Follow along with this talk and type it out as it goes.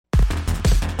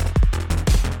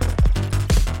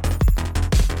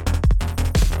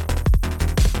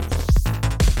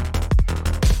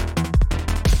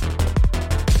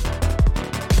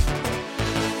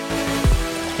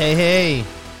Hey,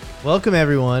 welcome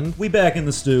everyone We back in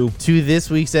the stew. to this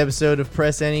week's episode of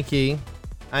Press Any Key.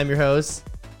 I'm your host,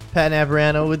 Pat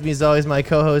Navarano. With me as always, my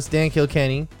co-host, Dan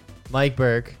Kilkenny, Mike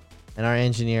Burke, and our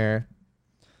engineer,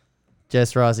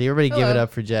 Jess Rossi. Everybody give it Hello.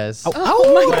 up for Jess. Oh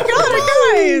my god,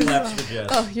 guys! Claps for Jess.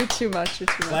 Oh, you're too much. You're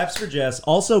too much. Claps for Jess.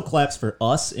 Also claps for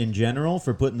us in general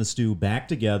for putting the stew back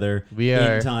together We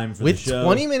are in time for with the show.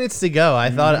 20 minutes to go.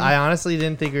 I honestly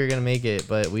didn't think we were gonna make it,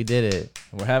 but we did it.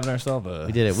 We're having ourselves a.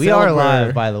 We did it. We are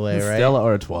live, by the way, right? Stella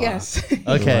Artois. Yes.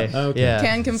 Okay. Okay. Yeah.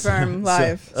 Can confirm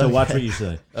live. So watch what you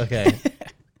say. Okay.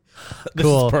 This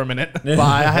Cool. is permanent. But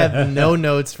I have no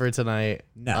notes for tonight.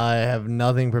 No. I have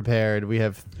nothing prepared. We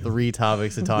have 3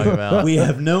 topics to talk about. We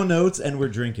have no notes and we're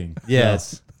drinking.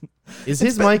 Yes. Is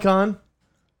his mic on?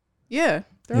 Yeah.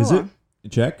 They're Is all it?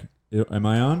 Check. Am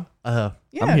I on? Yeah.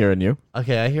 I'm hearing you.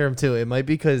 Okay, I hear him too. It might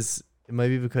be because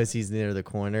he's near the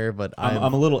corner, but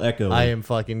I'm a little echoey. I am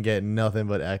fucking getting nothing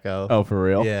but echo. Oh, for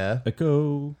real? Yeah.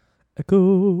 Echo.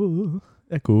 Echo.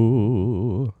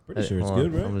 Echo. Pretty sure it's Hold on,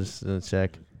 good, right? I'm just gonna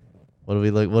check. What do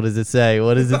we look? What does it say?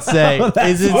 What does it say?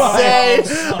 Is it say?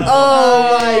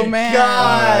 Oh my man.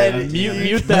 god!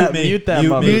 Mute that. me. Mute that. Mute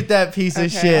mother. me. Mute that piece of Okay.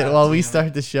 shit while we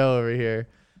start the show over here.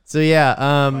 So yeah,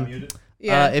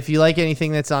 Yeah. if you like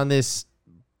anything that's on this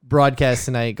broadcast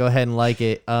tonight, go ahead and like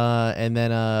it, and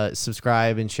then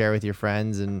subscribe and share with your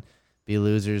friends and be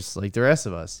losers like the rest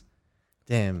of us.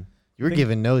 Damn, you were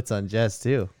giving notes on Jess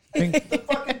too. The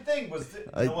fucking thing was.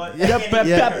 You know what?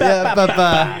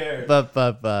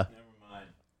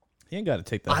 You ain't got to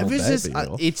take that I whole was bag, just,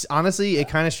 B-roll. it's honestly, it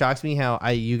kind of shocks me how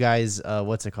you guys,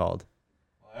 what's it called?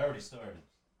 I already started.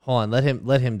 Hold on, let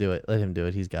him do it. Let him do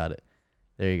it. He's got it.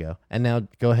 There you go. And now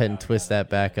go ahead and twist that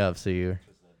back up so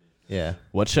yeah.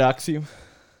 What shocks you?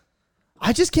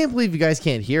 I just can't believe you guys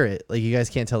can't hear it. Like, you guys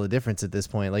can't tell the difference at this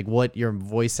point. Like, what your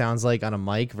voice sounds like on a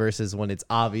mic versus when it's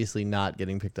obviously not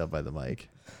getting picked up by the mic.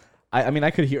 I mean,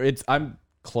 I could hear it. I'm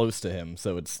close to him,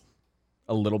 so it's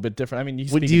a little bit different. I mean,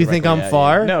 Do you think I'm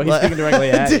far? No, he's speaking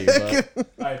directly at you. But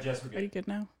All right, Jess, we're Are you good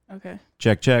now? Okay.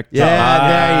 Check. Yeah,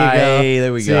 there you go. Hey,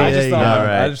 there we See, go. I there just you thought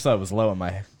go. I just thought it was low on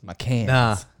my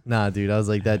cans. Nah, dude. I was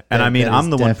like that. And I mean, that I'm is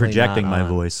the one definitely projecting not my on.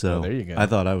 voice, so Oh, there you go. I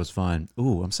thought I was fine.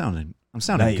 Ooh, I'm sounding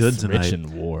Nice, good tonight. rich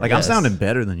and warm. Like Yes. I'm sounding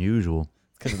better than usual.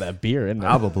 because of that beer, isn't it?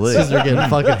 Probably. Because we're getting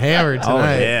fucking hammered Oh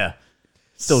tonight. yeah.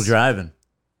 Still driving.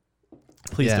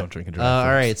 Please Yeah. don't drink and drive. All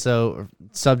folks. right, so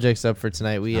subjects up for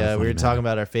tonight. We Not a we funny were talking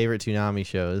man. about our favorite Toonami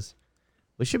shows,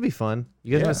 which should be fun.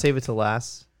 You guys Yeah. want to save it to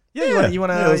last? Yeah, Yeah. you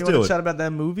want Yeah, let's do to it. chat about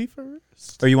that movie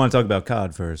first? Or you want to talk about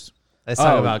COD first? Let's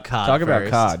talk about COD. Talk about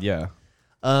first. COD, yeah.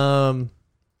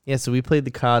 Yeah. So we played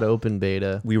the COD open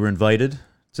beta. We were invited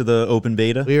to the open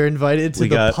beta. We were invited to We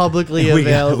the got- publicly we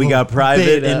available. got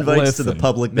private beta. invites to the Listen.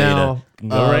 public beta. Now,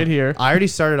 Go right here. I already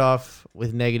started off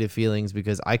with negative feelings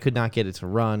because I could not get it to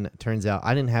run. Turns out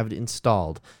I didn't have it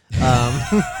installed.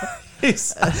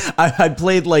 I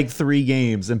played like 3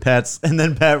 games, and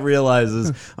then Pat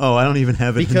realizes, oh, I don't even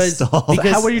have it Because- installed.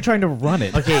 because- How are you trying to run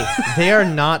it? Okay, they are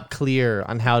not clear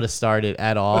on how to start it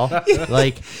at all.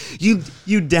 Like, you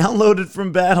download it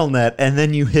from BattleNet, and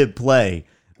then you hit play.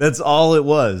 That's all it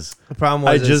was. the problem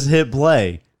I was just hit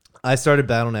play. I started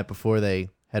BattleNet before they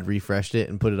had refreshed it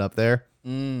and put it up there.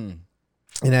 And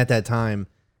at that time,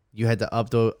 you had to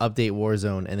update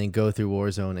Warzone and then go through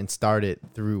Warzone and start it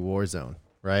through Warzone,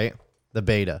 right? The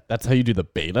beta. That's how you do the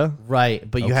beta? Right,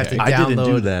 but you have to Okay. download. I didn't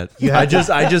do that. You I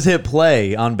have just hit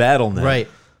play on BattleNet. Right.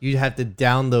 You have to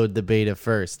download the beta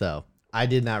first, though. I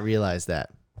did not realize that.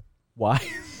 Why?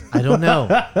 I don't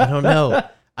know.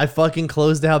 I fucking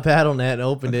closed out BattleNet and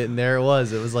opened it, and there it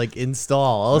was. It was like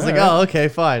install. I was like, oh, okay,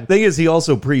 fine. Thing is, he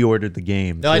also pre-ordered the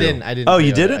game. No, I too. didn't. Oh,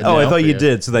 you pre-order didn't? it. Oh, I No, thought you pre-order.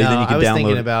 did, so that then you could I was download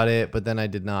thinking it. about it, but then I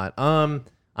did not. I'm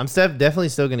definitely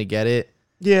still gonna get it.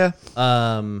 Yeah.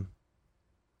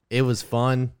 It was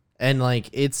fun, and like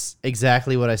it's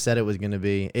exactly what I said it was gonna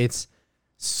be. It's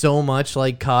so much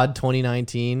like COD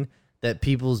 2019 that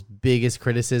people's biggest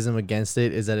criticism against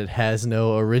it is that it has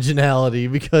no originality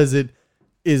because it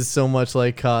is so much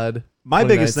like COD. My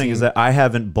biggest thing 2019. is that I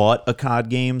haven't bought a COD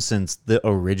game since the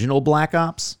original Black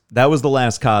Ops. That was the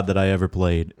last COD that I ever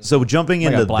played. So jumping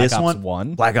into Black this Ops one,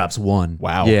 1? Black Ops 1.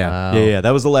 Wow. Yeah, Wow. yeah.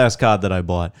 That was the last COD that I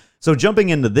bought. So jumping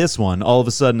into this one, all of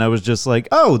a sudden I was just like,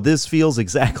 oh, this feels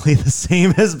exactly the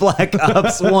same as Black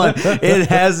Ops 1. It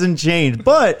hasn't changed.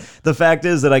 But the fact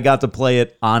is that I got to play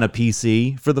it on a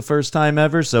PC for the first time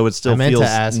ever, so it still I meant feels to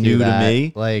ask new you that, to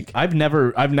me. Like I've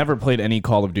never played any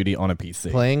Call of Duty on a PC.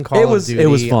 playing Call It was of Duty it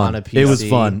was fun. on a PC. It was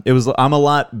fun. It was I'm a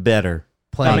lot better.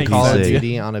 Playing on Call of PC.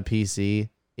 Duty on a PC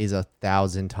is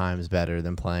 1,000 times better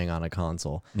than playing on a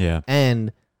console. Yeah.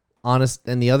 And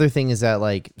the other thing is that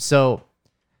like, so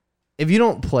if you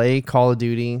don't play Call of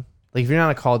Duty, like if you're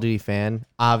not a Call of Duty fan,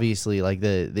 obviously like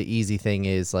the easy thing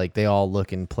is like they all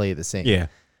look and play the same. Yeah.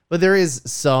 But there is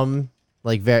some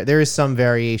like there is some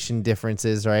variation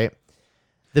differences, right?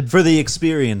 For the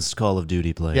experienced Call of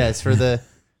Duty player. Yeah, it's for the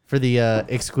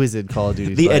exquisite Call of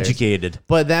Duty The players. educated.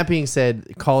 But that being said,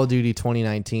 Call of Duty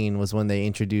 2019 was when they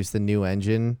introduced the new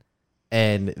engine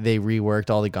and they reworked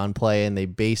all the gunplay and they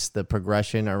based the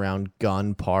progression around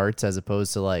gun parts as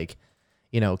opposed to like,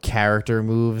 you know, character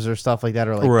moves or stuff like that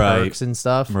or like Right. perks and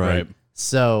stuff. Right.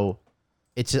 So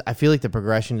it's just, I feel like the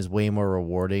progression is way more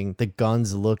rewarding. The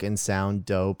guns look and sound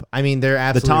dope. I mean, they're The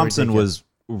absolutely Thompson ridiculous.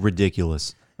 was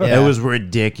ridiculous. Yeah. It was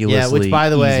ridiculously Yeah, which by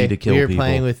the easy way, to kill we were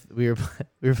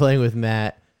people. playing with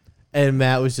Matt, and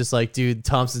Matt was just like, "Dude,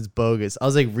 Thompson's bogus." I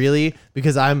was like, "Really?"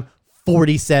 Because I'm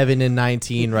 47 and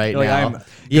 19 right Like, now. I'm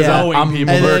gazoing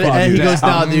people and, working and he dude. goes, "No,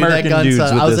 I'm dude, that murking gun dudes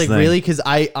sucks." with I was this like, thing. "Really?" Because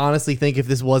I honestly think if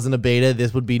this wasn't a beta,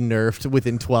 this would be nerfed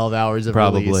within 12 hours of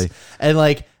Probably. release. And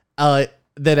like,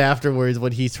 then afterwards,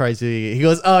 when he tries to, he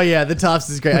goes, "Oh yeah, the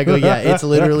Thompson's great." I go, "Yeah, it's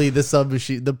literally the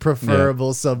submachine, the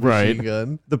preferable submachine Right.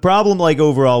 gun." The problem, like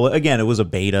overall, again, it was a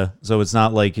beta, so it's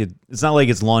not like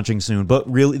it's launching soon.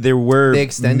 But really, there were They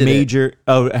extended it. major.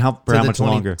 Oh, for how the much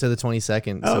 20 longer? To the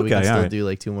 22nd, so Oh, we can okay, still alright. do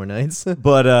like 2 more nights.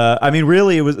 But I mean,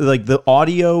 really, it was like the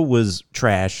audio was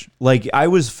trash. Like I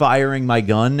was firing my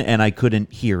gun and I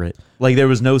couldn't hear it. Like there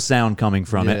was no sound coming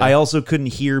from it. Yeah. I also couldn't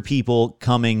hear people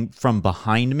coming from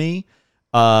behind me.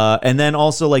 And then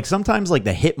also like sometimes like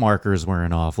the hit markers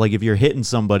weren't off. Like if you're hitting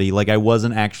somebody, like I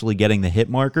wasn't actually getting the hit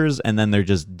markers, and then they're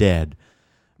just dead.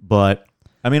 But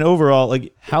I mean, overall,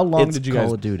 like How long it's did you Call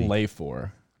guys of Duty. play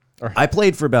for? I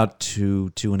played for about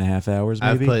 2.5 hours.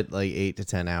 I've Maybe. put like 8 to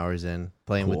 10 hours in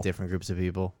playing Cool. with different groups of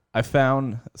people. I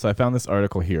found this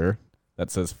article here that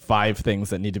says 5 things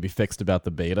that need to be fixed about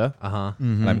the beta. Mm-hmm.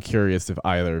 And I'm curious if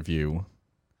either of you.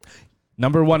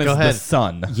 Number 1 is Go ahead. the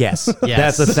sun. Yes,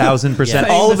 Yes. that's 1,000%. Yes.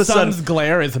 All of the a sudden, sun's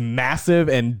glare is massive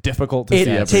and difficult to see. it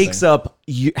everything. takes up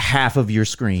half of your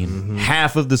screen.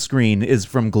 Half of the screen is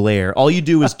from glare. All you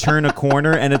do is turn a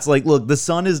corner, and it's like, look, the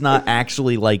sun is not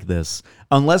actually like this.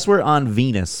 Unless we're on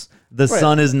Venus, the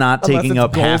sun is not Unless taking it's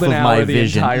up half of golden my hour the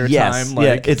vision. entire Yes, time, yeah,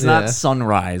 like- it's Yeah. not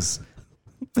sunrise.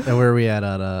 And where are we at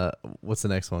on what's the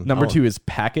next one? Number Oh. 2 is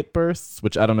packet bursts,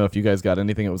 which I don't know if you guys got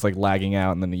anything. It was like lagging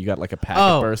out, and then you got like a packet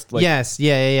Oh, burst. Like, yes,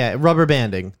 yeah. Rubber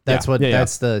banding. That's Yeah, what. yeah, yeah.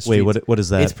 That's the. Wait, streets. what is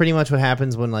that? It's pretty much what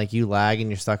happens when like you lag and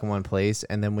you're stuck in one place,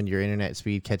 and then when your internet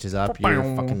speed catches up,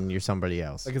 you're somebody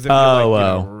else. Like as if Oh, you're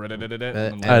wow. like, and I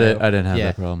didn't have yeah,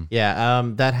 that problem. Yeah,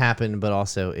 that happened, but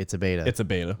also it's a beta. it's a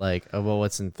beta. like, well,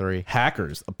 what's in 3?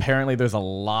 Hackers. Apparently, there's a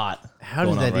lot. How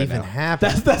going did on that right even now.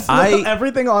 happen? That's I-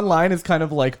 everything online is kind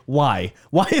of like, why?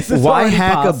 Why is this? Why already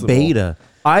hack possible? a beta?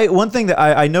 One thing that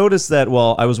I noticed that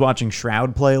I was watching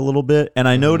Shroud play a little bit, and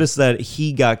I noticed that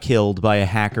he got killed by a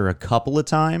hacker a couple of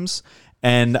times,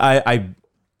 and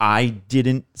I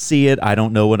didn't see it. I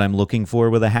don't know what I'm looking for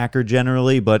with a hacker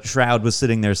generally, but Shroud was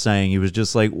sitting there saying, he was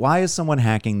just like, why is someone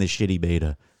hacking this shitty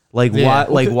beta? Like Yeah.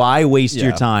 why waste your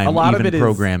Yeah. time A lot of even it is-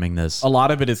 programming this? A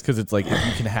lot of it is because it's like if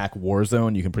you can hack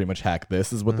Warzone, you can pretty much hack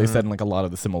this. Is what they said in like a lot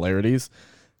of the similarities.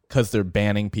 Because they're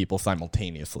banning people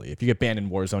simultaneously. If you get banned in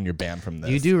Warzone, you're banned from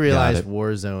this. You do realize it.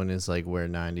 Warzone is like where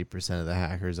 90% of the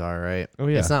hackers are, right? Oh,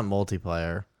 yeah. It's not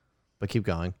multiplayer, but keep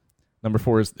going. Number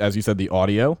 4 is, as you said, the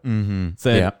audio. Mm-hmm.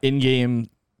 Said Yeah. in-game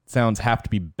sounds have to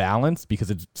be balanced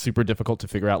because it's super difficult to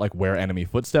figure out like where enemy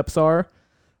footsteps are.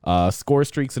 Score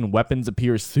streaks and weapons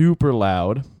appear super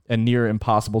loud and near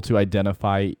impossible to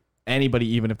identify anybody,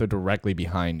 even if they're directly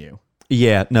behind you.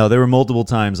 Yeah, no, there were multiple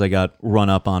times I got run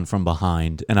up on from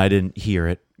behind and I didn't hear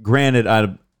it. Granted,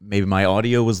 maybe my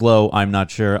audio was low. I'm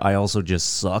not sure. I also just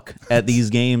suck at these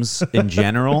games in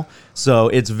general. So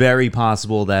it's very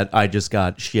possible that I just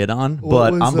got shit on,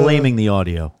 but I'm blaming the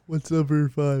audio. What's number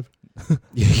 5?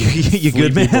 You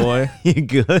good, Sleepy man? boy. You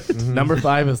good? Number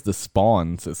 5 is the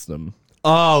spawn system.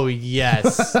 Oh,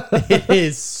 yes. It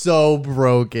is so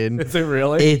broken. Is it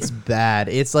really? It's bad.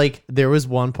 It's like there was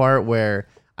one part where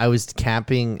I was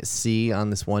camping C on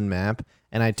this one map,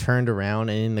 and I turned around,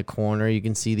 and in the corner, you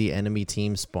can see the enemy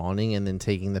team spawning and then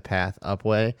taking the path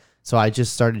upway. So I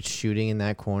just started shooting in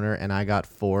that corner, and I got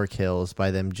 4 kills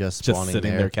by them just spawning Just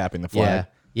sitting there capping the Yeah, flag.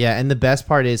 yeah. And the best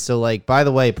part is, so like, by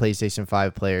the way, PlayStation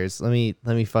 5 players, let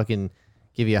me fucking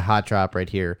give you a hot drop right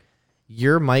here.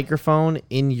 Your microphone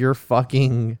in your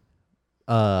fucking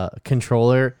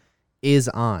controller is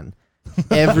on.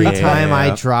 Every time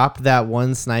I dropped that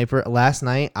one sniper, last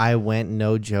night I went,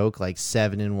 no joke, like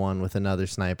 7-1 with another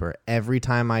sniper. Every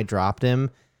time I dropped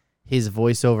him, his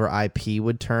voice over IP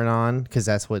would turn on because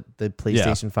that's what the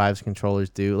PlayStation 5's controllers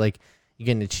do. Like, you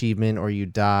get an achievement or you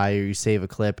die or you save a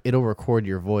clip, it'll record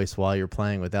your voice while you're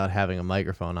playing without having a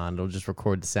microphone on. It'll just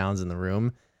record the sounds in the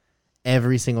room.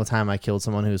 Every single time I killed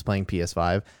someone who was playing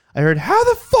PS5, I heard, "How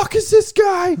the fuck is this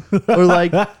guy?" Or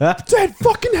like, "Dead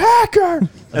fucking hacker."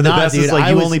 And the best is like I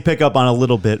you was- only pick up on a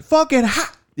little bit. Fucking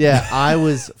ha! Yeah, I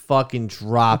was fucking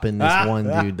dropping this one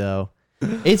dude though.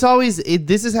 It's always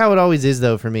this is how it always is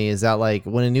though for me, is that like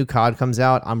when a new COD comes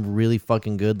out, I'm really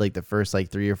fucking good like the first like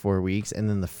 3 or 4 weeks, and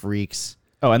then the freaks.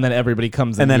 Oh, and then everybody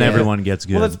comes in. And then Yeah. everyone gets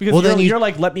good. Well, that's because Well, then you're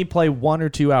like, let me play 1 or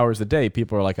 2 hours a day.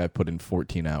 People are like, I put in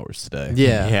 14 hours today.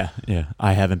 yeah.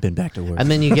 I haven't been back to work. And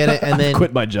then you get it, and then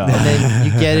Quit my job. and then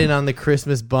you get in on the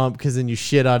Christmas bump because then you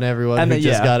shit on everyone And who then,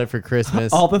 just yeah. got it for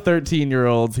Christmas. All the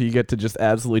 13-year-olds who you get to just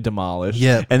absolutely demolish.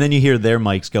 Yeah, And then you hear their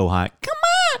mics go high.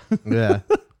 yeah.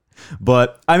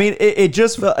 But I mean, it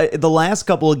just felt, the last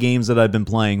couple of games that I've been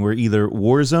playing were either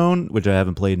Warzone, which I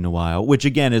haven't played in a while, which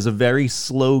again is a very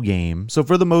slow game. So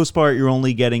for the most part, you're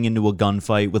only getting into a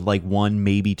gunfight with like 1,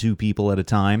 maybe 2 people at a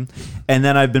time. And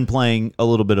then I've been playing a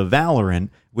little bit of Valorant,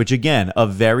 which again, a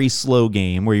very slow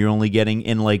game where you're only getting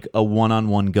in like a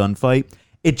one-on-one gunfight.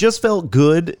 It just felt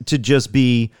good to just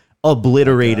be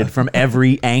obliterated from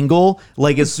every angle.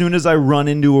 Like as soon as I run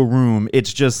into a room,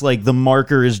 it's just like the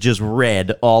marker is just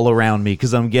red all around me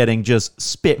because I'm getting just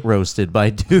spit roasted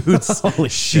by dudes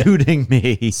shooting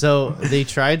me. So they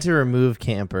tried to remove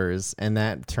campers, and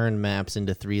that turned maps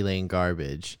into 3-lane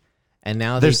garbage. And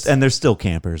now There's still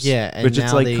campers. Yeah, and which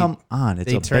it's now like, they- come on,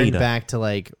 it's they a turned beta. back to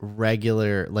like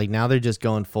regular, like now they're just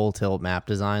going full tilt map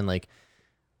design. Like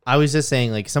I was just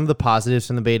saying, like some of the positives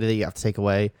from the beta that you have to take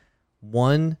away.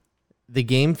 One, the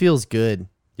game feels good.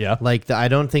 Yeah. Like I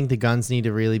don't think the guns need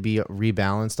to really be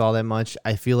rebalanced all that much.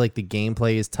 I feel like the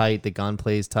gameplay is tight, the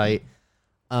gunplay is tight.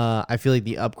 I feel like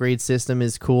the upgrade system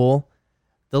is cool.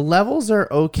 The levels are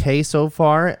okay so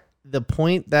far. The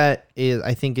point that is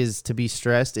I think is to be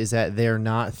stressed is that they're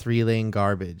not 3-lane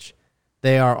garbage.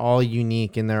 They are all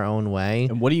unique in their own way.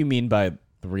 And what do you mean by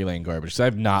 3-lane garbage? 'Cause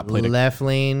I've not played Left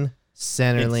lane,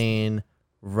 center It's- lane,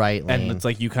 right lane. And it's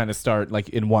like you kind of start like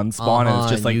in one spawn and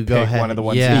it's just like you pick go ahead. one of the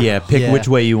ones. Yeah. Yeah, pick which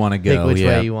way you want to go. Pick which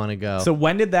yeah. way you want to go. So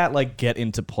when did that like get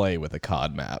into play with a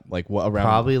COD map? Like what around?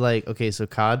 Probably like, okay, so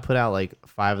COD put out like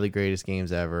 5 of the greatest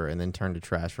games ever and then turned to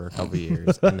trash for a couple of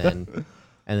years. and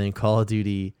then Call of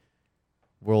Duty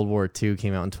World War II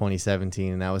came out in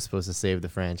 2017, and that was supposed to save the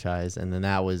franchise. And then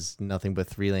that was nothing but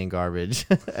 3-lane garbage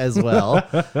as well.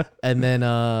 And then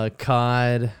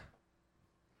COD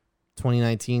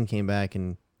 2019 came back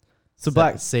and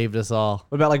saved us all.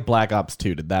 What about like Black Ops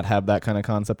 2? Did that have that kind of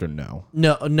concept or no?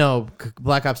 No.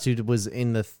 Black Ops 2 was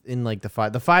in like the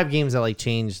 5 games that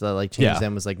changed Yeah.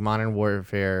 them was like Modern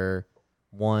Warfare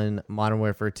 1, Modern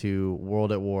Warfare 2,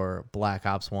 World at War, Black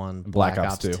Ops 1, Black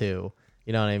Ops 2.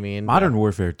 You know what I mean? Modern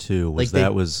Warfare 2 was Like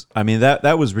that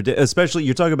was ridiculous. Especially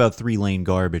you're talking about 3-lane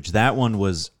garbage. That one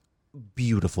was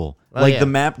beautiful. Oh, like yeah. the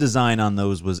map design on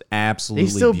those was absolutely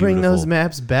They still bring beautiful. those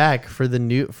maps back for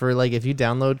like if you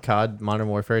download COD Modern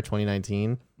Warfare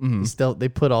 2019, they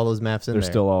put all those maps in They're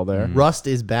there. still all there. Rust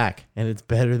is back and it's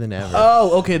better than ever.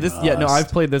 Oh, okay. I've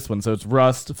played this one. So it's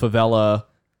Rust, Favela,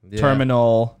 Yeah.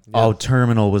 Terminal, Oh,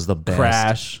 Terminal was the best.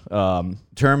 Crash.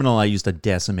 Terminal I used to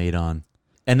decimate on.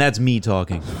 And that's me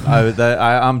talking.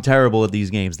 I'm terrible at these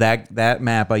games. That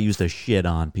map I used to shit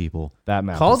on people. That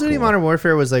map. Call of is Duty cool. Modern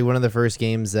Warfare was like one of the first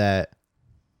games that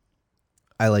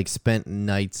I like spent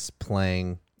nights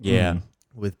playing Yeah.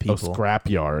 with Oh, people.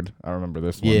 Scrapyard. I remember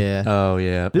this one. Yeah. Oh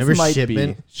yeah. This Remember might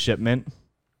Shipment? be Shipment.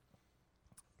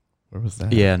 Where was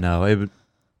that? Yeah. No.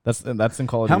 That's in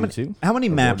Call of How Duty many? too. How many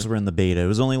maps were in the beta? It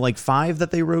was only like 5 that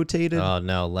they rotated. Oh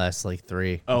no, less like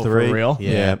 3. Oh, 3? for real?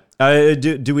 Yeah.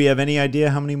 Do we have any idea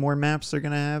how many more maps they're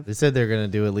gonna have? They said they're gonna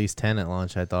do at least 10 at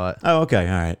launch. I thought. Oh, okay,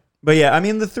 all right. But yeah, I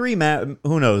mean the 3 map.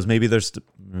 Who knows? Maybe they're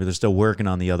still working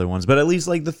on the other ones. But at least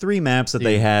like the 3 maps that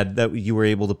they had that you were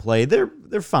able to play, they're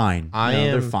fine.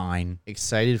 They're am fine.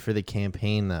 excited for the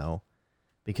campaign though,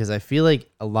 because I feel like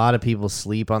a lot of people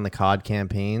sleep on the COD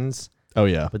campaigns, Oh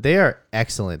yeah. but they are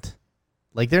excellent.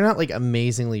 Like they're not like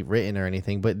amazingly written or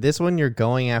anything, but this one you're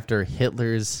going after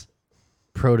Hitler's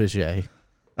protege,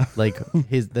 like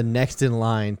the next in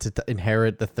line to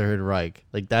inherit the Third Reich.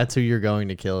 Like that's who you're going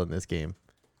to kill in this game.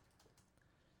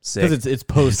 Sick. Because it's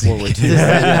post World War II.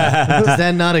 Does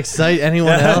that not excite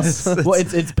anyone else? Well,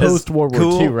 it's post World War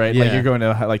cool. II, right? Like Yeah. you're going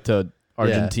to like to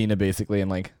Argentina basically,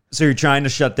 and like So you're trying to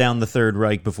shut down the Third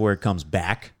Reich before it comes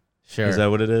back? Sure. Is that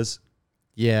what it is?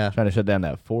 Yeah. trying to shut down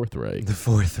that Fourth Reich. The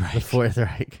Fourth Reich. The Fourth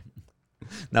Reich.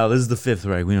 No, this is the Fifth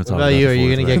Reich. We don't talk What about about you? the Are you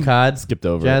Fourth gonna Reich. get COD? Skipped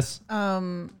over. Jess?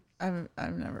 I've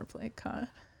never played COD.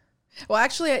 Well,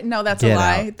 actually, no, that's Get a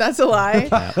lie. out. That's a lie.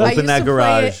 I Open used that to play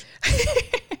garage.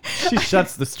 She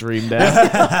shuts the stream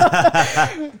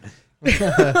down.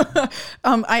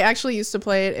 I actually used to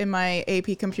play it in my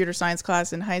AP computer science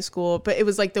class in high school, but it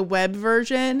was like the web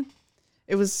version.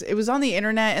 It was on the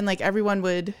internet, and like everyone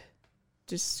would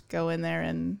just go in there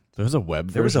and There was a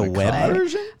web. There was a version of web COD?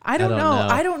 version? I don't don't know.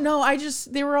 know. I don't know.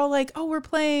 They were all like, "Oh, we're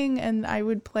playing," and I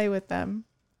would play with them.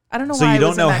 I don't know So why. you I don't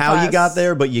was in know that how you class. got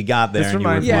there, but you got there This and you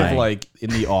were reminds me playing. of like in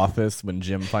The Office when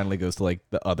Jim finally goes to like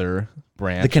the other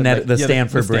branch, The Connecticut- like, the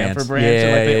Stanford branch. Stanford branch, Yeah,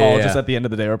 and like they yeah, all yeah. just at the end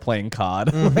of the day are playing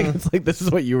COD. Like it's like this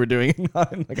is what you were doing in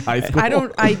like high school.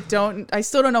 I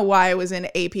still don't know why I was in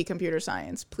AP computer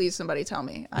science. Please, somebody tell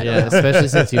me. I don't Yeah, know. especially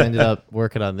since you ended up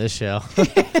working on this show.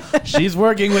 She's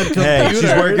working with Hey, computers.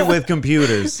 she's working with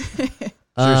computers. Sure,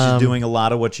 Um, she's doing a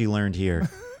lot of what she learned here.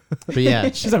 But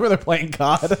yeah, She's over there playing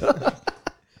COD.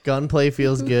 gunplay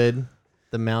feels good.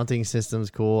 The mounting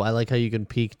system's cool. I like how you can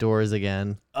peek doors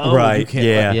again. Right, you can't,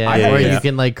 yeah. Yeah, I have- where yeah. you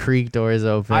can like creak doors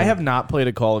open. I have not played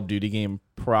a Call of Duty game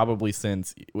probably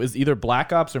since it was either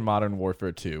Black Ops or Modern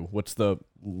Warfare 2. What's the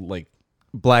like?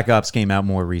 Black Ops came out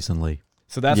more recently.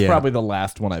 So that's Yeah. probably the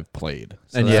last one I've played.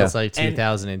 So and that's yeah. like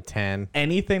 2010.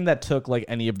 Anything that took like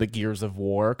any of the Gears of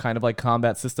War kind of like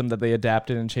combat system that they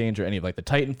adapted and changed, or any of like the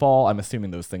Titanfall, I'm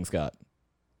assuming those things got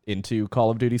into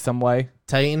Call of Duty some way.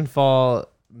 Titanfall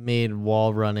made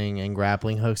wall running and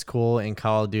grappling hooks cool, and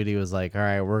Call of Duty was like, all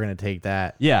right, we're gonna take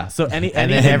that. Yeah. So any And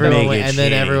then anything everyone, make went- it and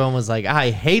then shitty. everyone was like,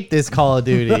 I hate this Call of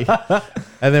Duty.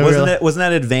 And then we were like, Wasn't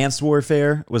that Advanced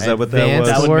Warfare? Was that what that was?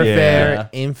 Advanced That would- Warfare, yeah.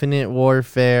 Infinite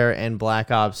Warfare, and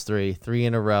Black Ops 3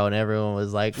 in a row, and everyone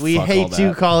was like, we Fuck all hate you,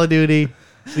 that. Call of Duty.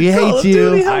 We Call hate of you.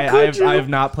 Duty, how I have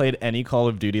not played any Call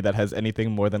of Duty that has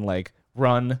anything more than like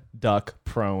run, duck,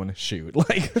 prone, shoot.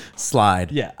 Like,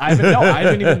 Slide. yeah, I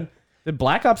haven't even. The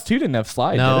Black Ops 2 didn't have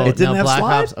slide. No, did It didn't no, have Black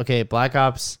slide? Ops. Okay, Black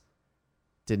Ops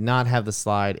did not have the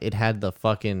slide. It had the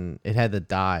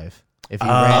dive. If you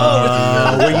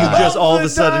ran, Where you just all of a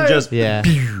sudden just yeah,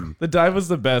 The dive was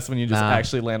the best when you just Nah.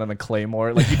 actually land on a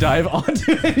claymore. Like you dive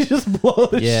onto it and you just blow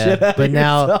the shit yeah. out But of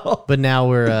now, yourself. but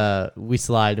now we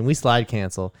slide and we slide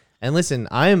cancel. And listen,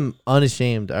 I'm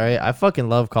unashamed. All right, I fucking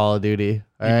love Call of Duty.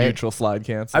 All You right, neutral slide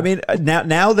cancel. I mean,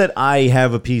 now that I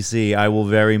have a PC, I will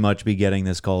very much be getting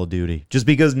this Call of Duty. Just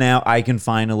because now I can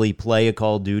finally play a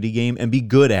Call of Duty game and be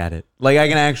good at it. Like, I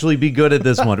can actually be good at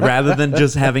this one, rather than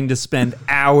just having to spend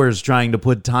hours trying to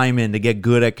put time in to get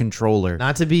good at controller.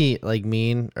 not to be like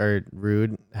mean or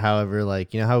rude. However,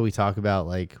 like, you know how we talk about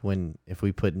like if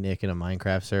we put Nick in a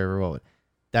Minecraft server,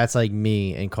 that's like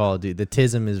me and Call of Duty. The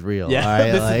tism is real. yeah, all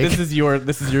right? this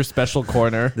is your special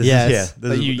corner. This Yes. is, yeah, That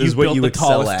this, you this is what built you the excel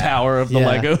tallest at. tower of the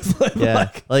Yeah. Legos.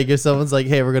 yeah. Like if someone's like,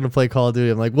 "Hey, we're gonna play Call of Duty,"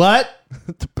 I'm like, "What?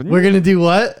 We're gonna do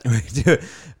what?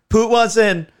 Poot wants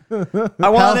in. I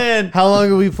want in. How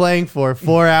long are we playing for?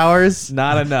 4 hours?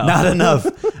 Not enough. Not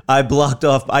enough. I blocked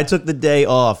off. I took the day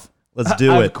off. Let's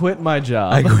do I've it. quit my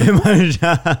job. I quit my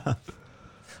job.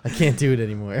 I can't do it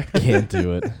anymore." can't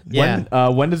do it. Yeah.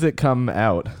 When does it come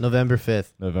out? November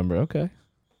 5th. November. Okay.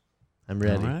 I'm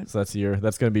ready. All right. So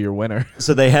that's gonna be your winner.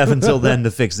 So they have until then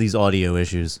to fix these audio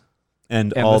issues,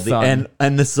 and And all the the sun.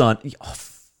 and the sun. Oh,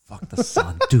 fuck the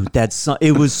sun, dude. That sun.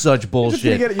 It was such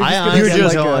bullshit. I You're honestly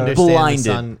just don't like, understand blinded. the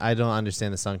sun. I don't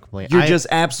understand the sun complaint. You're just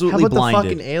absolutely How about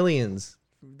blinded. the fucking aliens?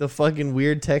 The fucking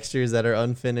weird textures that are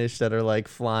unfinished that are like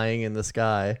flying in the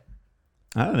sky.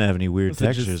 I don't have any weird Was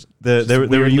it just- textures. There were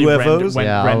weirdly UFOs.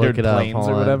 Yeah, I'll rendered look it up. planes Hold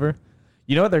or on. whatever.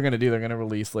 You know what they're gonna do? They're gonna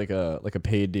release like a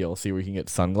paid DLC where you can get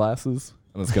sunglasses,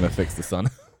 and it's gonna fix the sun.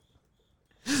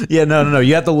 Yeah, no.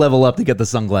 You have to level up to get the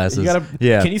sunglasses. You gotta.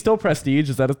 yeah. Can you still prestige?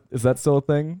 Is that still a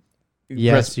thing?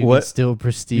 Yes, you what? can still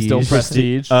prestige. You still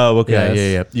prestige? Oh, okay.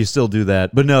 Yes. Yeah. You still do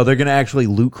that, but no, they're gonna actually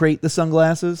loot crate the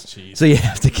sunglasses. Jeez. So you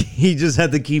have to. You just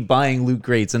have to keep buying loot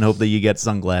crates and hope that you get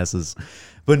sunglasses.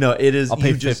 But no, it is. I'll pay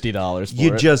you just- $50 for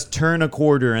You it. just turn a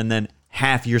quarter and then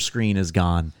half your screen is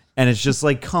gone, and it's just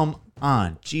like, come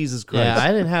on, Jesus Christ. Yeah,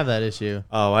 I didn't have that issue.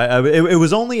 Oh, it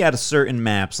was only at a certain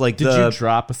maps. Like Did the you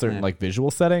drop a certain like visual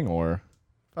setting or?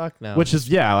 Fuck no. Which is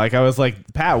like I was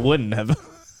like Pat wouldn't have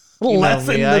know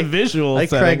lessened me, the visual I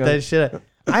setting. cranked that shit up.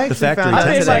 I actually factory found I out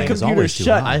made test my setting today. is computer always too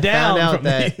shut high. I down found out from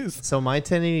that these. so my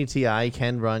 1080 Ti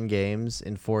can run games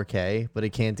in 4K, but it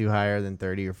can't do higher than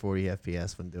 30 or 40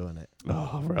 FPS when doing it.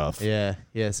 Oh, rough. Yeah.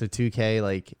 So 2K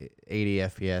like 80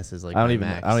 FPS is like I don't my even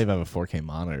max. have a 4K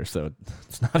monitor, so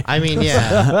it's not. I mean,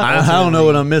 yeah. I don't know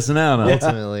what I'm missing out on.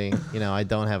 Ultimately, I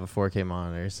don't have a 4K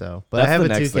monitor, so but That's I have the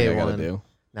a next thing I 2K gotta one. do.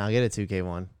 Now I'll get a 2K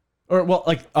one. Or well,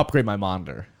 like upgrade my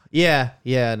monitor. Yeah,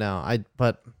 no.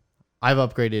 But I've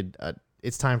upgraded.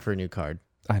 It's time for a new card.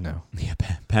 I know. Yeah,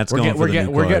 Pat's We're, going get, for we're, the get,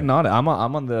 new we're card. getting on it. I'm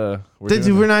on the. We're Dude,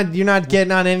 doing you're not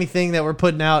getting on anything that we're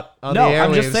putting out on no, the airwaves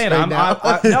I'm just saying. right I'm now.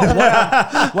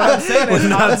 what I'm saying is We're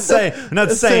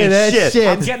not saying that shit. shit.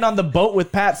 I'm getting on the boat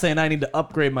with Pat saying I need to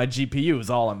upgrade my GPU is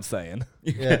all I'm saying.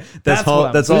 Yeah. That's what all.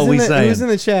 I'm- That's all we say. Who's in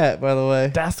the chat, by the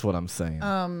way? That's what I'm saying.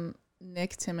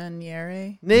 Nick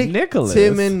Timonieri. Nicholas.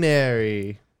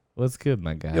 Timoneri. What's good,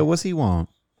 my guy? Yo, what's he want?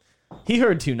 He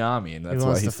heard Toonami and that's why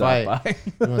wants he to stopped fight.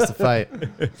 by. He wants to fight.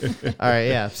 All right,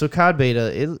 yeah. So COD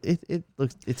beta, it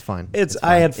looks, it's fine. It's fine.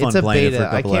 I had fun It's a playing beta. it for a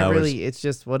couple I can't hours. really. It's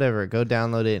just whatever. Go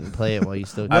download it and play it while you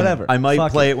still can. Whatever. I might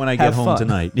Fuck play it. it when I get Have home fun.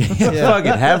 tonight. Fuck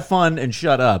it. Have fun and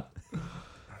shut up.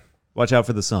 Watch out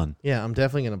for the sun. Yeah, I'm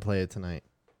definitely gonna play it tonight.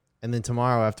 And then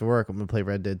tomorrow after work, I'm gonna play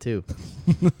Red Dead 2.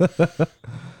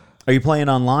 Are you playing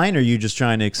online or are you just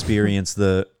trying to experience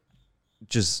the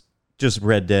just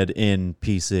Red Dead in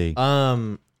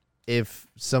PC? If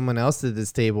someone else at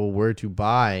this table were to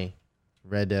buy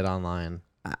Red Dead Online,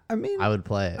 I mean, I would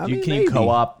play it. I mean, Can you maybe.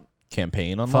 co-op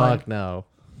campaign online? Fuck no.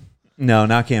 No,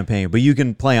 not campaign, but you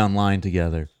can play online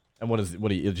together. And what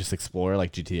do you just explore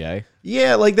like GTA?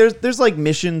 Yeah, like there's like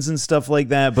missions and stuff like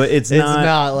that, but it's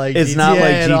not like it's GTA not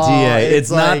like at GTA. all.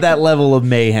 It's not like- that level of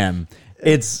mayhem.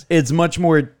 It's much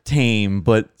more tame,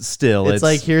 but still, It's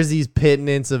like here's these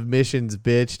pittance of missions,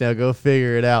 bitch. Now go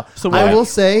figure it out. So I what- will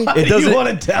say, it doesn't.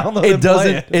 want to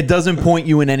download It doesn't point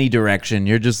you in any direction.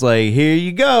 You're just like, here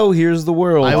you go. Here's the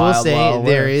world. I will Wild, say Wild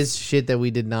there West. is shit that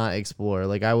we did not explore.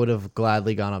 Like I would have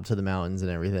gladly gone up to the mountains and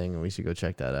everything, and we should go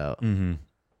check that out. Mm-hmm.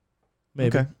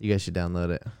 Maybe. Okay. You guys should download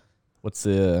it. What's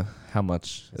how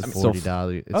much? It's It's still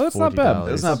 $40. It's Oh, that's not bad. $40.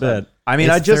 That's not bad. I mean,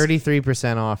 It's I just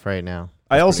 33% off right now.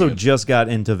 I also pretty good. just got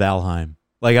into Valheim.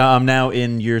 Like I'm now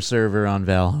in your server on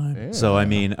Valheim. So I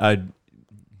mean, I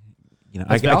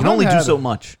Has can Valheim only do had- so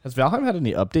much. Has Valheim had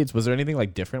any updates? Was there anything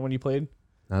like different when you played?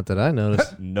 Not that I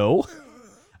noticed. No.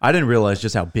 I didn't realize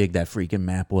just how big that freaking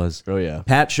map was. Oh yeah.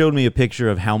 Pat showed me a picture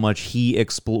of how much he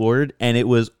explored, and it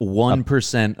was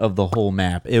 1% of the whole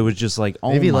map. It was just like,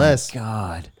 oh Maybe my less.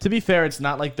 god. To be fair, it's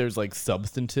not like there's like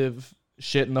substantive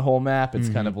shit in the whole map. It's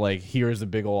kind of like here's a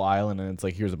big old island and it's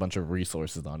like here's a bunch of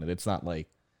resources on it. It's not like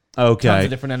tons Okay. of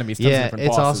different enemies, tons of Yeah, different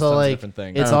it's bosses, also tons of like different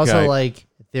things. it's Okay. also like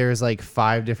there's like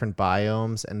 5 different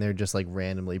biomes, and they're just like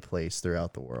randomly placed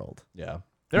throughout the world. yeah.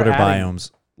 What are biomes?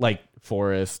 Like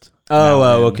forest. Oh,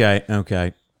 mountain.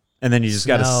 okay. And then you just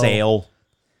got to Snow. sail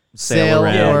Sail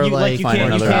around. or, you, like, you find can't,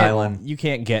 another you can't, island. You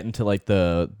can't get into like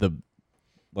the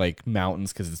like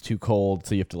mountains because it's too cold.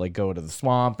 So you have to like go to the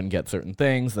swamp and get certain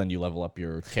things. Then you level up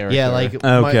your character. Yeah, like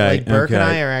Okay, like Burke and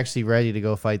okay. I are actually ready to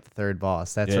go fight the third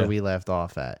boss. That's Yeah. where we left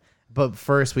off at. But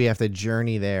first, we have to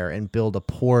journey there and build a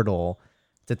portal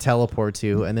to teleport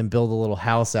to, and then build a little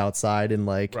house outside and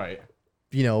like right.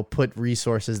 put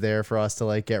resources there for us to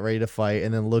like get ready to fight,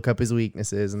 and then look up his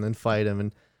weaknesses and then fight him.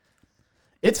 And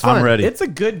it's fun. I'm ready. It's a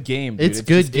good game. Dude. It's a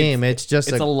good game. It's just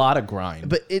It's a lot of grind.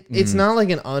 but it's not like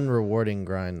an unrewarding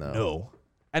grind though. no.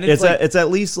 And It's like, it's at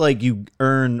least like you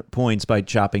earn points by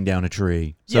chopping down a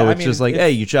tree. So Yeah, I it's mean, just like, it's-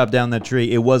 hey, you chopped down that tree.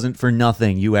 It wasn't for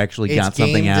nothing. You actually It's got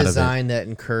something game out of it. design that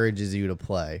encourages you to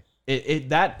play.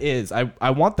 that is I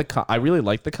want I really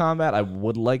like the combat. I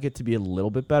would like it to be a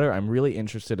little bit better. I'm really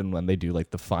interested in when they do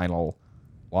like the final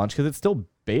launch because it's still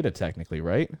beta technically,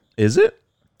 right? Is it?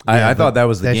 I thought that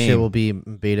was the That game. shit will be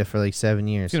beta for like 7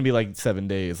 years. It's gonna be like 7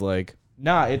 days. Like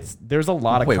there's a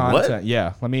lot of Wait, what? content.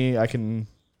 Yeah, I can.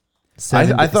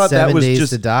 I thought that 7 was days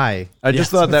just- to die. I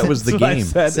just thought that was the That's what I game.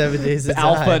 said. 7 days to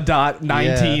Alpha die. dot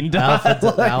 19 Yeah,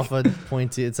 dot. alpha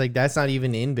point 2. It's like that's not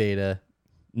even in beta.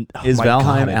 Is my Valheim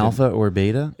God, I alpha or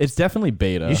beta? It's definitely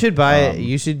beta. You should buy it.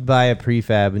 You should buy a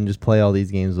prefab and just play all these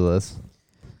games with us.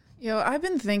 Yo, I've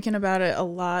been thinking about it a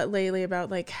lot lately about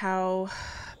like how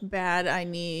bad I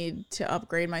need to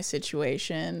upgrade my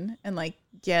situation and like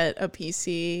get a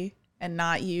PC and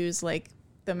not use like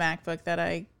the MacBook that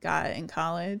I got in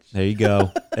college. There you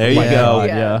go. There you my go. God,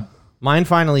 Yeah. yeah. Mine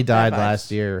finally died vibes.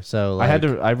 last year, so I like, had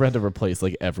to replace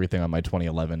like everything on my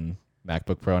 2011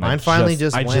 MacBook Pro, and Mine finally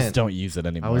just I went. just don't use it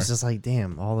anymore. I was just like,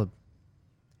 damn,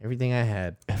 everything I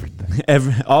had,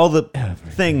 All the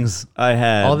things I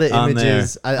had. all the on there.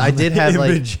 images. I did have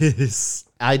like, images.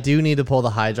 I do need to pull the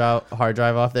hard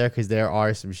drive off there because there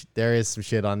is some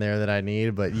shit on there that I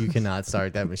need, but you cannot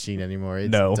start that machine anymore.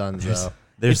 It's No. done so.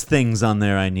 There's things on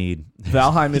there I need.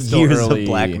 Valheim is still Years early of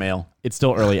blackmail. It's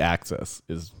still early access,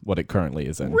 is what it currently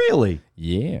is in. Really?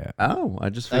 Yeah. Oh, I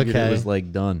just figured Okay. it was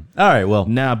like done. All right, well,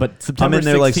 Nah, but September in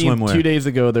there 16th, like swimwear. 2 days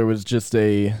ago,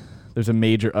 there's a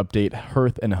major update,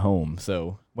 Hearth and Home.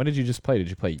 So when did you just play? Did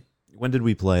you play? when did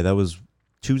we play? That was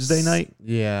Tuesday night?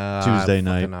 Yeah, Tuesday I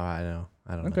night. fucking know, I know.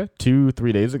 I don't know. Okay.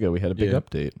 2-3 days ago, we had a big Yeah.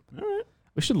 update.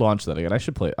 We should launch that again. I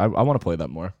should play. I want to play that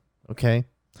more. Okay.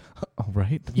 All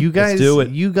right. You guys do it.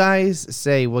 You guys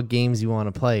say what games you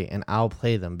want to play, and I'll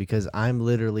play them because I'm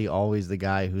literally always the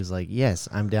guy who's like, yes,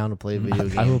 I'm down to play a video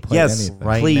game. I will play Yes, anything.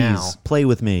 Right please now. play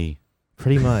with me.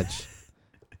 Pretty much.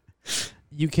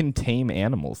 You can tame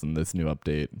animals in this new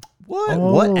update. What?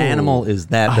 Oh. What animal is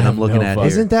that I I'm have looking no at fuck- here?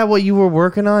 Isn't that what you were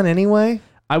working on anyway?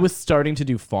 I was starting to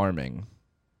do farming,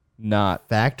 not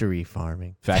Factory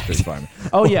farming. factory farming.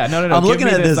 Oh yeah, no. I'm Give looking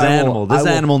me at this I will- animal. This I will-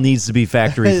 animal needs to be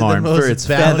factory The farmed most for its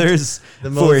bound- feathers, the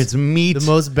for most- its meat. The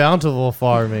most bountiful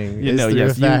farming. You is know, through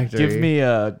yes. a You factory. give me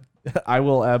a. I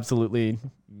will absolutely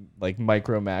like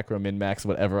micro, macro, min, max,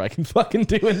 whatever I can fucking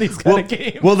do in these kind of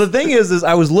games. Well, the thing is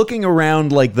I was looking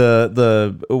around like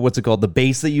the what's it called, the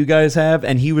base that you guys have,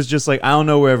 and he was just like, I don't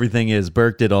know where everything is.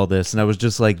 Burke did all this, and I was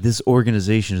just like, this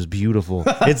organization is beautiful.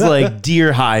 It's like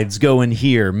deer hides go in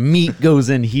here, meat goes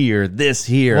in here, this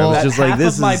here. Well, I was That just like, half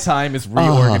this of my is time is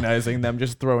reorganizing them,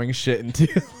 just throwing shit into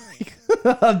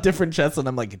like different chests, and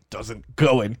I'm like, it doesn't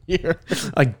go in here.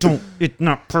 I don't. It's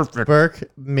not perfect. Burke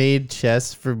made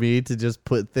chests for me to just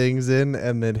put things in,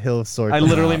 and then he'll sort. I them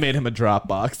literally out. made him a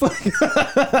Dropbox.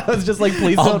 I was just like,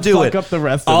 please I'll don't do fuck it. up the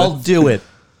rest of I'll it. do it.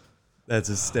 That's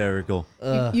hysterical.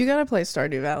 You gotta play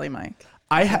Stardew Valley, Mike.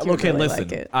 I think you okay. really Listen,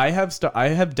 like it. I have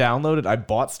downloaded. I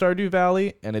bought Stardew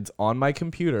Valley, and it's on my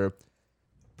computer.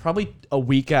 Probably a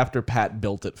week after Pat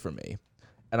built it for me,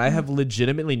 and I have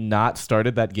legitimately not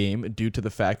started that game due to the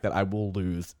fact that I will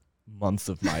lose months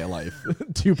of my life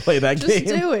to play that Just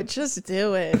game. do it. Just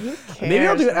do it. Who cares? Maybe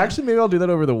I'll do it. man? Actually, maybe I'll do that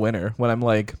over the winter when I'm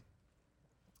like,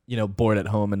 bored at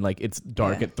home and like it's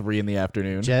dark Yeah. at 3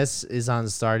 p.m. Jess is on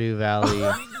Stardew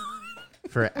Valley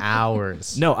for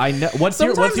hours. No, I know. What's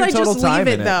Sometimes your I total just time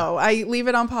leave it in though. I leave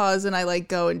it on pause and I like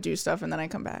go and do stuff and then I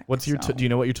come back. What's your? So, Do you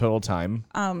know what your total time?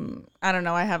 I don't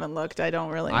know. I haven't looked. I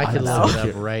don't really. I know. can know. look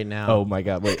it up right now. Oh my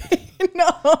god! Wait, No.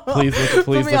 please Put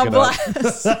look me on it up.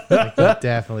 blast. I can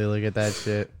definitely look at that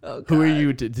shit. Oh, Who are God.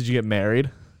 you? Did you get married?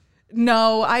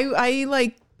 No,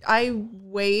 I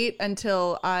wait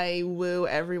until I woo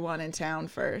everyone in town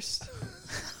first.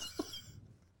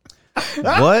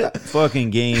 What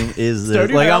fucking game is this?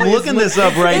 Stardew Like, I'm Valley is looking this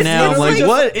up right it's- now. I'm it's like, like-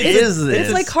 what is this?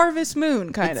 It's like Harvest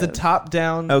Moon, kind It's of. a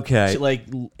top-down, Okay. like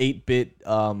 8-bit,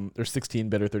 or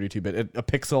 16-bit or 32-bit, a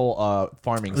pixel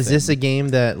farming. Is sim. this a game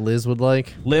that Liz would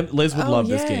like? Liz would love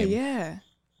yeah, this game. Yeah.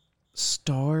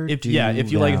 Stardew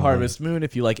If you like Valley. Harvest Moon,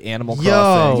 if you like Animal Yo.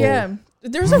 Crossing, Yeah.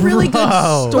 There's a really good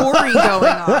Bro. story going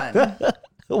on.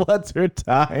 what's her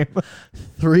time?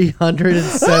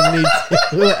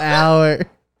 372 hours.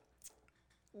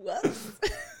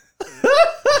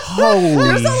 Holy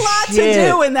There's a lot to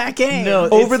shit. do in that game. No,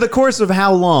 Over the course of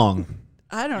how long?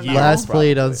 I don't know. Last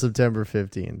played on probably. September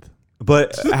 15th.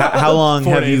 But how long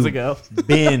 4 have days you ago.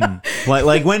 been?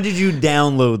 Like, when did you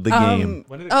download the game?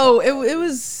 When did it Oh, it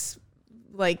was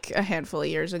like a handful of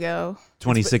years ago.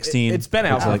 2016. It's been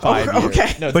out for Looks like like. 5 years.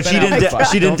 okay. No, it's But been she out didn't. for five-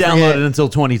 She didn't Don't download forget- it until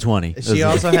 2020. She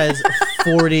also has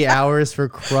 40 hours for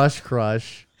Crush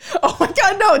Crush. Oh my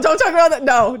god, no, don't talk about that.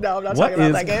 No, I'm not What talking about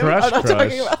is that game. Crush I'm not Crush?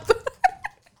 talking about that.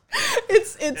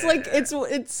 It's like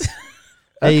it's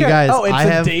Hey, you guys, Oh, it's I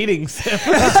a have dating sim.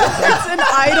 it's an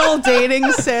idle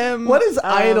dating sim. What does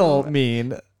idle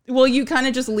mean? Well, you kind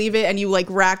of just leave it and you like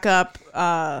rack up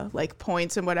like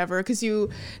points and whatever because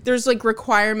there's like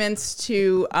requirements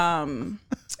to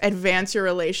advance your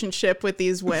relationship with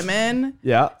these women.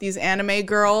 Yeah. These anime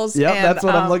girls. Yep, and, that's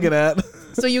what I'm looking at.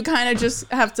 So you kind of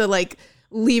just have to like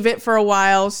leave it for a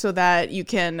while so that you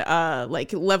can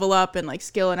like level up and like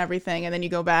skill and everything, and then you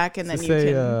go back and then you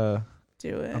Say can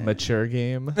do it. a mature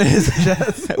game.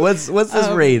 What's this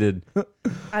rated?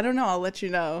 I don't know. I'll let you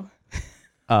know.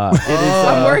 It is,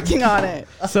 I'm working on it.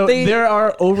 so they- there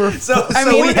are over. So I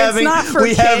mean, we it's haven't not for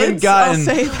we haven't kids, I'll gotten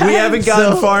say that. we haven't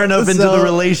gotten So- far enough into so- the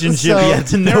relationship so yet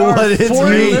to there know are what it's 40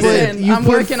 rated. listen, you I'm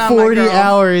put working on my 40 girl.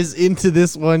 hours into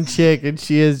this one chick, and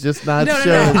she has just not No, no,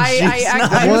 shown. no.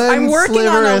 I'm One working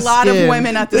sliver on a of lot of skin.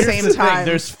 women at the Here's same the thing, time.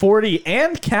 There's 40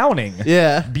 and counting.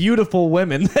 Yeah. Beautiful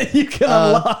women that you can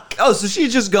unlock. Oh, so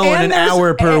she's just going an there's-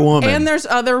 hour per woman. And there's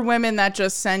other women that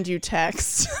just send you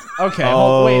texts. Okay.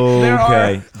 Wait. There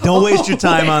okay. are Don't waste your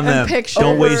time on And them. pictures.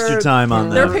 Don't waste your time on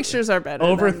Their them. pictures are better.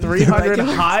 over than 300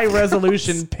 regular. high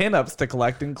resolution pinups to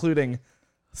collect, including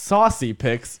saucy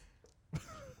pics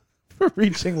for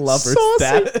reaching lover Saucy.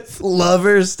 status.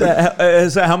 Lover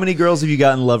status. So how many girls have you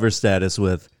gotten lover status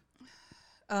with?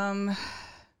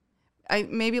 I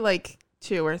maybe like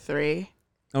 2 or 3.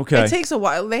 Okay. It takes a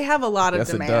while. They have a lot of Yes,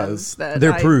 it demands. does. That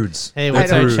They're I- prudes. Hey, I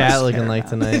what's don't our really chat care looking like about.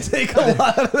 tonight? Take a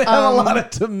lot. They have a lot of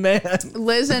demand.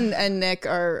 Liz and Nick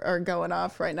are going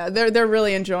off right now. They're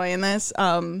really enjoying this.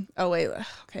 Oh wait,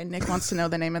 okay. Nick wants to know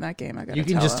the name of that game. I got. You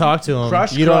can just him. talk to him.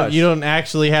 Crush, you Crush. don't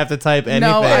actually have to type anything.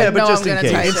 No, Yeah, but no, just I'm in gonna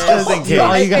case. type It's it. just in case.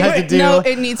 All you have to do. No,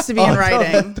 it needs to be in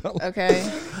writing. don't.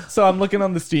 Okay. So I'm looking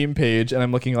on the Steam page and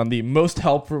I'm looking on the most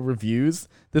helpful reviews.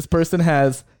 This person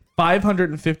has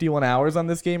 551 hours on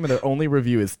this game and their only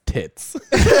review is tits.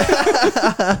 All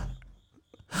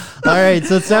right,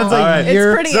 so it sounds like right.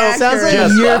 you're It's pretty sounds like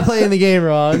accurate. you're playing the game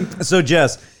wrong. So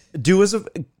Jess,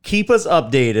 keep us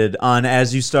updated on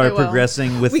as you start I will.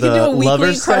 progressing with We can do the a weekly lover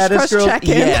crush status girl.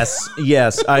 check-in.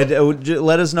 Yes.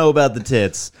 Let us know about the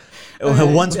tits.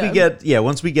 Once we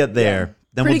get there,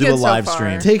 then Pretty we'll do a good so live far.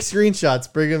 stream. Take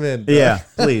screenshots, bring them in. Yeah,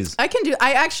 please. I can do.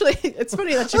 I actually. It's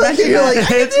funny that you mentioned You're that.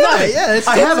 like, it's fine. Yeah, it's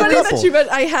I It's have a funny couple. that you.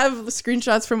 But I have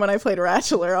screenshots from when I played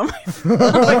Ratchet on my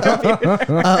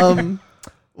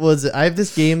was it? I have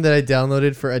this game that I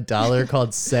downloaded for $1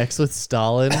 called Sex with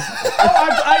Stalin.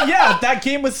 Yeah, that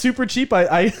game was super cheap.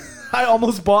 I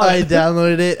almost bought I it.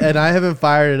 downloaded it and I haven't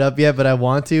fired it up yet, but I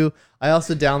want to. I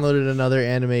also downloaded another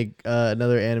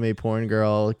anime porn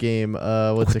girl game.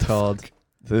 What's it called?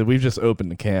 So we've just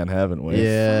opened the can, haven't we?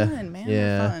 Yeah, Fun, man.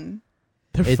 yeah. Fun.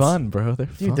 They're It's- fun, bro. They're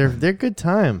fun. Dude, they're good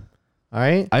time. All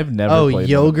right. I've never Oh, played one of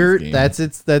these Yogurt.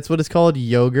 games. That's what it's called.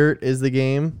 Yogurt is the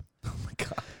game. Oh my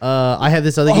god. I have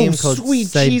this other game called sweet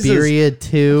Siberia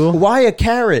 2. Why a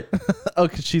carrot? Oh,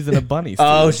 because she's in a bunny.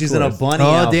 Oh, suit, of she's in a course. bunny Oh,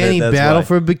 outfit. Danny, that's Battle why.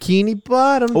 for Bikini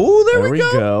Bottom. Oh, there, There we we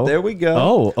go. go. There we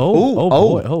go. Oh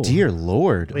boy. Oh. dear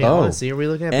Lord. Wait, I want to see. Are we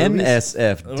looking at movies?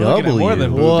 NSFW. We're looking at more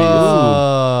than movies.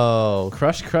 Whoa.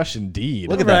 Crush indeed.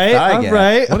 Look at Right, that thigh all gap.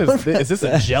 right. What is this? Is this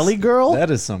a jelly girl? That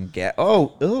is some she's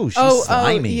Oh,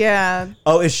 slimy. yeah.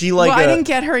 Oh, is she like Well, a... I didn't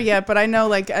get her yet, but I know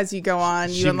like as you go on,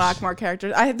 you She- unlock more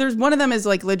characters. There's one of them is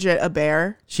like legit a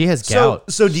bear. She has So,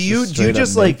 gout. so do you Straight up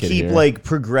just like naked keep here. like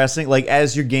progressing like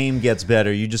as your game gets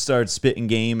better? You just start spitting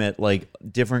game at like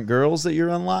different girls that you're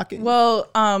unlocking. Well,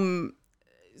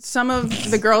 some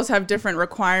of the girls have different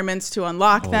requirements to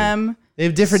unlock Oh. them. They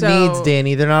have different So- needs,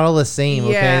 Danny. They're not all the same,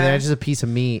 okay? Yeah. They're just a piece of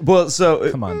meat. Well, so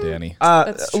Come on, Danny.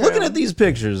 That's looking true. at these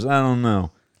pictures, I don't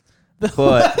know,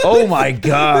 but oh my This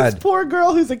god, poor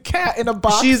girl who's a cat in a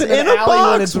box. she's in in an a alley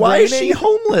when box. it's Why is raining. she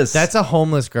homeless? That's a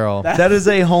homeless girl. that is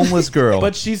a homeless girl.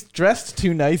 But she's dressed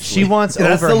too nicely. She wants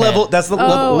that's the overhead. level. That's the Oh,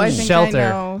 level. I think Shelter. I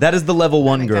know. That is the level I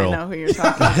one think I girl. know who you're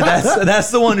talking about. That's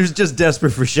the one who's just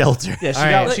desperate for shelter. Yeah, she All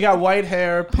got right. she got white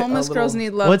hair. Homeless girls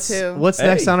need love What's too. what's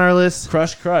next Hey. on our list?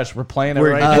 Crush. We're playing it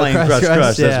We're right playing now. Crush.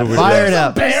 That's Yeah, what we're fire doing. it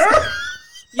up. Bear.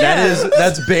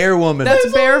 That's Bear Woman. That's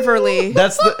Bearverly.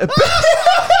 That's the.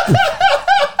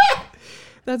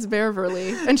 That's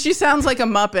Bearverly, and she sounds like a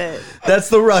Muppet. That's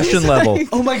the Russian level.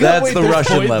 Oh my god! That's wait, the there's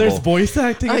Russian voice, level. There's voice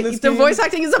acting in this The game. voice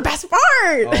acting is the best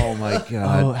part. Oh my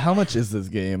god. Oh, how much is this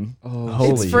game? Oh, it's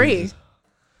holy! free.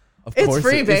 Of It's course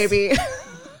free, it is. baby.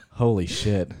 Holy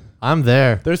shit! I'm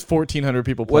there. There's 1,400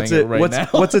 people playing What's it it? right what's now.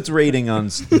 what's its rating on?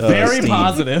 Very Steam?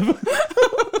 positive.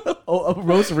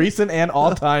 Most recent and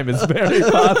all time is very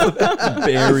positive.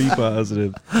 Very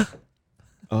positive.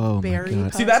 Oh Very my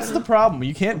god. See, that's the problem.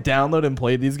 You can't download and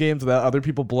play these games without other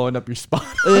people blowing up your spot.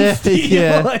 Yeah,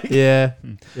 yeah, Like- yeah,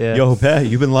 yeah. Yo, Pat,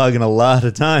 you've been logging a lot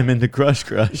of time into Crush.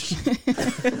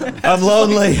 I'm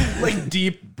lonely. Like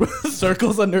deep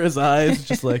circles under his eyes,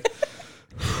 just like.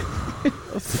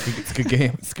 It's a good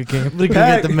game. It's a good game. I'm gonna go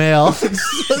get the mail.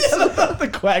 The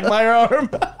Quagmire arm.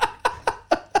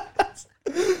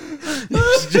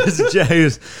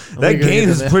 That gonna game get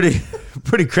is the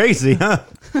pretty crazy, huh?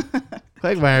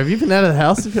 Quagmire, have you been out of the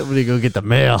house? I'm gonna go get the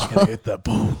mail. Get that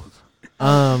boom.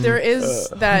 There is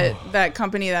that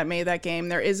company that made that game.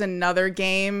 There is another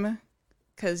game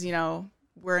because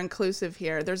we're inclusive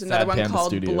here. There's another Sad one Panda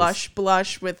called Studios.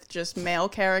 Blush with just male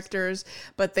characters,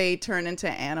 but they turn into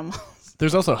animals.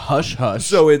 There's also Hush Hush.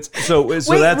 So Wait,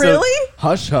 that's really?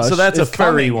 Hush Hush. so that's a is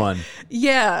furry coming. one.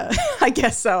 Yeah, I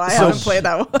guess so. I haven't played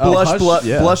that one. Hush,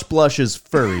 yeah. Blush is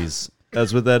furries.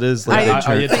 That's what that is. Like I- they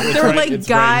turn- it's They're right- like it's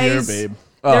right here, guys. babe.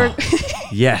 They're-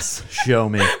 yes, show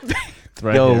me. It's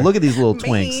right Yo, here. look at these little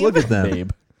twinks. Babe. Look at them.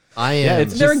 babe. I am. Yeah,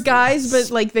 it's They're just guys, but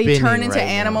like they spinning turn into right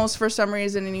now. animals for some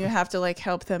reason, and you have to like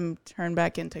help them turn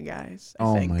back into guys. I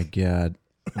Oh think. my god.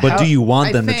 But do you want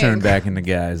I them to turn think. back into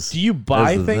guys? Do you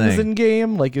buy That's the things thing. in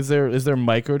game? Like, is there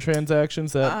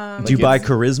microtransactions that? like, Do you buy it's-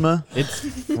 charisma? It's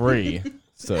free.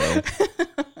 So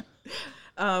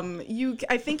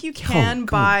I think you can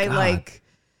buy God. like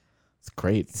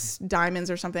great.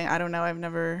 diamonds or something. I don't know. I've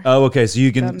never. Oh, okay. So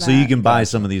you can Done so you that. can buy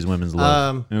some of these women's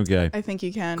love. Okay. I think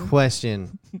you can.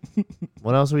 Question.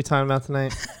 What else are we talking about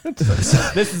tonight?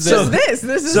 This is So- This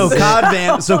is So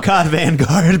COD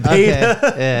Vanguard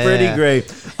beta, Yeah, pretty yeah.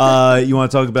 great. You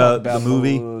want to talk about the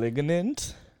movie?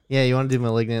 Malignant. Yeah, you want to do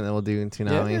Malignant, then we'll do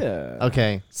Toonami. Yeah.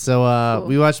 Okay, so Cool.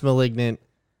 we watched Malignant.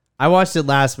 I watched it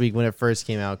last week when it first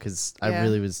came out because I Yeah.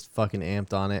 really was fucking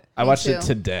amped on it. I Me watched it too.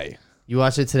 today. You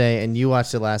watched it today, and you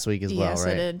watched it last week as well, Yes, I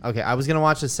right? did. Okay, I was gonna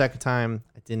watch it a second time.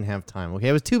 I didn't have time. Okay,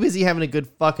 I was too busy having a good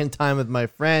fucking time with my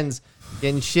friends,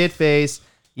 getting shit faced.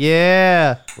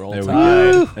 Yeah, Roll There we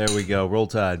Tide. go. There we go. Roll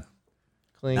Tide.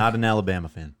 Clink. Not an Alabama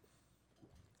fan.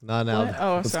 Not What? now.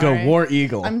 Oh, Let's sorry. go War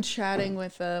Eagle. I'm chatting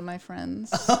with my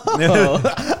friends.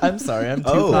 I'm sorry, I'm too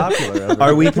Oh. popular. Over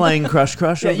Are we playing Crush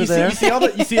Crush over there? you see all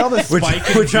the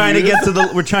spike. We're trying to get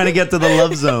to the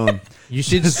love zone. You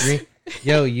should stream.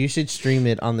 Yo, you should stream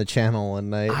it on the channel one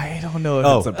night. I don't know if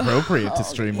Oh. it's appropriate to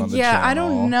stream on the Yeah, channel. I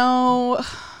don't know.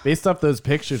 Based off those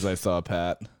pictures I saw,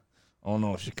 Pat. Oh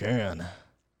no, she can.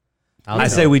 I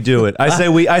say we do it. I say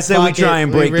we Fuck try it,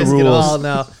 and we break the risk it all rules.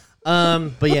 now.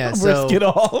 But yeah, so Risk it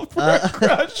all for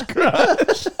Crush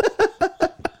Crush.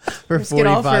 for Let's get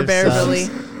all for 45 Beverly.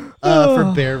 subs.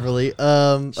 For Beverly.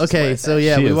 Okay, worth so it.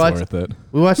 yeah, She we is watched worth it.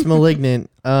 we watched Malignant.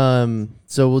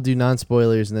 So we'll do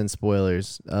non-spoilers and then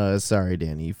spoilers. Sorry,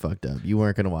 Danny, you fucked up. You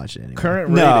weren't gonna watch it anyway. Current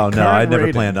rating. No, current I never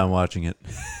rating. planned on watching it.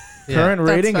 Yeah. Current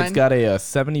That's rating, it's fine. got a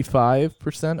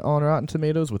 75% on Rotten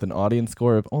Tomatoes with an audience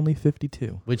score of only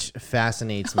 52. Which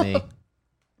fascinates me.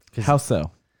 How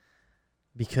so?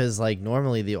 Because like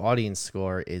normally the audience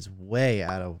score is way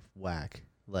out of whack,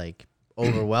 like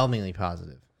overwhelmingly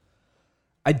positive.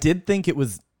 I did think it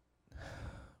was.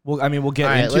 Well, I mean, we'll get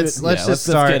All right, into let's it. just Let's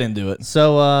start. get into it.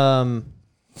 So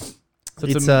So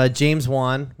it's James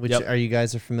Wan, which Yep. are you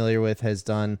guys are familiar with, has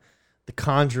done The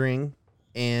Conjuring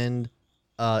and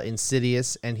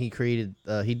Insidious, and he did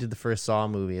the first Saw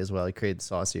movie as well. He created the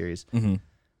Saw series. Mhm.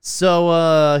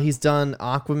 So he's done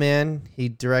Aquaman. He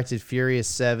directed Furious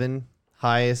 7,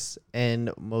 highest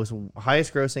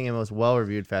grossing and most well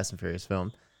reviewed Fast and Furious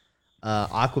film.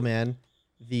 Aquaman,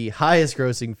 the highest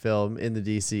grossing film in the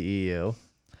DCEU.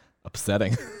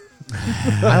 Upsetting.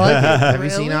 I like it. Have you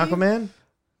seen Really? Aquaman?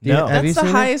 No. Have you That's the seen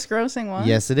it? highest grossing one.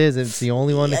 Yes, it is. It's the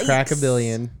only one to crack $1 Yikes.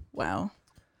 billion. Wow.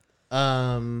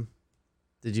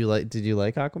 Did you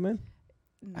like Aquaman?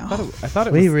 No. I thought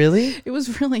it Wait, was. really? It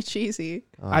was really cheesy.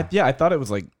 I thought it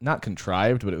was like not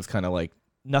contrived, but it was kind of like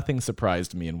nothing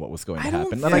surprised me in what was going to I don't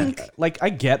happen. And think- I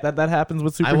get that happens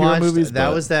with I superhero watched movies. that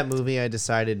but was that movie. I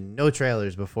decided no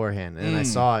trailers beforehand, and then I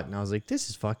saw it, and I was like, "This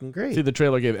is fucking great." see the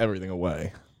trailer gave everything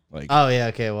away. Like Oh yeah,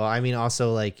 okay. Well, I mean,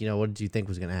 also like what did you think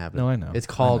was gonna happen? No, I know. It's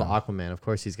called I know. Aquaman. Of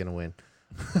course, he's gonna win.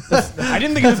 I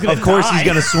didn't think it was gonna. Of course, he's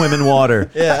gonna swim in water.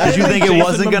 Did you think it Jason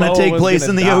wasn't gonna Momoa take was place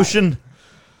gonna in the die. ocean?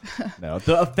 No,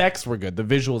 the effects were good. The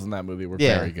visuals in that movie were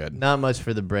Yeah, very good. not much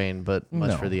for the brain, but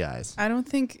much No. for the eyes. I don't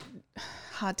think.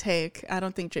 Hot take. I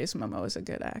don't think Jason Momoa is a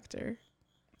good actor.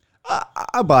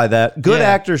 I buy that. Good Yeah.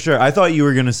 actor, sure. I thought you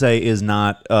were gonna say is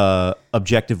not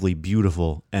objectively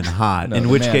beautiful and hot. No, in the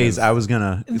which man case, is- I was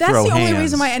gonna That's throw the hands. only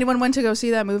reason why anyone went to go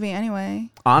see that movie anyway.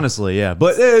 Honestly, yeah,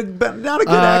 but not a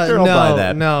good actor. I'll buy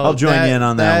that. No, I'll join you in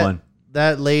on that one.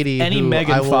 That lady, Any who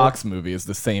Megan I will- Fox movie is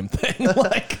the same thing.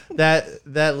 Like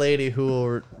that lady who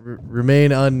will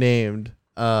remain unnamed.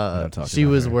 not talking She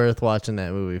about was her. worth watching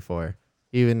that movie for,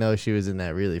 even though she was in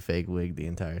that really fake wig the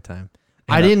entire time.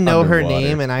 And I didn't know her underwater.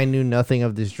 name, and I knew nothing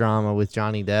of this drama with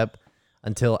Johnny Depp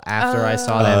until after I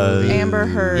saw that movie. Amber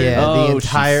Heard. Yeah, Oh, the she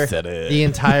entire said it. the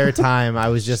entire time I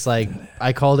was just like,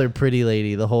 I called her Pretty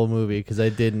Lady the whole movie because I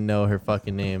didn't know her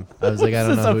fucking name. I was like, I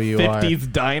don't Is this know a who you 50s are.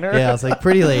 diner? Yeah, I was like,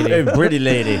 Pretty Lady. Pretty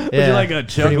lady. Yeah, Would you like a pretty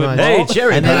chocolate much. ball? Hey,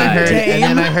 cherry And then I pie. heard, Dame.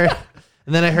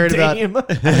 and then I heard about Damn. I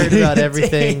heard about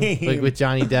everything Dame. like with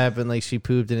Johnny Depp and like she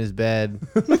pooped in his bed.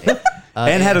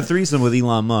 And had a threesome with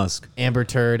Elon Musk. Amber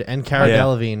Turd and Cara Yeah.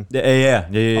 Delevingne. Yeah.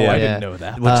 Oh, I Yeah. didn't know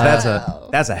that.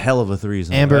 Which that's a hell of a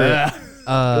threesome. Amber Good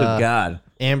God.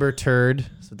 Amber Turd,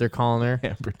 that's what they're calling her.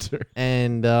 Amber Turd.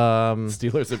 And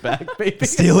Steelers are back, baby.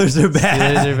 Steelers are back.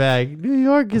 Steelers are back. New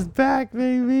York is back,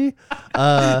 baby.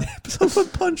 Someone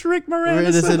punch Rick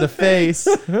Moranis in the face.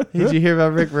 Did you hear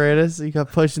about Rick Moranis? He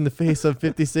got punched in the face on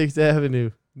 56th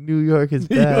Avenue. New York is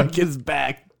New back. York is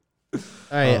back. All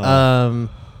right.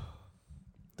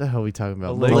 The hell are we talking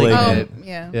about? Malignant. Oh,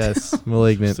 yeah. Yes,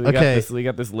 Malignant. So we Okay. we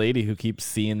got this lady who keeps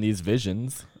seeing these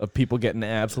visions of people getting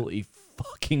absolutely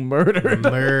fucking murdered.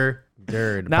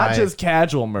 Murdered. Not by- just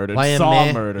casual murdered, by a saw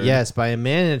man. murdered. Yes, by a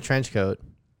man in a trench coat.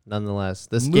 nonetheless.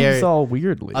 The Moves scary, all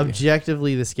weirdly.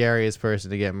 objectively the scariest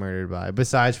person to get murdered by,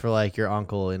 besides for like your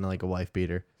uncle in like a wife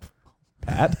beater.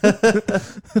 Pat.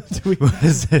 What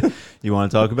is it? You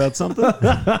want to talk about something?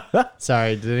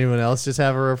 Sorry, did anyone else just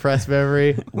have a repressed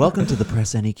memory? Welcome to the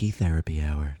Press Any Key Therapy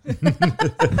Hour.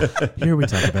 Here we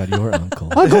talk about your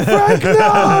uncle. Uncle Frank,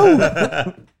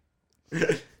 no!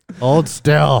 Hold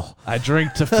still. I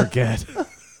drink to forget.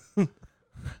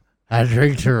 I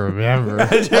drink to remember.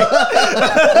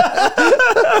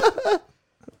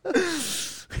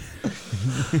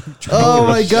 Oh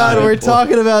my God, we're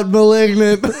talking about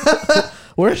Malignant.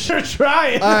 We're sure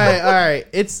trying. all right.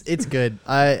 It's good.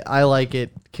 I like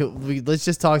it. Let's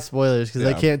just talk spoilers because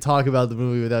I Yeah. can't talk about the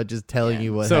movie without just telling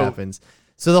you what So- happens.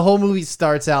 So the whole movie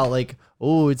starts out like,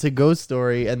 oh, it's a ghost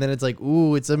story, and then it's like,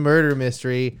 ooh, it's a murder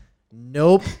mystery.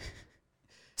 Nope.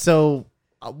 So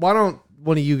why don't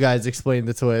one of you guys explain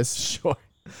the twist? Sure.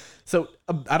 So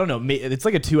I don't know. It's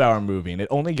like a 2-hour movie, and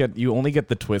you only get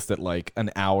the twist at like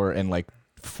an hour and like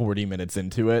 40 minutes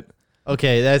into it.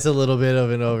 Okay, that's a little bit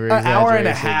of an over. An hour and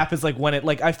a half is like when it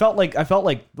like I felt like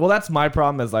well, that's my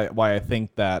problem is why I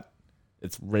think that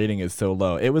its rating is so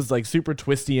low. It was like super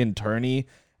twisty and turny,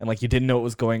 and like you didn't know what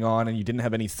was going on, and you didn't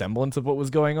have any semblance of what was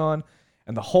going on.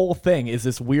 And the whole thing is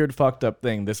this weird fucked up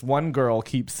thing. This one girl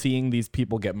keeps seeing these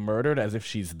people get murdered as if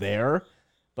she's there,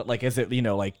 but like as it,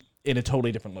 like in a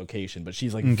totally different location, but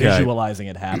she's like visualizing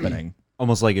it happening.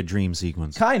 Almost like a dream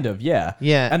sequence. Kind of, yeah.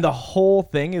 Yeah. And the whole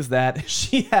thing is that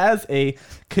she has a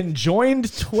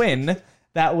conjoined twin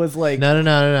that was like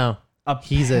No. a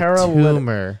He's a paralytic-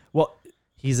 tumor. Well,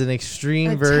 He's an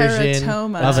extreme A version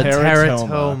teratoma. of a Teratoma.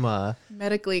 teratoma.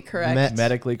 Medically correct.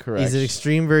 medically correct. He's an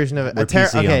extreme version of We're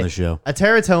PC on the show. A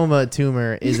teratoma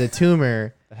tumor is a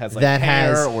tumor has, like, that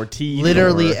hair has or teeth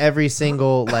literally or- every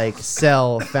single like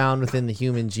cell found within the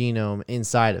human genome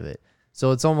inside of it.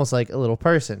 So it's almost like a little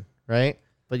person, right?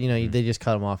 But they just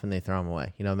cut them off and they throw them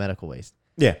away. Medical waste.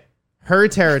 Yeah. Her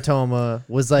teratoma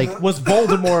was like. was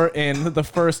Voldemort in the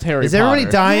first Harry Is everybody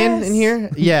Potter. dying Yes. in here?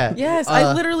 Yeah. Yes,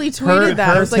 I literally tweeted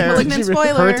that. I was like, malignant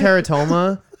spoiler. Her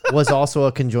teratoma was also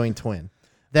a conjoined twin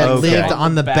that Okay. lived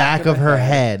on the back of her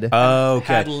head. Okay.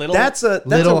 Had little- that's a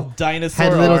little dinosaur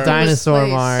had little arms. dinosaur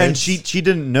Misplaced. arms. and she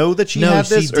didn't know that she no, had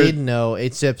this. she did know.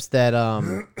 It's just that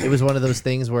it was one of those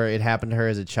things where it happened to her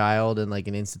as a child in like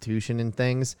an institution and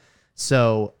things.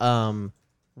 So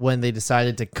when they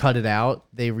decided to cut it out,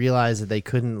 they realized that they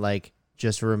couldn't like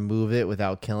just remove it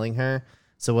without killing her.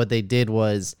 So what they did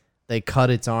was they cut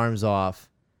its arms off,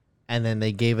 and then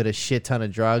they gave it a shit ton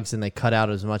of drugs, and they cut out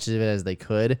as much of it as they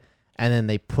could, and then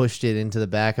they pushed it into the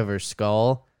back of her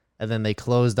skull. And then they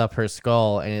closed up her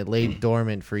skull, and it laid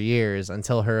dormant for years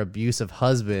until her abusive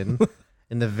husband,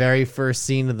 in the very first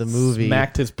scene of the movie,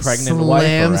 Smacked his pregnant wife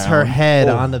slams her around. head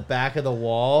on the back of the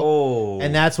wall. Oh.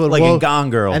 And that's what like woke, in Gone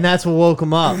Girl. and that's what woke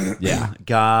him up. Yeah.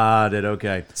 Got it.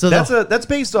 Okay. So that's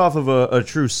based off of a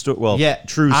true story. Well, Yeah,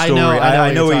 true I story. know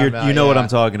I know what what you're you're. talking You know about, what yeah. I'm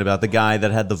talking about. The guy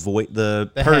that had the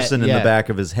The person head, in yeah. the back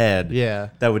of his head. Yeah.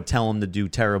 That would tell him to do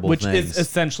terrible Which things. is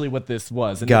essentially what this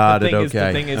was. And Got the it, thing is, okay,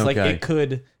 the thing is like okay. it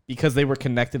could, because they were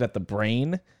connected at the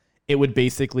brain, it would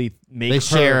basically make They her,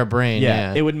 share a brain,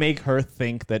 yeah. It would make her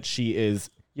think that she is,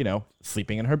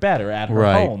 sleeping in her bed or at her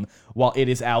Right. home while it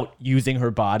is out using her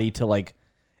body to like,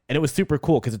 and it was super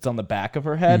cool because it's on the back of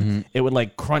her head. Mm-hmm. It would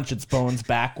like crunch its bones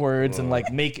backwards and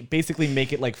like make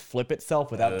it like flip itself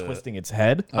without twisting its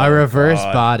head. A reverse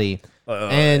body.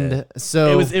 And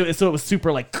so It was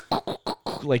super like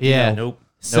yeah. nope.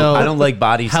 So I don't like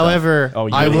body stuff. However, Oh,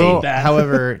 you I hate will. that.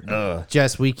 However,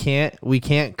 Jess, we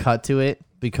can't cut to it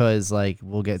because like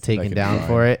we'll get taken can down try.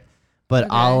 for it. But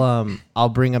Okay. I'll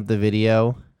bring up the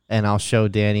video and I'll show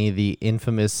Danny the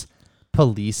infamous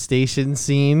police station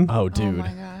scene. oh Oh dude.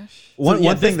 my gosh.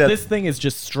 One thing that this thing is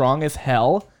just strong as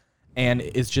hell and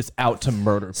is just out to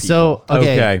murder people. So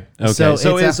okay,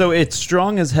 So it's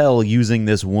strong as hell using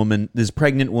this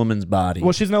pregnant woman's body.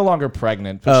 well, she's no longer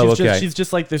pregnant. But Oh, she's okay. she's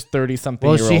just like this 30-something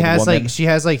well, year she old has woman. she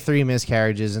has like 3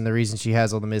 miscarriages, and the reason she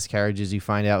has all the miscarriages, you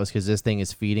find out, is because this thing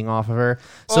is feeding off of her.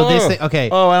 So this thing, okay,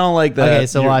 Oh, I don't like that. Okay,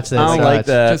 so watch this. I don't So like watch.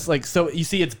 that. just like so you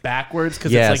see it's backwards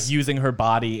because Yes. it's like using her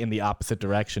body in the opposite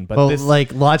direction. But well, this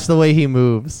like watch the way he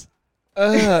moves.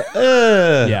 yeah.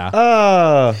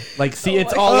 Like see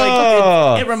it's all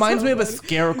like it reminds me of a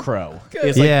scarecrow.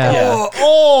 It's like, Yeah.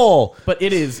 Oh, But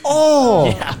it is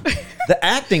the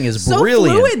acting is So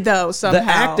brilliant. fluid though. Somehow The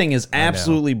acting is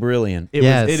absolutely brilliant.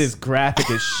 Yes. it is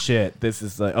graphic as shit. This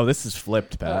is like this is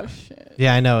flipped, Pat. Oh shit.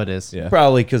 Yeah, I know it is. Yeah.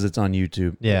 Probably because it's on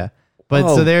YouTube. Yeah. But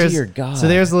Oh, so there's dear God. so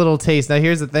there's a little taste. Now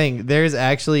here's the thing. There's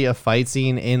actually a fight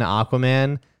scene in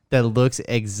Aquaman that looks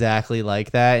exactly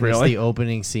like that, and it's Really? the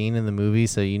opening scene in the movie.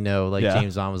 So like Yeah.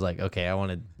 James Bond was like, okay, I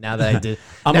want to now that I did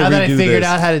I'm now gonna that I redo figured this.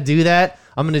 out how to do that,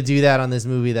 I'm gonna do that on this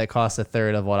movie that costs a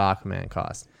third of what Aquaman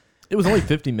cost. It was only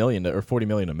 50 million or 40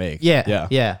 million to make.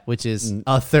 Yeah, which is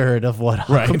a third of what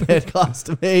Right. Aquaman cost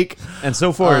to make. And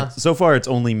so far, it's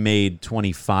only made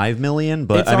 25 million.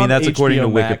 But It's I mean, on that's according to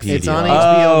HBO Max. Wikipedia. It's on Oh,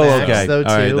 HBO Max okay. though too.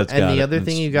 All right, that's and got the it. other thing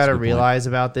That's- you got to that's a good point. realize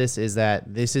about this is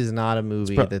that this is not a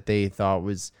movie that they thought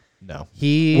was No.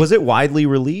 Was it widely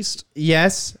released?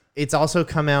 Yes, it's also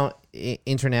come out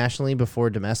internationally before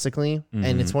domestically,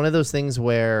 and it's one of those things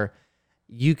where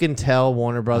you can tell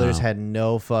Warner Brothers had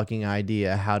no fucking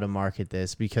idea how to market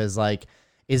this because, like,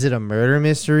 is it a murder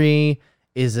mystery?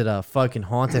 Is it a fucking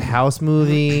haunted house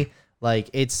movie? Like,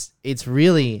 it's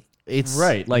really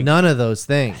Right, like, none of those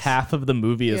things. Half of the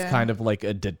movie is Yeah. kind of like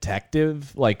a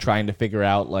detective, like trying to figure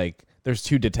out like there's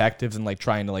two detectives and like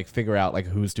trying to like figure out like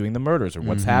who's doing the murders or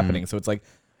what's happening. So it's like,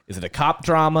 is it a cop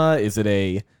drama? Is it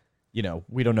a,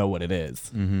 we don't know what it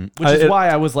is. Which is why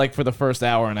I was like, for the first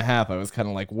hour and a half, I was kind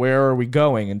of like, where are we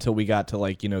going until we got to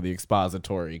like, the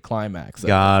expository climax.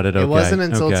 Got it. Okay. It wasn't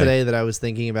until okay. today that I was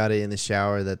thinking about it in the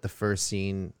shower that the first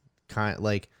scene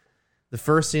the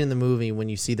first scene in the movie when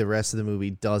you see the rest of the movie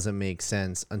doesn't make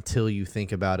sense until you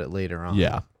think about it later on.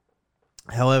 Yeah.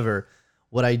 However,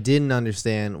 what I didn't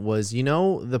understand was,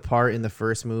 the part in the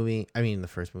first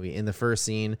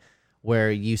scene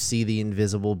where you see the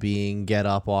invisible being get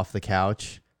up off the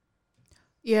couch.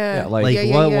 Yeah. Yeah, like- Like,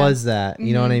 yeah, what yeah. was that?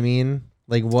 You know what I mean?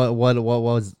 Like, what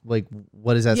was, like,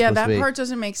 what is that Yeah, supposed that to be? part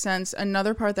doesn't make sense.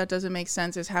 Another part that doesn't make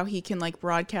sense is how he can like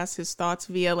broadcast his thoughts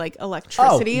via like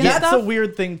electricity and that's stuff. a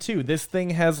weird thing too. This thing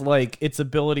has like its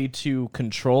ability to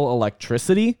control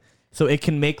electricity, so it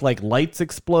can make like lights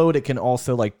explode. It can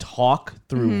also like talk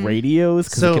through radios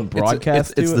because So it can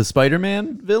broadcast. It's to the it.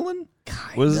 Spider-Man villain.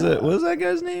 What is that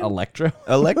guy's name? Electro.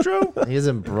 Electro. He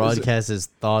doesn't broadcast his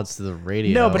thoughts to the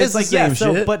radio. No, but it's, It's the like yeah. same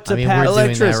So, shit. but to I mean, Pat's, we're doing that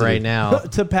electricity. right now.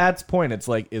 to Pat's point, it's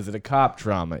like, is it a cop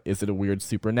drama? Is it a weird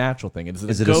supernatural thing? Is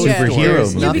it a ghost superhero story?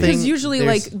 movie? Yeah, because Nothing- usually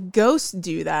there's- like ghosts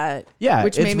do that. Yeah,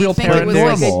 which it's made me real think it was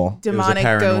like paranormal. a demonic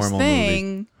paranormal ghost movie.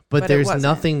 thing. But it there's wasn't.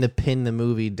 nothing to pin the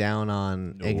movie down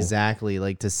on exactly,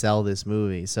 like, to sell this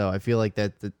movie. So I feel like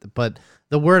but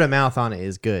the word of mouth on it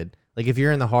is good. Like, if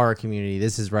you're in the horror community,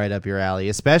 this is right up your alley,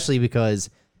 especially because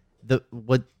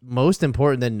what most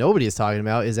important that nobody is talking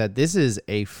about is that this is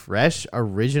a fresh,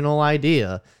 original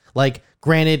idea. Like,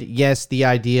 granted, yes, the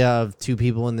idea of two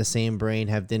people in the same brain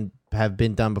have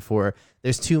been done before.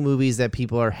 There's two movies that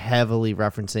people are heavily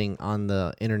referencing on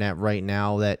the internet right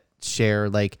now that share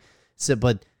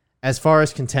but as far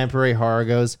as contemporary horror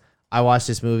goes, I watched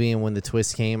this movie and when the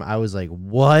twist came, I was like,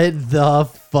 what the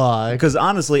fuck? Because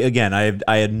honestly, again,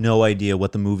 I had no idea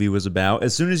what the movie was about.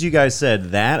 As soon as you guys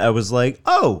said that, I was like,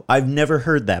 oh, I've never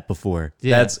heard that before.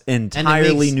 Yeah. That's And it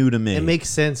entirely makes- new to me. It makes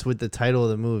sense with the title of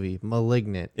the movie,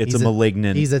 Malignant. It's a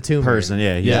malignant He's a tumor. person.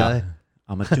 Yeah, Yeah.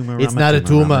 I'm a tumor. It's I'm not a I'm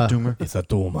tumor. tumor. It's a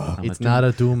tumor. It's not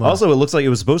a tumor. Also, it looks like it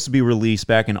was supposed to be released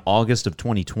back in August of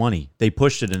 2020. They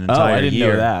pushed it an entire I didn't know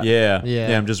year. that. Yeah.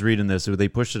 Yeah. I'm just reading this. So they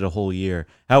pushed it a whole year.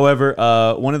 However,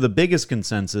 one of the biggest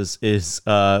consensus is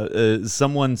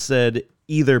someone said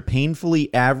either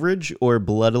painfully average or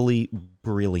bloodily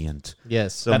brilliant.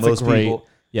 yes. So That's most a great. people.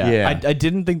 Yeah, I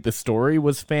didn't think the story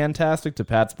was fantastic. To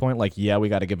Pat's point, like, yeah, we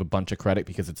got to give a bunch of credit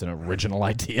because it's an original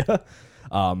idea.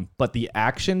 But the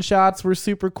action shots were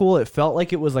super cool. It felt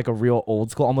like it was like a real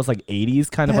old school, almost like 80s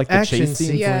kind of like the chase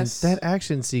scene. Yes. That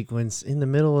action sequence in the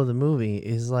middle of the movie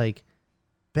is like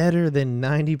better than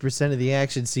 90% of the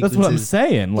action sequences That's what I'm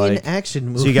saying. in Like, action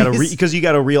movies. So you got because you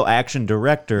got a real action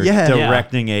director Yeah.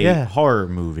 directing a Yeah. horror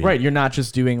movie. right, you're not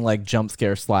just doing like jump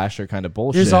scare slasher kind of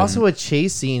bullshit. There's also a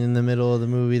chase scene in the middle of the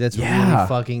movie that's Yeah. really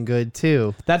fucking good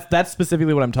too. that's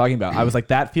specifically what I'm talking about. I was like,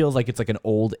 that feels like it's like an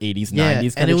old 80s, 90s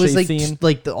and kind it of was chase like scene.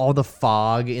 like all the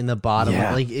fog in the bottom.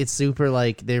 Yeah. Like it's super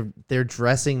like they're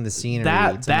dressing the scenery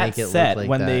That to that make it set look like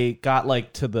when that. they got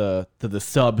like to the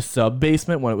sub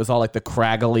basement when it was all like the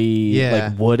craggly Yeah.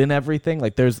 like wood and everything.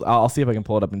 Like there's I'll see if I can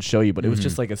pull it up and show you, but it was Mm-hmm.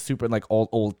 just like a super like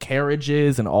old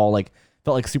carriages and all like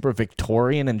felt like super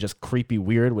Victorian and just creepy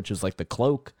weird, which is like the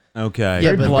cloak. Okay. yeah,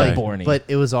 very but like, Bloodborne-y. but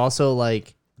it was also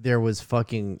like there was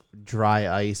fucking dry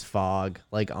ice fog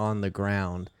like on the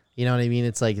ground. You know what I mean?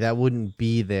 It's like that wouldn't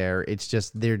be there. It's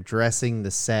just they're dressing the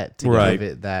set to Right. give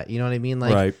it that. You know what I mean?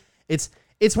 Like Right. it's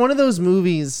one of those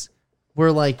movies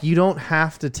where like you don't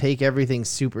have to take everything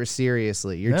super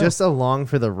seriously. You're No. just along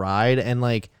for the ride, and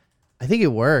like I think it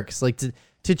works. Like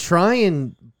to try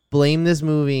and blame this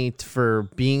movie for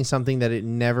being something that it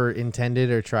never intended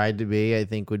or tried to be, I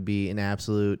think would be an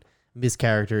absolute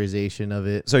mischaracterization of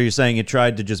it. So you're saying it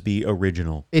tried to just be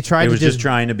original. It tried It to was just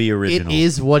trying to be original. It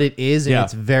is what it is, and Yeah.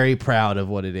 it's very proud of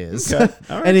what it is. Okay.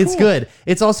 All right, and it's cool. good.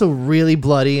 It's also really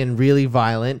bloody and really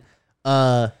violent.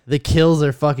 The kills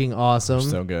are fucking awesome.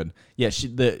 So good. Yeah,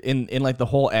 in like the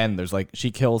whole end, there's like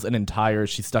she kills an entire.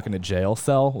 She's stuck in a jail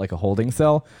cell, like a holding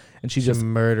cell, and she just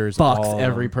murders fucks all of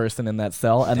every them. person in that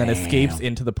cell, and then escapes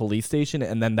into the police station,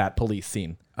 and then that police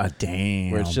scene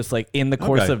Damn. where it's just like in the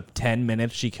course Okay. of 10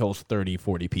 minutes, she kills 30,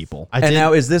 40 people. I And did-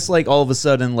 now is this like all of a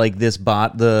sudden like this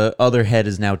bot, the other head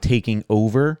is now taking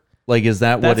over? Like is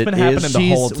that That's what been it happening is? the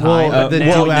whole She's- time. well, the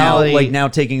Well, duality- now, like now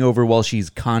taking over while she's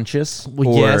conscious. Well,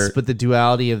 or- yes, but the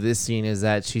duality of this scene is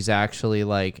that she's actually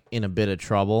like in a bit of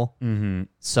trouble. Mm-hmm.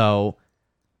 So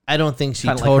I don't think she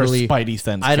Kinda totally. like her Spidey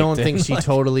sense. I don't kicked in. think she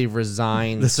totally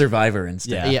resigns. the survivor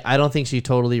instinct. Yeah. Yeah, I don't think she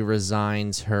totally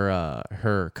resigns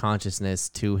her consciousness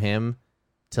to him,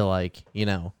 to like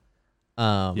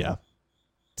Yeah.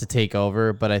 to take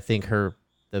over. But I think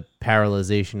the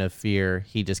paralyzation of fear,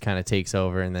 he just kind of takes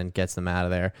over and then gets them out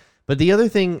of there. But the other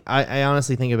thing I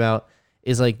honestly think about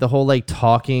is like the whole like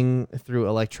talking through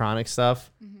electronic stuff.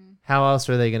 How else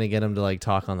are they gonna get him to like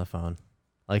talk on the phone?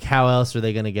 Like how else are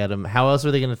they gonna get him? How else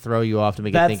are they gonna throw you off to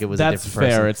make it think it was a that's different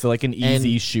fair. person? It's like an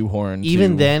easy And shoehorn.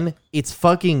 Even to- then, it's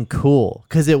fucking cool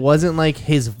because it wasn't like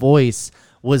his voice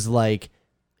was like,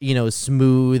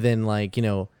 smooth and like,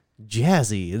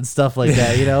 jazzy and stuff like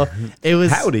that. It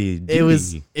was Howdy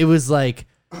It was like,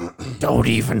 don't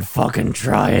even fucking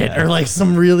try it, or like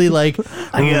some really like,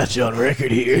 I got you on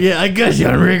record here. Yeah, I got you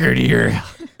on record here.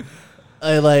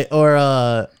 I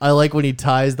like when he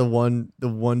ties the one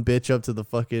bitch up to the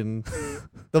fucking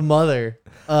the mother.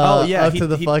 oh yeah, up to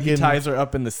the he fucking ties her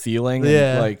up in the ceiling.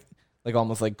 Yeah. And like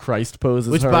almost like Christ poses.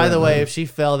 Which, her by the and, way, like- if she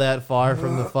fell that far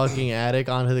from the fucking attic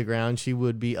onto the ground, she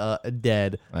would be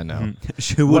dead. I know.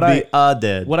 She would What be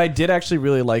dead. What I did actually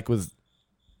really like was,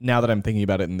 now that I'm thinking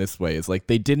about it in this way, is like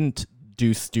they didn't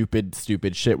do stupid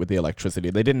shit with the electricity.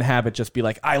 They didn't have it just be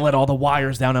like, I let all the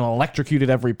wires down and electrocuted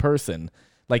every person.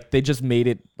 Like they just made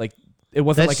it like it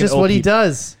wasn't That's like just an what he OP.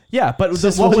 does. Yeah, but That's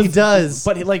just what he does.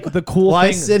 But like the cool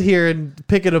Why thing. sit here and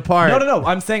pick it apart? No.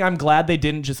 I'm saying I'm glad they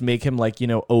didn't just make him like,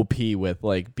 OP with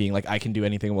like being like, I can do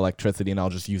anything with electricity and I'll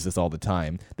just use this all the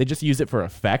time. They just use it for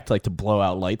effect, like to blow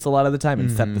out lights a lot of the time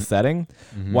and set the setting.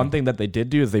 One thing that they did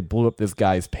do is they blew up this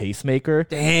guy's pacemaker,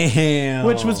 Damn.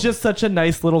 which was just such a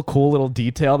nice little cool little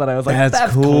detail that I was like,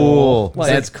 That's cool. cool.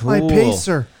 Like, That's cool. My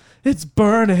pacer. it's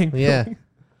burning. Yeah.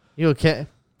 You okay?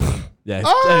 Yeah,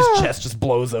 his chest just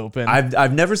blows open.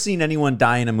 I've never seen anyone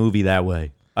die in a movie that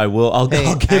way. I'll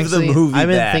Hey, give actually, the movie I've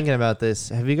been that. thinking about this.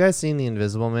 Have you guys seen The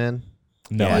Invisible Man?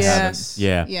 no, I haven't. Yes.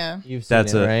 Yeah. Yeah. You've seen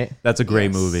That's it, right? that's a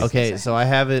great Yes. movie. Okay, so I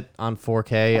have it on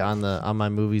 4K on my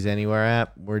Movies Anywhere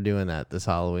app. We're doing that this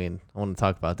Halloween. I want to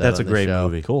talk about that. That's a on the great show.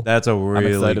 movie. Cool. That's a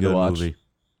really excited to good watch. movie.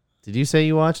 Did you say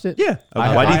you watched it? Yeah.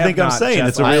 I Why do you have think I'm not, saying Jess.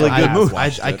 it's a really I good have movie?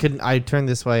 watched I it. couldn't. I turned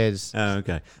this way. I just Oh,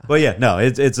 okay. But yeah, no,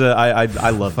 I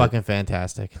love it. fucking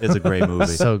fantastic. It's a great movie.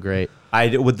 So great.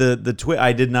 With the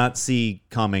I did not see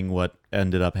coming what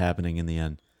ended up happening in the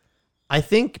end, I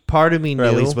think part of me or knew.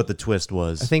 at least what the twist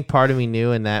was. I think part of me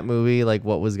knew in that movie like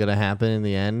what was gonna happen in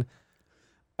the end,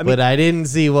 I mean- but I didn't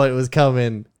see what was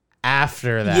coming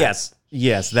after that.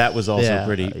 Yes, that was also Yeah,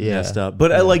 pretty yeah. messed up.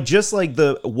 But like just like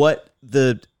what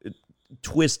the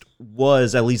twist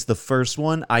was, at least the first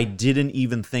one, I didn't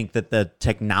even think that the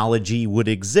technology would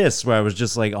exist. Where I was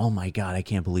just like, oh my god, I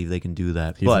can't believe they can do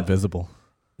that. He's but invisible.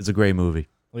 it's a great movie.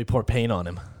 Let me pour paint on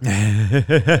him.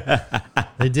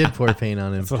 They did pour paint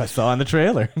on him. That's what I saw in the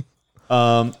trailer.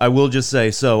 I will just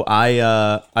say, so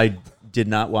I did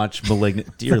not watch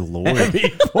 *Malignant*. Dear Lord,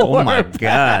 oh my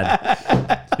god,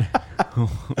 oh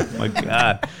my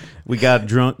god, we got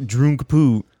drunk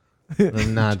poo.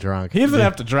 I'm not drunk. He doesn't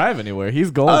have to drive anywhere. He's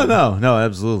Oh golden. no,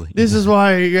 absolutely. This is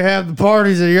why you have the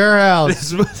parties at your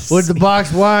house with the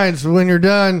box wines. So when you're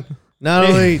done, not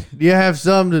only do you have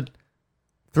some to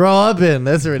throw up in.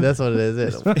 That's what it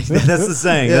is. That's the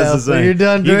saying. Yeah, That's the when saying. you're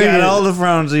done you got drinking. all the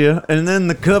Franzia, and then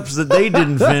the cups that they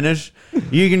didn't finish,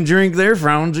 you can drink their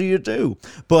Franzia too.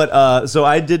 But so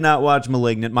I did not watch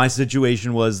 *Malignant*. My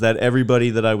situation was that everybody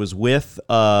that I was with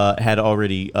had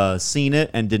already seen it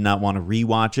and did not want to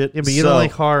rewatch it. Yeah, but you So- don't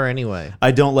like horror anyway.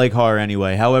 I don't like horror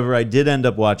anyway. However, I did end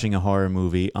up watching a horror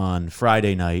movie on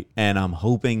Friday night, and I'm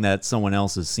hoping that someone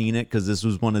else has seen it because this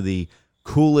was one of the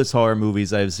coolest horror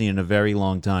movies I've seen in a very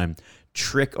long time.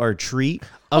 *Trick or Treat*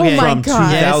 Okay. my from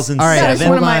God. Yes. 2007. All right, That is one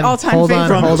hold of my on, all-time hold on,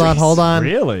 favorite hold on.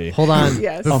 Really? Hold on.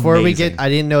 Yes. Before we Amazing. get, I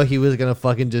didn't know he was gonna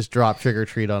fucking just drop Trick or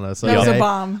Treat on us. That was a okay?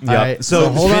 bomb. All Yep. right, So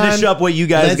hold finish on. up what you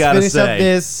guys Let's got to finish say. up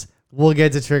this. We'll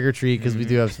get to Trick or Treat because we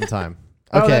do have some time.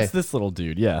 Oh, Okay. that's this little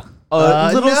dude. Yeah.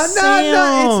 Little no,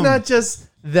 Sam. it's not just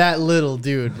that little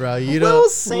dude, bro. You Little know.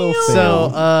 Sam. So,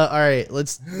 all right,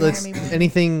 let's Miami Man.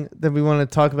 anything that we want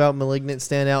to talk about Malignant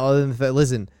stand out other than that.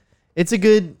 Listen, it's a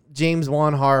good James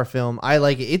Wan horror film. I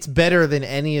like it. It's better than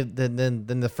any of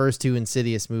than the first two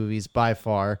Insidious movies by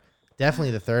far.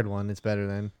 Definitely the third one. It's better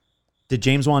than. Did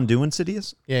James Wan do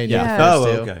Insidious? Yeah. Yeah. The Oh,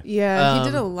 first two. okay. Yeah, he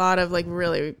did a Um, lot of like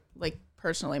really like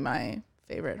personally my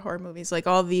favorite horror movies, like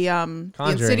all the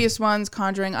Insidious ones,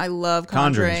 Conjuring. I love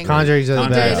Conjuring. Conjuring's the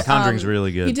Conjuring's, best. Conjuring's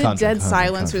really good. He did Conjuring, Dead Conjuring,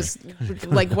 Silence, was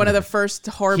like one of the first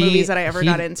horror movies that I ever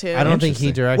got into. I don't think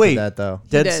he directed Wait. that though.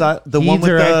 Dead did. Si- the He one with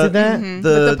directed the that? Mhm. the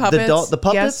With the puppets. the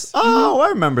puppets. Yes. Oh, I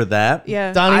remember that.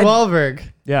 Yeah. Donnie Wahlberg.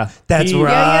 Yeah. That's He-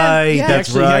 right. Yeah, yeah, yeah. That's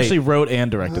Actually, right. he actually wrote and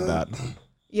directed that.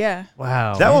 Yeah.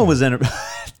 Wow. That one was in.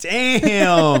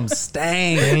 Damn,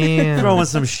 Stang, Damn. throwing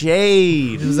some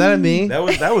shade. Was that at me? That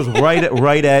was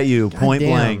right at you, point damn.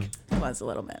 blank, It was a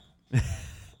little bit.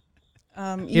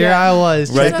 Here yeah. I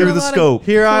was. right done through a the lot of scope.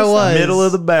 Here I Cool was. Middle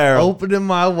of the barrel. Opening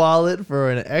my wallet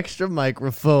for an extra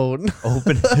microphone.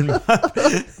 Opening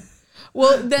my-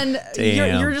 Well, then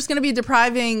Damn. you're just going to be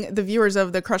depriving the viewers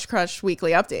of the Crush Crush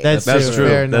weekly update. That's That's true. true.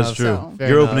 Fair That's enough. true. So- Fair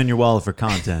You're enough. opening your wallet for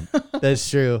content. That's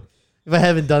true. If I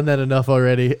haven't done that enough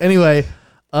already. Anyway,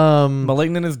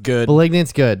 Malignant is good.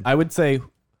 Malignant's good. I would say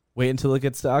wait until it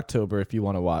gets to October if you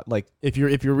want to watch. Like if you're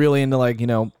really into like, you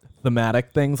know,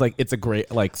 thematic things, like it's a great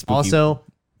like spooky. Also,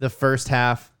 the first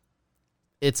half,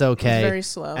 it's okay. It's very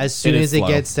slow. As soon It as is it slow.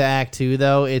 gets to Act 2,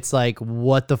 though, it's like,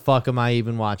 what the fuck am I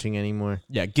even watching anymore?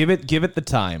 yeah, give it the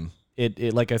time.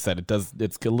 It like I said,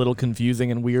 it's a little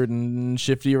confusing and weird and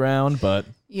shifty around, but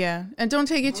Yeah, and don't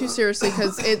take it too seriously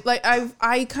because it like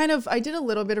I did a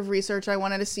little bit of research. I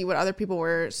wanted to see what other people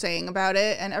were saying about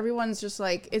it, and everyone's just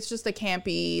like it's just a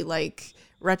campy like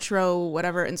retro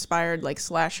whatever inspired like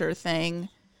slasher thing.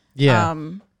 Yeah.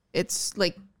 It's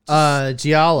like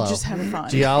Giallo. just having fun.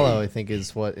 Giallo, I think,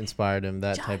 is what inspired him.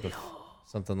 That type of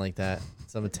something like that.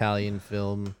 Some Italian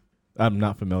film, I'm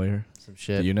not familiar. some Do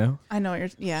shit. you know? I know what you're.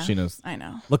 Yeah, She knows. I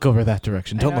know. Look over that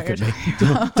direction. Don't know look what at me.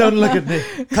 you're Don't look at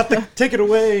me. Take it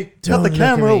away. Cut Don't the look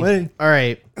camera at me. away. All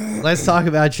right, let's talk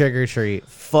about Trick or Treat.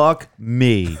 Fuck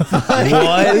me.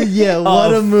 What? Yeah,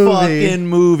 what a movie. Fucking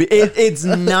movie. It's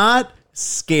not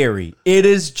scary. It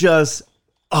is just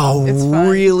a It's fun.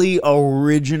 really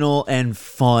original and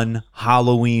fun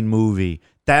Halloween movie.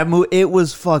 It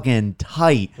was fucking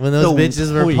tight. When those The-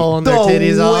 bitches were pulling their the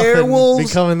titties off and werewolves.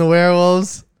 becoming the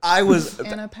werewolves. I was.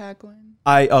 Anna Paquin.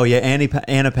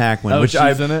 Anna Paquin, Oh, which she's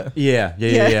I in it?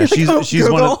 Yeah. She's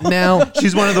one of Now,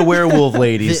 she's one of the werewolf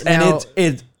ladies, and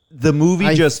Now- the movie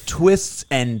I- just twists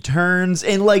and turns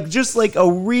in just like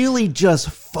a really just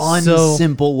fun, So-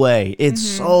 simple way. It's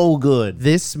so good.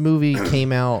 this movie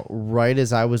came out right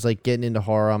as I was like getting into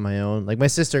horror on my own. Like my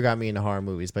sister got me into horror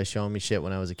movies by showing me shit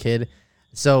when I was a kid.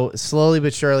 So slowly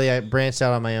but surely I branched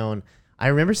out on my own. I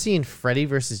remember seeing Freddy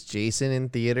vs. Jason in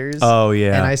theaters. Oh,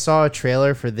 yeah. And I saw a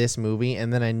trailer for this movie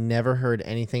and then I never heard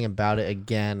anything about it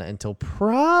again until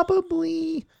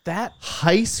probably That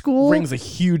high school. rings a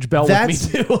huge bell That's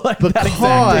with me too. Like that exactly.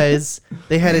 because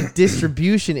they had a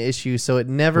distribution issue, so it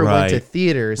never went to Right.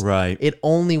 theaters. Right. It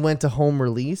only went to home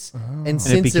release, and And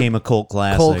since it became a cult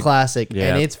classic. cult classic,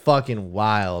 Yeah. and it's fucking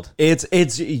wild. It's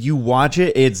you watch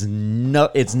it. It's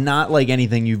not like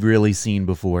anything you've really seen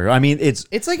before. I mean, it's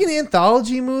It's like an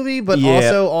anthology movie, but Yeah.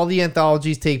 also all the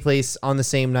anthologies take place on the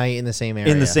same night in the same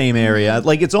area. in the same area.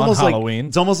 Like it's almost like Halloween.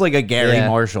 it's almost like a Gary Yeah.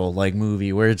 Marshall like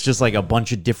movie where it's just like a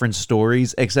bunch of different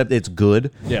stories, except it's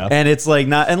good. Yeah. and it's like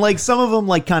not and like some of them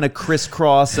like kind of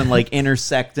crisscross and like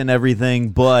intersect and everything,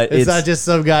 but It's not just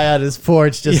some guy on his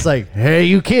porch, just like, "Hey,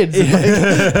 you kids!"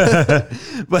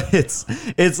 but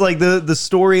it's like the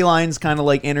storylines kind of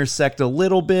like intersect a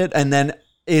little bit, and then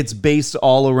it's based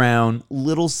all around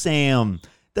little Sam.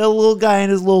 That little guy in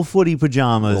his little footy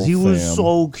pajamas. Little he was Sam.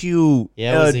 so cute. was he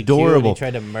cute when adorable. he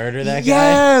tried to murder that guy?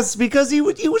 Yes, because he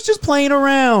was just playing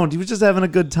around. He was just having a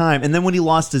good time. And then when he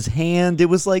lost his hand, it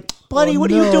was like, buddy, Oh,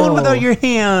 what are you no. doing without your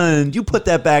hand? You put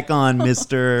that back on,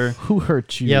 mister. Who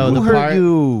hurt you? Yo, Who the hurt part-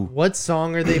 you? What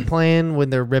song are they playing when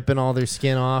they're ripping all their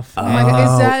skin off? Oh my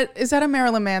God, is that a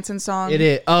Marilyn Manson song? It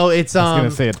is. Oh, it's I was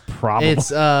gonna say it's probably. It's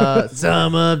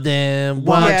some of them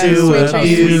want Yeah, to Sweet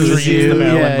abuse Dreams. you. The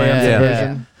Marilyn Yeah, Manson yeah,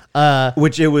 version. yeah.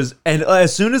 Which it was, and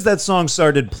as soon as that song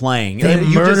started playing, They you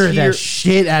just murdered hear- that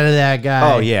shit out of that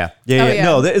guy. Oh yeah, Yeah, Oh, yeah. yeah.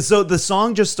 No, so the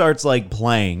song just starts like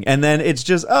playing, and then it's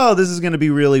just, oh, this is going to be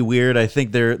really weird. I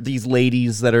think these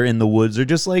ladies that are in the woods are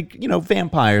just like,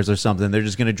 vampires or something. They're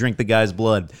just going to drink the guy's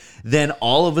blood. Then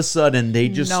all of a sudden, they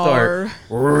just start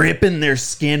ripping their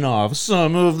skin off.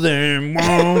 Some of them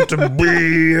want to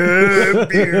be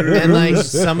happier. And like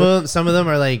some of them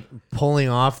are like pulling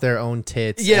off their own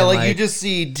tits. Yeah, and, like you just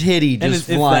see titty And just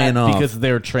is flying that off. because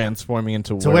they're transforming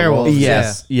into werewolves.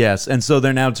 Yes, yes. And so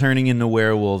they're now turning into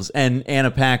werewolves. And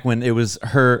Anna Paquin, it was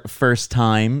her first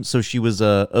time, so she was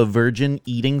a virgin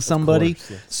eating somebody.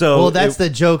 So Well, that's the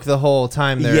joke the whole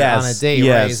time they're Yes, on a date,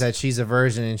 yes. right? Is that she's a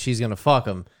virgin and she's gonna fuck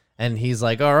him, and he's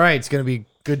like, "All right, it's gonna be a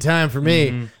good time for me."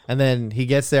 Mm-hmm. And then he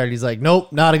gets there and he's like,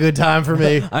 "Nope, not a good time for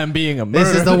me. I'm being a This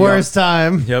is murderer. the worst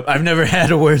time." Yep, I've never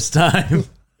had a worse time.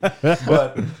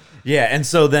 But yeah, and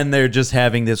so then they're just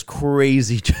having this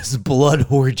crazy just blood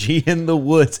orgy in the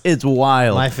woods. It's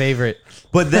wild. My favorite.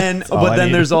 But then all I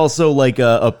need. there's also like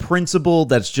a principal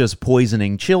that's just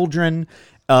poisoning children.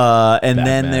 And then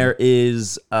Batman. there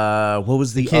is what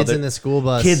was the Kids other in the school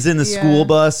bus. kids in the Yeah. school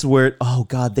bus where, oh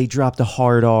god, they dropped a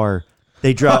hard R.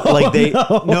 They dropped like they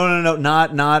no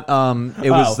not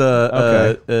it was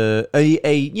a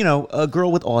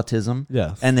girl with autism.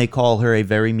 Yes. And they call her a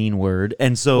very mean word.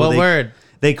 And so What word?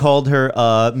 they called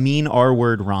her mean R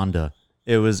word Rhonda.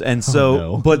 It was, and so,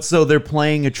 no. but so they're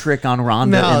playing a trick on Rhonda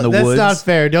No, in the that's woods. not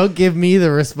fair. Don't give me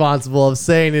the responsible of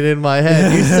saying it in my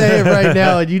head. You say it right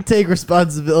now, and you take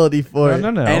responsibility for it.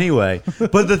 No. Anyway,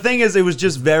 but the thing is, it was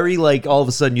just very like all of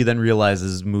a sudden you then realize this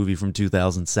is a movie from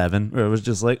 2007, where it was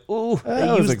just like, oh,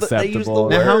 That was acceptable.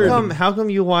 Now, how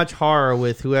come you watch horror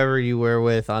with whoever you were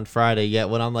with on Friday? Yet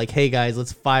when I'm like, "Hey guys,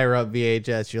 let's fire up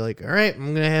VHS," you're like, "All right,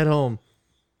 I'm gonna head home."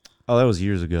 Oh, that was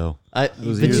years ago. But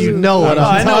years you ago. know what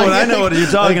I'm talking. I know what you're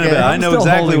talking Okay. about. I I'm know still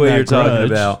exactly holding what that you're talking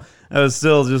grudge. about. I was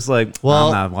still just like,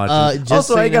 Well, I'm not watching. just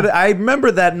Also, so I you know- I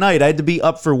remember that night I had to be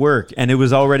up for work, and it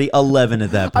was already 11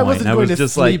 at that point. I wasn't and going was to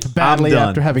just sleep like, badly I'm done.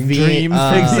 after having V- dreams.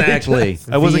 Exactly.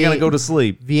 I wasn't gonna go to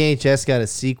sleep. VHS got a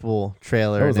sequel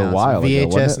trailer. That was a announced. while ago,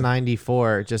 VHS wasn't it?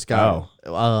 94 just got.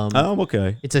 Oh,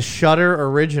 okay. It's a Shutter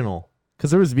original. Because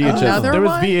there was VHS. Another there was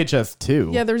one? VHS 2.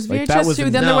 Yeah, there's Like, VHS that was 2.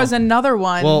 in- Then there No. was another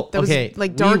one. Well, that was okay,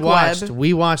 like dark web.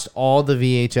 We watched all the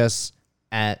VHS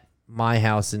at my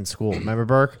house in school. Remember,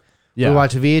 Burke? Yeah. We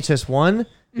watched VHS 1,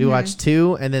 we Mm-hmm. watched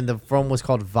 2, and then the one was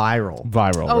called Viral.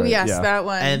 Viral. Oh right? yes, yeah. that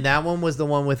one. And that one was the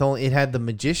one with only it had the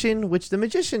magician, which the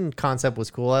magician concept was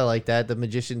cool. I like that. The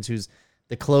magician's who's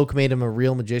the cloak made him a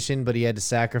real magician, but he had to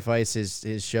sacrifice his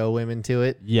show women to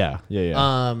it. Yeah.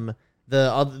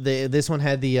 This one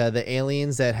had the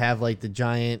aliens that have like the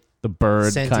giant The bird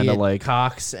kind sentient of like.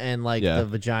 cocks and like Yeah.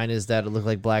 the vaginas that look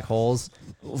like black holes.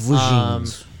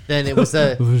 Then it was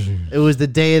the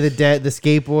Day of the Dead, the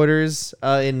skateboarders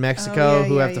in Mexico Oh, yeah,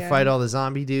 who yeah, have to yeah. fight all the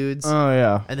zombie dudes. Oh,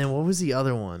 yeah. And then what was the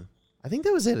other one? I think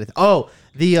that was it. Oh,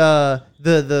 the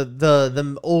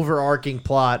overarching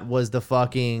plot was the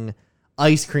fucking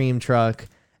ice cream truck.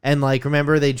 And like,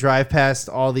 remember they drive past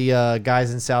all the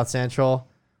guys in South Central,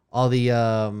 all the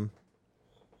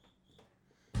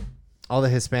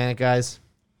Hispanic guys,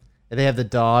 and they have the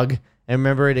dog. And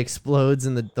remember, it explodes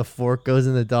and the fork goes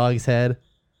in the dog's head.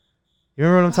 You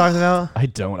remember what I'm talking about? I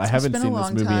don't. I haven't been a seen this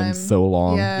long movie in time. so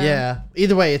long. Yeah. Yeah.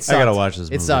 Either way, it sucked. gotta watch this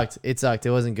It movie. sucked. It sucked.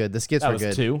 It wasn't good. The skits That were was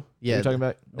good. 2? Yeah, You're talking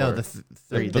about? No, Or- the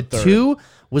three. the The third. 2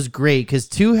 was great because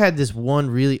 2 had this one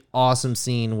really awesome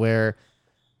scene where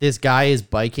this guy is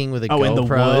biking with a Oh, in the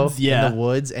GoPro woods? Yeah. in the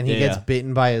woods, and he Yeah, gets yeah.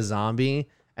 bitten by a zombie,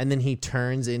 and then he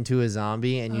turns into a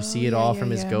zombie, and you see it yeah, all yeah,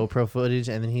 from his yeah. GoPro footage,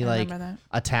 and then he I like remember that.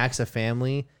 attacks a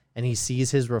family, and he sees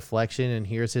his reflection and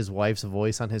hears his wife's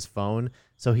voice on his phone.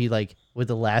 So he like, with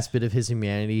the last bit of his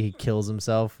humanity, he kills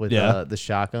himself with Yeah. the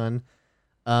shotgun.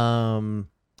 Then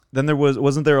there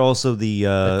wasn't there also the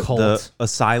cult.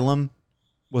 asylum?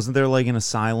 Wasn't there like an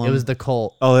asylum? It was the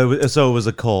cult. Oh, it was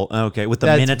a cult. Okay, with the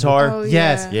That's- Minotaur. Oh,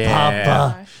 Yes. Yeah.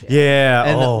 Papa. Gosh, Yeah.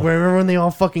 And oh. remember when they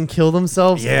all fucking killed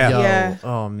themselves? Yeah. Yo. Yeah.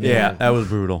 Oh man. Yeah, that was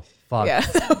brutal. Fuck. Yeah.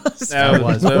 That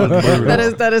was brutal.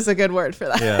 that is a good word for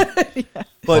that. Yeah.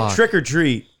 But Fuck. Trick or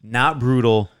Treat, not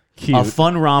brutal. Cute. A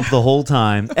fun romp the whole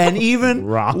time. And even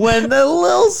Romp. when the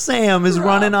little Sam is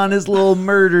running on his little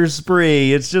murder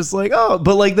spree, it's just like, oh,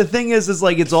 but like the thing is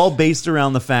like it's all based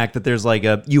around the fact that there's like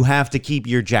you have to keep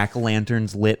your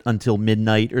jack-o'-lanterns lit until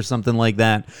midnight or something like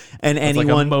that. And It's like a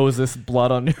anyone Moses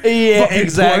blood on your yeah, fucking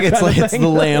exactly. floor It's kinda like it's thing. the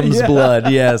lamb's Yeah.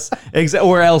 blood, yes.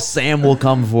 Or else Sam will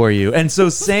come for you. And so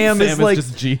Sam is is like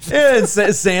just Jesus. Yeah,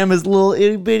 Sam is little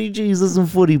itty bitty Jesus in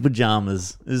footy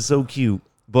pajamas. It's so cute.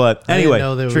 But I anyway, didn't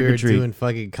know that trick we or were treat. doing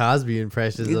fucking Cosby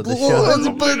impressions of the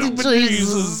show.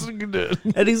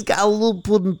 And he's got a little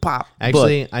pudding pop.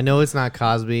 Actually, I know it's not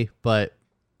Cosby, but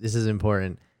this is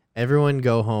important. Everyone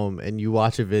go home and you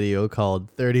watch a video called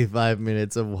 35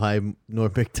 Minutes of Why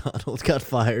Norm Macdonald Got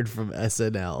Fired from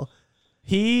SNL.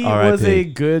 He R.I.P. was a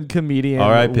good comedian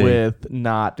R.I.P. with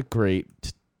not great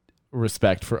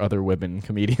respect for other women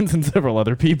comedians and several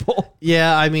other people.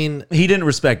 Yeah, I mean, he didn't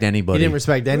respect anybody. he didn't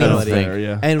respect don't anybody. think. Fair,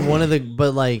 yeah. And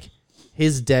but like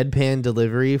his deadpan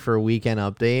delivery for Weekend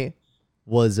Update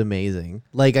was amazing.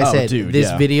 Like I said, dude, this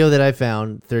yeah. video that I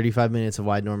found, 35 Minutes of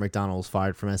Why Norm Macdonald was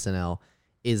fired from SNL,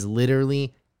 is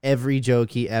literally every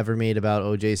joke he ever made about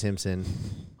OJ Simpson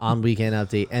on Weekend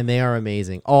Update, and they are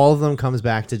amazing. All of them comes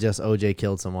back to just OJ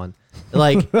killed someone.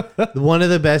 Like one of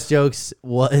the best jokes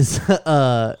was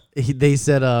they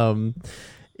said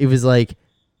it was like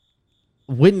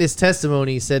witness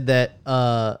testimony said that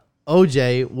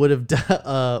OJ would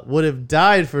have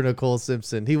died for Nicole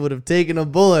Simpson. He would have taken a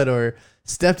bullet or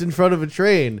stepped in front of a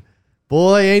train.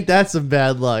 Boy, ain't that some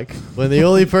bad luck when the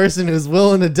only person who's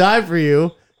willing to die for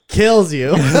you kills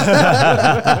you.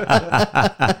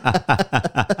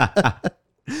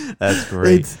 That's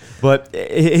great. But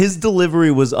his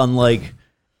delivery was unlike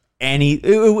any.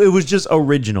 It was just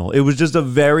original. It was just a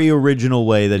very original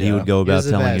way that he Yeah. would go about was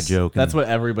the telling a best. joke. That's what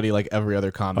everybody, like every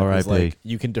other comic, was R.I.P. like.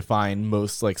 You can define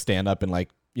most like stand up in like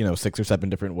 6 or 7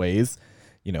 different ways.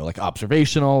 Like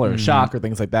observational or shock or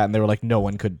things like that. And they were like, no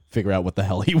one could figure out what the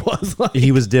hell he was. Like,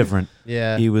 he was different.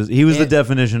 Yeah. He was the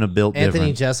definition of built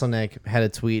Anthony different. Jeselnik had a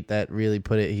tweet that really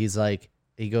put it. He's like,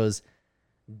 he goes,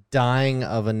 dying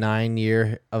of a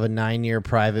 9-year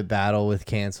private battle with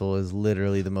cancel is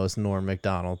literally the most Norm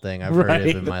Macdonald thing I've heard of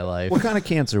in my life. What kind of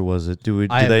cancer was it? Do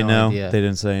I have they no know? idea. They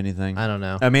didn't say anything. I don't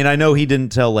know. I mean, I know he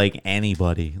didn't tell like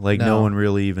anybody. Like no No. one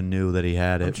really even knew that he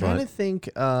had I'm it. trying But to think.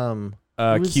 Who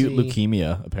is acute he?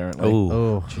 leukemia, apparently.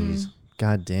 oh, jeez,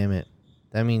 God damn it.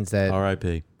 That means that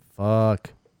R.I.P. fuck.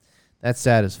 That's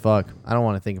sad as fuck. I don't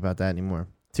want to think about that anymore.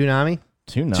 Tsunami.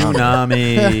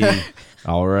 Tsunami.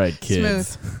 All right, kids.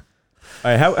 Smooth.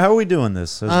 All right, how are we doing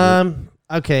this?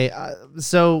 Okay.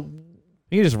 So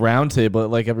You can just round table it,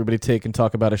 like everybody take and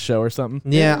talk about a show or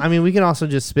something. yeah, I mean, we can also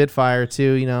just Spitfire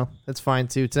too. That's fine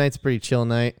too. Tonight's a pretty chill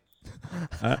night.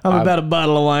 I'm about a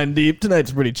bottle of wine deep. Tonight's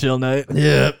a pretty chill night.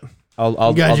 Yep.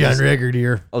 I'll Got you on just, record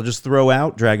here. I'll just throw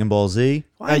out Dragon Ball Z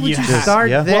Why would you have-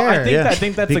 start yeah. there? Yeah. Well, I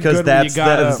think that's because a good one. You that's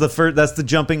gotta, that's the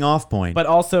jumping off point. but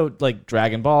also like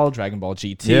Dragon Ball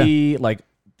GT, like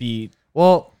the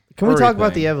Well, can we talk about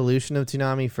Everything. the evolution of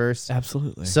Toonami first?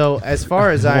 absolutely. So, as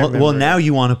far as I well, remember, well, now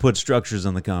you want to put structures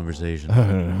on the conversation.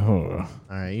 all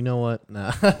right, you know what?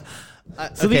 Nah.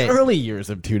 So Okay. the early years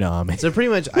of Toonami. So pretty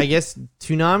much, I guess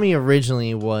Toonami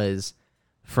originally was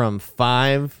from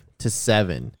 5 to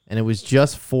 7, and it was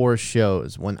just 4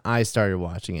 shows when I started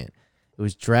watching it. It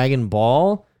was Dragon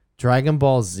Ball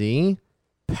Z,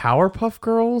 Powerpuff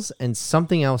Girls, and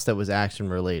something else that was action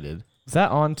related. Was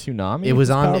that on Toonami? It was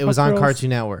on Powerpuff Girls? Cartoon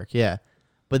Network, yeah.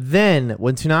 But then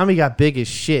when Toonami got big as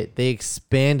shit, they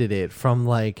expanded it from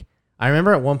like, I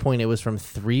remember at one point it was from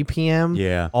 3 p.m.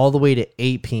 Yeah. all the way to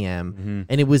 8 p.m.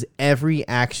 And it was every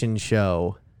action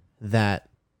show that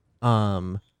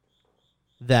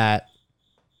that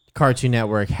Cartoon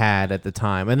Network had at the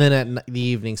time. And then the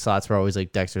evening slots were always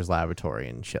like Dexter's Laboratory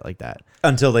and shit like that.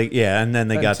 Until and then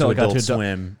they got to Until it got Adult to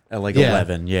Swim at like Yeah.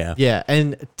 11. Yeah. Yeah,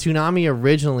 and Toonami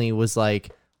originally was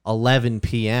like 11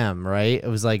 p.m., right? It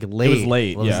was like late. was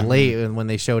late, It was yeah. late when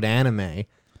they showed anime.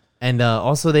 And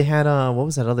also they had what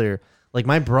was that other, like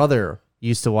my brother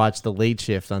used to watch the late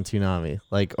shift on Toonami,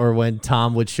 like, or when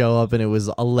Tom would show up and it was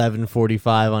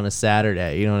 11:45 on a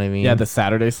Saturday, you know what I mean? Yeah, the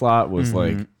Saturday slot was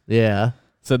like. Yeah.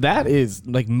 So that is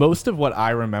like most of what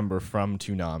I remember from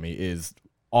Toonami is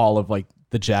all of like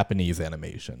the Japanese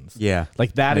animations. Yeah.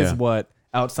 Like that is Yeah. what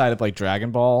outside of like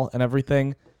Dragon Ball and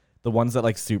everything, the ones that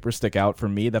like super stick out for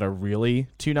me that are really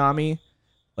Toonami,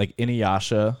 like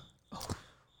Inuyasha,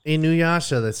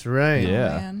 Inuyasha, that's right. Yeah.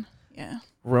 Man. Yeah.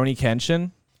 Rurouni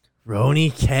Kenshin,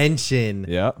 Rurouni Kenshin.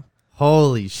 yeah,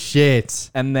 Holy shit.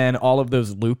 and then all of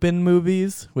those Lupin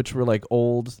movies, which were like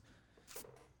old.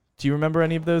 Do you remember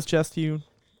any of those, Jess? He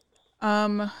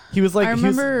was like I he was-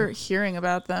 remember hearing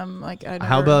about them. Like, I never,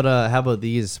 How about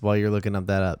these while you're looking up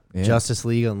that up? Yeah. Justice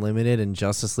League Unlimited and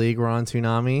Justice League were on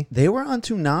Toonami. They were on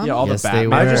Toonami. yeah, all Yes, the they Batman.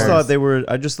 were.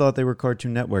 I just thought they were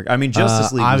Cartoon Network. I mean,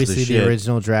 Justice League obviously was the shit.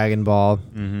 original Dragon Ball.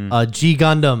 G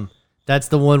Gundam. That's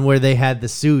the one where they had the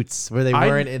suits, where they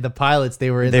weren't in the pilots. They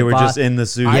were in They the were just in the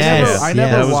suits. Yes, I yes.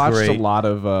 never That was watched great. a lot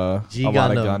of G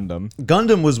Gundam. Gundam.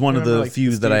 Gundam was one of Remember, the like, few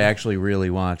that I Steve- actually really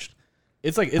watched.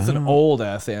 It's an old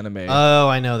ass anime. Oh,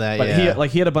 I know that. but yeah.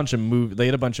 he had a bunch of They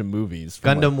had a bunch of movies.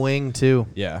 from, Gundam Wing too.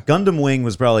 yeah. Gundam Wing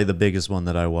was probably the biggest one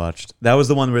that I watched. That was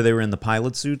the one where they were in the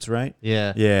pilot suits, right?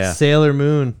 Yeah. Yeah. Sailor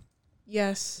Moon.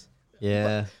 Yes.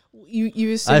 Yeah. You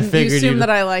I assume, figured that you'd-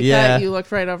 I like yeah. that. You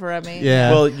looked right over at me.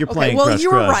 Yeah. Well, you're playing Well, Crush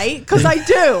you were Crush. right because I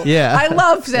do. Yeah. I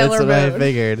love Sailor That's what Moon. I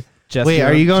figured. Jess, Wait, you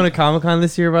are know- you going to Comic-Con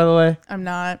this year, by the way? I'm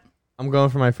not. I'm going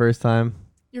for my first time.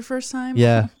 Your first time?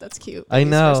 Yeah. That's cute. I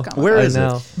Baby's know. first Comic-Con. Where I is it?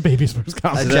 know. Baby's first At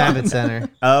comic? Javits Center.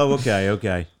 Oh,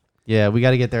 okay. Yeah, we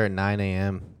got to get there at 9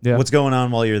 a.m. Yeah. What's going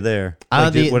on while you're there?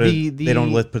 The- they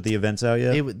don't put the events out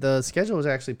yet? The schedule was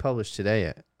actually published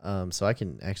today, so I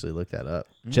can actually look that up.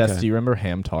 Jess, Okay. do you remember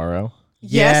Hamtaro?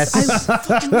 Yes. Yes. I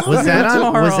fucking love Was that on?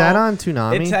 Hamtaro. Was that on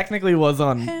Toonami? It technically was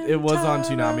on. It was on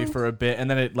Hamtaro. Toonami for a bit, and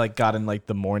then it like got in like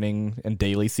the morning and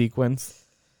daily sequence.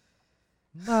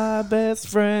 My best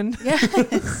friend.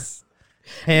 Yes.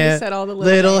 Ha- You said all the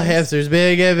little names. hamsters,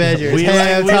 big adventures. We like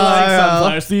Hamtaro.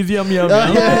 sunflower seeds, yum yum Oh,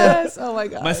 yum. Yes. Oh my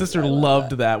god. My sister I love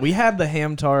loved that. We had the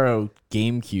Hamtaro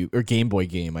GameCube or Game Boy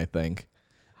game, I think.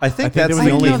 I think there that's was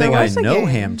the a- only I know thing there I was a know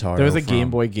game. Hamtaro There was a from. Game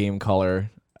Boy Game Color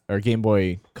or Game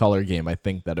Boy Color game, I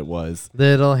think that it was.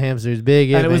 Little hamsters,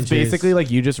 big And it adventures. was basically like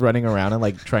you just running around and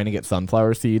like trying to get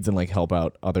sunflower seeds and like help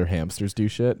out other hamsters do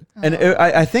shit. And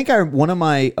I think one of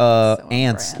my So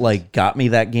aunts brand. like got me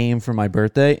that game for my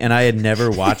birthday, and I had never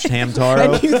watched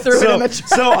Hamtaro. And you threw it in the trash.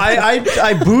 So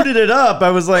I booted it up.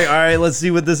 I was like, all right, let's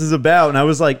see what this is about. And I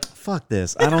was like, fuck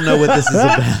this. I don't know what this is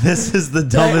about. This is the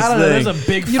dumbest I don't know, thing. there's a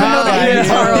big You don't know the fat guy.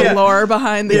 Hamtaro Yeah. lore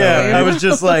behind the yeah, game. I was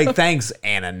just like, thanks,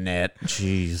 Annette.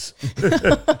 Jeez.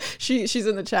 She's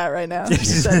in the chat right now. She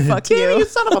said, "Fuck you."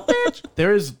 son of a bitch.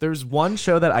 There's one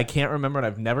show that I can't remember and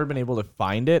I've never been able to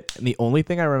find it. And the only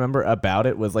thing I remember about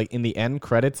it was like in the end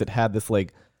credits, it had this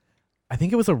like, I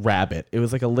think it was a rabbit. It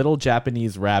was like a little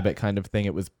Japanese rabbit kind of thing.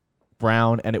 It was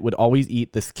brown and it would always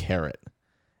eat this carrot.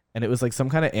 And it was like some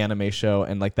kind of anime show.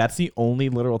 And like, that's the only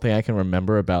literal thing I can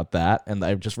remember about that. And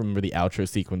I just remember the outro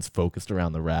sequence focused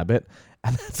around the rabbit.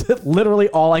 And that's literally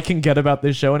all I can get about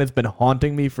this show. And it's been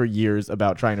haunting me for years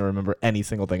about trying to remember any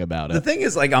single thing about The it. thing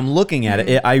is, like, I'm looking at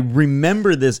it. I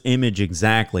remember this image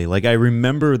exactly. Like, I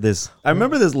remember this. I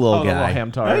remember this little Oh, the guy.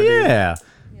 little Hamtaro Oh, dude. yeah.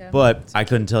 Yeah. But I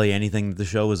couldn't tell you anything that the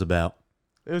show was about.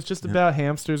 It was just about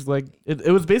hamsters. Like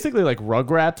it was basically like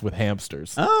Rugrats with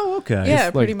hamsters. Oh, okay. Yeah,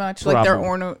 like, pretty much. Like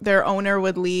probably. their owner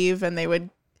would leave, and they would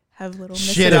have little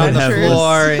shit on the misadventures.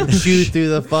 floor and chew through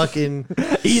the fucking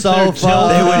sofa.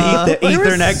 They would eat the There was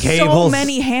Ethernet so cables.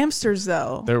 many hamsters,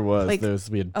 though. There was. Like,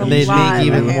 We had. a And they'd lot make of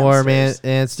even more hamsters.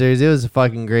 hamsters. It was a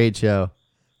fucking great show.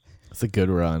 It's a good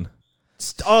run.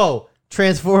 Oh,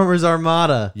 Transformers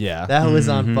Armada. Yeah. That was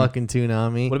on fucking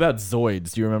Toonami. What about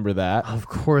Zoids? Do you remember that? Of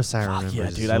course I remember. Yeah,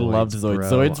 dude, I loved Zoids.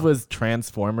 bro. Zoids was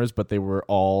Transformers, but they were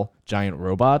all giant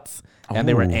robots, and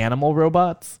they were Oh. animal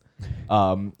robots.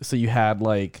 So you had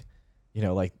like,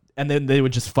 like, and then they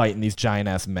would just fight in these giant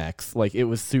ass mechs. Like it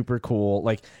was super cool.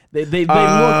 Like they looked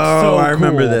so I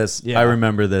remember cool. this. Yeah. I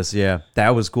remember this. Yeah, that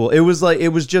was cool. It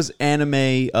was just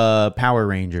anime Power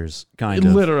Rangers kind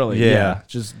of. Literally, Yeah. yeah.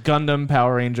 Just Gundam,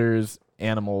 Power Rangers,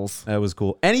 animals. That was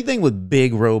cool. Anything with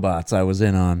big robots, I was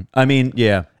in on. I mean,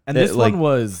 yeah. And this one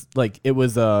was like it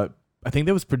was I think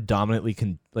that was predominantly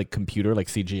computer, like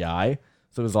CGI.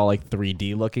 So it was all like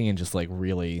 3D looking and just like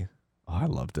really. Oh, I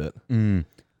loved it.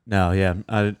 No, yeah,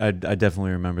 I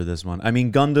definitely remember this one. I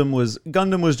mean, Gundam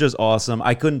was just awesome.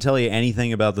 I couldn't tell you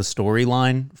anything about the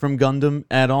storyline from Gundam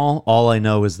at all. All I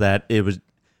know is that it was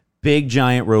big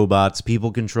giant robots,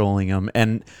 people controlling them,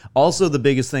 and also the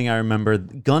biggest thing I remember,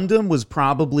 Gundam was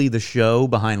probably the show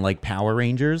behind like Power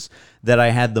Rangers that I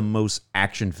had the most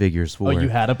action figures for. Oh, you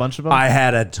had a bunch of them? I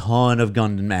had a ton of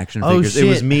Gundam action Oh, figures. It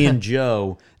was shit. me and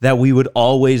Joe that we would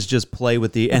always just play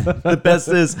with and the best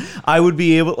is I would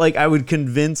be able, like, I would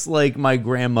convince like my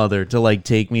grandmother to like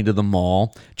take me to the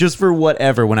mall just for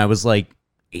whatever when I was like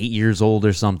 8 years old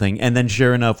or something. And then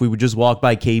sure enough, we would just walk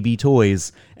by KB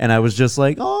Toys and I was just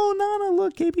like, oh, Nana,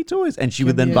 look, KB Toys. And she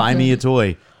would then buy me a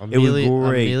toy. It was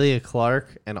great. Amelia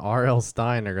Clark and R.L.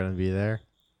 Stein are going to be there.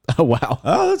 Oh, wow.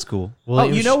 Oh, that's cool.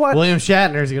 William you know what? William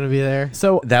Shatner is going to be there.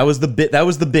 So That was the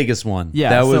biggest one. yeah,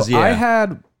 That was, so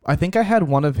I think I had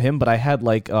one of him, but I had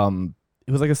like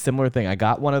it was like a similar thing. I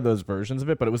got one of those versions of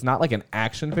it, but it was not like an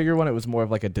action figure one. It was more of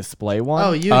like a display one.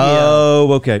 Oh, Yu-Gi-Oh.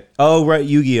 Oh, okay. Oh, right,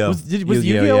 Yu-Gi-Oh. Was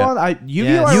Yu-Gi-Oh yeah. on?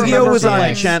 Yu-Gi-Oh! Yeah. I Yu-Gi-Oh remember was from, on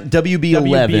like, WB11.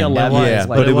 WB11, Yeah, like-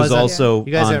 but it was also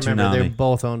You guys on remember they're Toonami.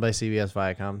 both owned by CBS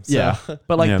Viacom. So. Yeah,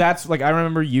 but like Yeah. that's like I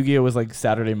remember Yu-Gi-Oh was like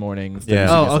Saturday mornings. Yeah. WCS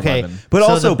Oh, okay. 11. But So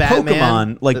also the Batman-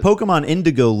 Pokemon, like Pokemon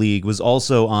Indigo League was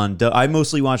also on, I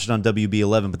mostly watched it on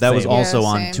WB11, but that was Same. also Yeah,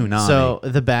 on same. Toonami. So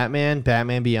the Batman,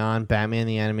 Batman Beyond, Batman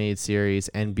the Animated Series,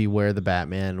 and Beware the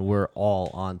Batman were all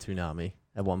on Toonami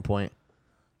at one point.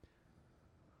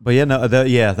 But yeah, no,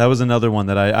 that was another one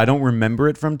that I don't remember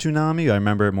it from Toonami. I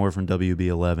remember it more from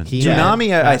WB11. He-Man, Toonami,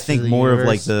 I Masters think of the more of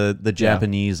Universe. like the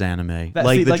Japanese anime, That-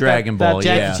 like see, the like that- Dragon that Ball.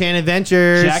 Jackie yeah, Chan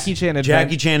Adventures. Jackie Chan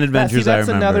Jackie Chan Adventures. That's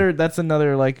I remember. another. That's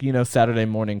another like Saturday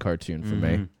morning cartoon for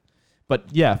me. But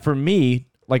yeah, for me,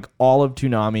 like all of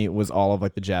Toonami was all of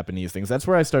like the Japanese things. That's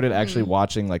where I started actually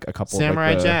watching like a couple.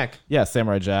 Samurai of, like, Jack. Yeah,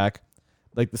 Samurai Jack.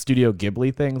 Like the Studio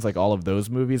Ghibli things, like all of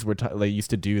those movies were they used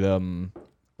to do them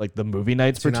like the movie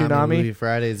nights for Toonami. Movie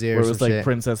Fridays, Where it was like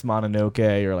Princess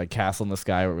Mononoke or like Castle in the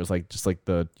Sky, where it was like just like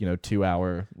the 2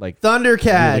 hour like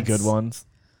Thundercats. really good ones.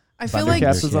 I feel like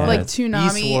Thundercats was on like it. Beast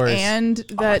Toonami Wars. and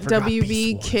that forgot Beast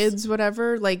WB Wars. Kids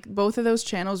whatever, like both of those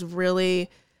channels really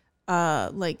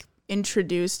like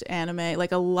introduced anime,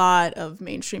 like a lot of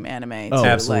mainstream anime. Oh, to,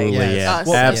 absolutely, like, yeah. us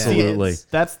Well, as absolutely. kids.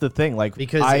 That's the thing. Like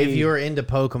Because if you were into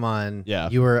Pokemon, Yeah.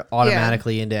 you were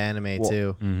automatically into anime Well,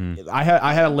 too. I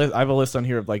had a list. I have a list on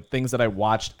here of like things that I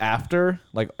watched after,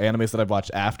 like animes that I've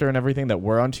watched after and everything that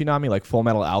were on Toonami. Like Full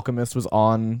Metal Alchemist was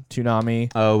on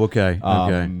Toonami. Oh, okay,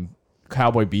 okay.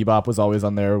 Cowboy Bebop was always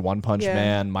on there. One Punch Yeah.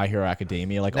 Man, My Hero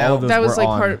Academia, like Now, all of those. That was were like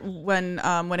on. part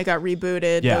when it got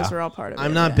rebooted. Yeah. Those were all part of it.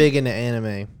 I'm not yeah. big into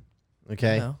anime.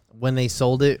 Okay, No. when they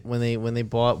sold it, when they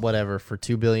bought whatever for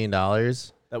 $2 billion,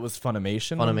 Funimation. That was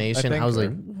Funimation. I was or-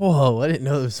 like, whoa! I didn't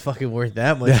know it was fucking worth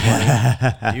that much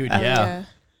money. dude, Oh, yeah.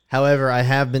 However, I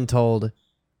have been told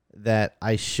that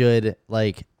I should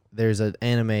like. There's an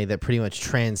anime that pretty much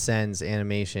transcends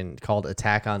animation called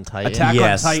Attack on Titan. Attack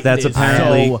Yes, on Titan that's is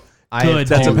apparently- so I have good.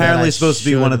 That's told that apparently I supposed to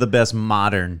be one should- of the best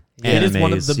modern It is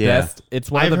one of animes, the yeah. best.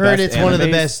 It's one I've of the heard best it's one of the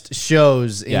animes. best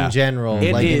shows in Yeah. general,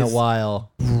 It like in a is.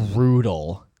 while.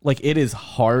 Brutal. Like it is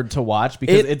hard to watch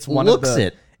because It it's one looks of the.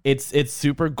 it. It's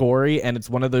super gory and it's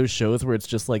one of those shows where it's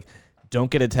just like don't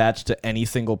get attached to any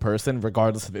single person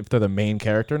regardless of if they're the main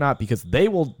character or not because they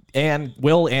will and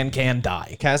can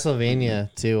die.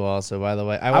 Castlevania too. Also, by the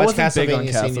way, I I watched wasn't big on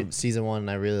Castlevania season 1 and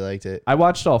I really liked it. I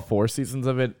watched all 4 seasons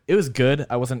of it. It was good.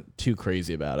 I wasn't too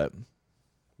crazy about it.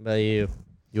 But you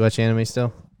watch anime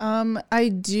still? I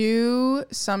do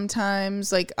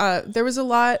sometimes like there was a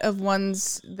lot of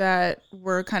ones that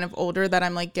were kind of older that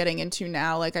I'm like getting into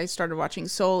now. Like I started watching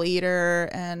Soul Eater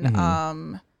and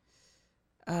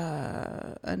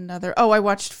another I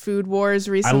watched Food Wars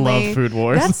recently. I love Food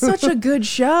Wars. That's such a good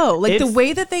show. Like the It's-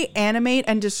 way that they animate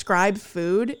and describe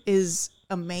food is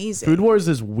amazing. Food Wars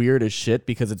is weird as shit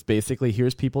because it's basically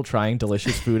here's people trying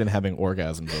delicious food and having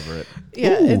orgasms over it.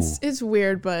 Yeah, Ooh. it's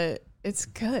weird, but it's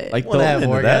good. Like Want to have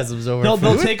into that. orgasms over they'll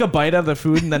food? take a bite of the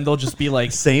food and then they'll just be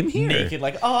like Same here. naked,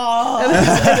 like oh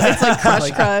it's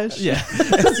like crush. yeah.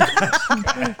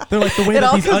 They're like the way It that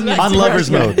all these comes onions back On to lovers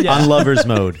mode. Yeah. On lovers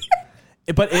mode.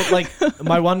 But it like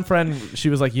my one friend, she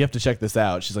was like, "You have to check this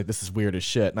out." She's like, "This is weird as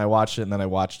shit." And I watched it, and then I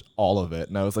watched all of it,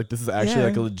 and I was like, "This is actually Yeah.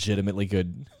 like a legitimately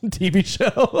good TV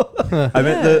show." I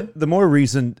mean, the more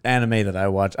recent anime that I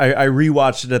watched, I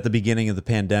rewatched it at the beginning of the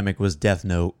pandemic was Death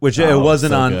Note, which it Oh,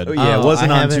 wasn't so on. good. Yeah, it Oh,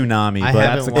 wasn't I on haven't- Toonami, I but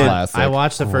haven't a watched. classic. I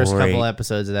watched the first Great. couple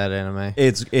episodes of that anime.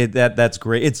 that's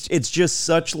great. It's just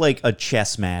such like a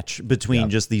chess match between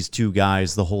just these two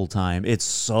guys the whole time. It's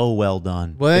so well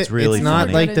done. What? It's really not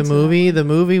funny. like Get the into movie. that The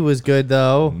movie was good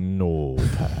though. No,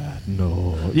 Pat,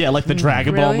 no. Yeah, like the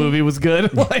Dragon Ball Really? movie was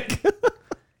good. Like,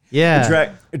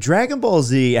 Yeah. Dragon Ball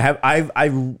Z.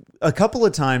 I've a couple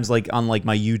of times like on like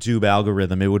my YouTube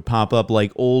algorithm, it would pop up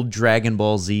like old Dragon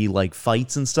Ball Z like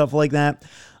fights and stuff like that.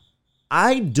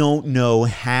 I don't know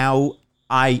how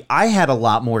I had a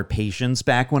lot more patience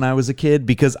back when I was a kid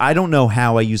because I don't know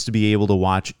how I used to be able to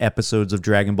watch episodes of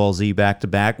Dragon Ball Z back to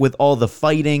back with all the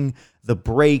fighting, the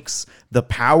breaks, the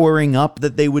powering up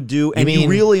that they would do, and you mean-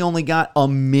 really only got a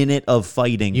minute of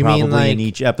fighting You probably mean like in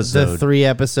each episode. the 3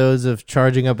 episodes of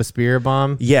charging up a spirit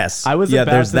bomb? Yes, I was yeah.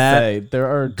 about There's to that. say there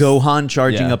are Gohan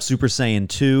charging Yeah. up Super Saiyan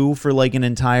 2 for like an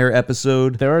entire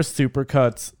episode. there are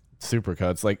supercuts,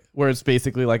 like where it's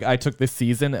basically like I took this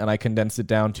season and I condensed it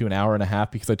down to an hour and a half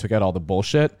because I took out all the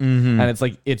bullshit, and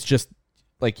it's just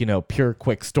like pure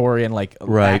quick story and like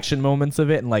Right. action moments of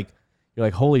it, and like you're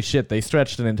like, holy shit, they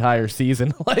stretched an entire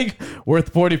season like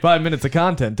worth 45 minutes of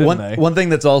content, didn't they? One thing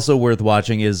that's also worth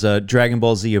watching is Dragon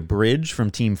Ball Z Abridged from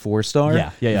Team 4-Star.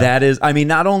 Yeah. That is, I mean,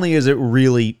 not only is it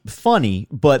really funny,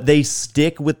 but they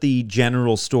stick with the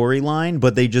general storyline,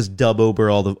 but they just dub over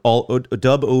all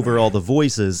the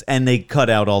voices, and they cut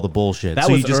out all the bullshit. That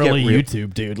so was you just early get real-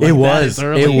 YouTube, dude. It Like, that was. is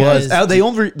early. It was. Guys,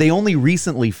 They only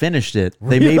recently finished it.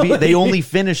 They only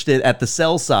finished it at the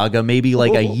Cell Saga maybe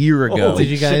like a year ago. Did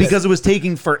you guys- Because it was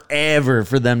taking forever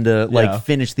for them to like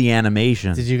finish the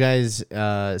animation. Did you guys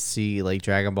see like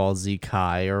Dragon Ball Z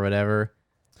Kai or whatever?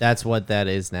 That's what that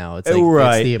is now. It's like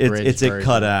Right. It's the It's- abridged it's a version.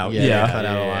 cutout. Yeah, Yeah. they cut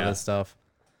out a lot Yeah. of stuff.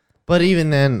 But even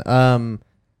then,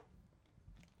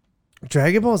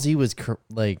 Dragon Ball Z was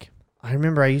like I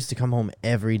remember I used to come home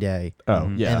every day,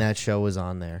 Oh, yeah. and that show was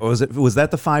on there. Or was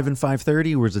that the 5 and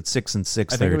 5:30 or was it 6 and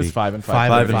 6:30? I think it was 5 and 5.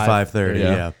 5 and 5:30, 5:30.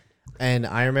 yeah. Yeah. And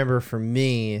I remember for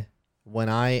me, when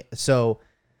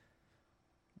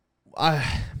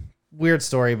weird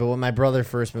story, but when my brother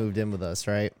first moved in with us,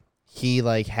 right? He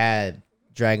like had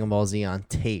Dragon Ball Z on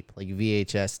tape, like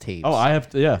VHS tapes. Oh, I have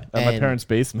to, at my And- parents'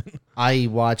 basement. I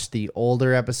watched the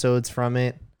older episodes from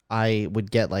it. I would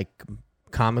get like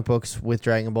comic books with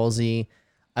Dragon Ball Z.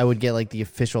 I would get like the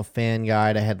official fan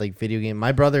guide. I had like video game.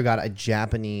 My brother got a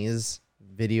Japanese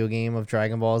video game of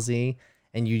Dragon Ball Z,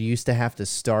 and you used to have to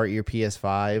start your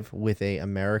PS5 with a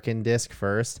American disc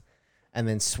first, and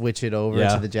then switch it over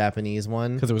Yeah. to the Japanese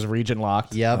one. Because it was region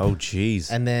locked. Yep. Oh, jeez.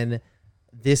 And then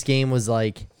this game was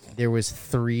like there was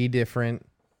three different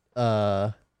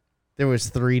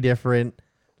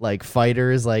like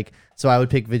fighters, like so I would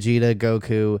pick Vegeta,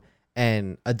 Goku,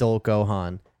 and adult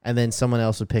Gohan, and then someone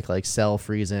else would pick like Cell,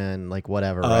 Frieza, and like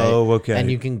whatever, right? Oh, okay. And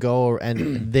you can go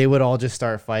and they would all just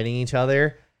start fighting each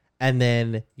other, and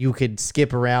then you could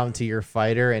skip around to your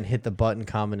fighter and hit the button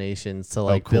combinations to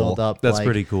like cool. build up. That's like-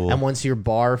 pretty cool. And once your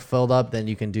bar filled up, then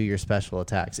you can do your special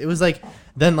attacks. It was like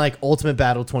then like Ultimate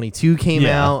Battle 22 came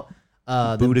Yeah. out.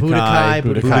 The Budokai.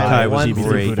 Budokai was 1 even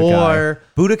through great. 4.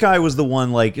 Budokai was the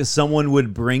one like someone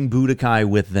would bring Budokai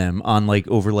with them on like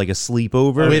over like a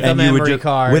sleepover With a and you would memory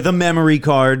card. with a memory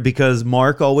card because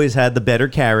Mark always had the better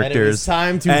characters. And it was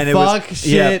time to And it was- fuck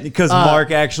yeah, shit because up.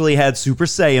 Mark actually had Super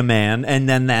Saiyan Man, and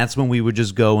then that's when we would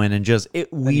just go in and just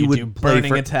we you would do play Burning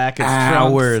for Attack as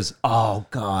hours. Oh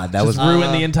god, that was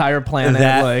Ruin the entire planet.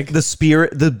 that like the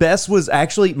spirit. The best was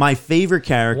actually my favorite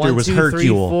character 1, was 2, 3,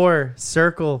 Hercule. 4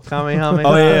 circle Kamehameha.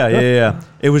 Oh yeah.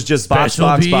 It was just box, Special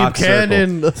box, beam box,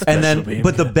 cannon. circle. And then,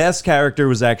 but the best character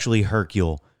was actually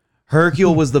Hercule.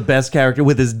 Hercule was the best character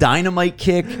with his dynamite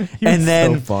kick, and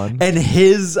then so fun. and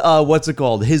his what's it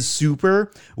called? His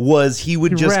super was he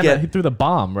would just he get. threw the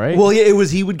bomb, right? Well, yeah, it was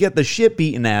he would get the shit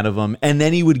beaten out of him, and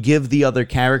then he would give the other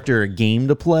character a game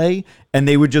to play, and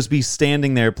they would just be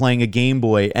standing there playing a Game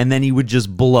Boy, and then he would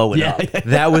just blow it up.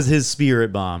 That was his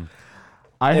spirit bomb.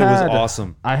 It was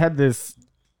awesome. I had this.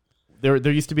 There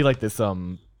used to be like this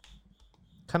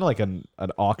kind of like an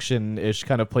auction-ish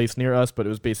kind of place near us, but it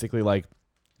was basically like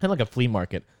kind of like a flea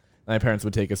market. And my parents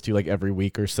would take us to like every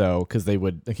week or so because they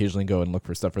would occasionally go and look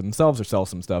for stuff for themselves or sell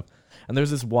some stuff. And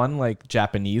there's this one like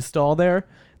Japanese stall there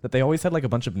that they always had like a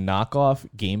bunch of knockoff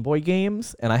Game Boy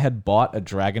games, and I had bought a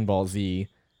Dragon Ball Z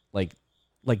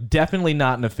like definitely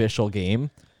not an official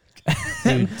game.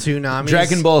 Dude, Toonami.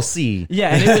 Dragon Ball C.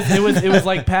 Yeah, and it was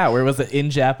like Pat, where it was in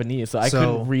Japanese, so I So-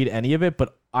 couldn't read any of it.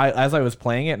 But as I was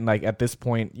playing it, and like at this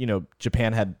point,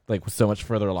 Japan had like was so much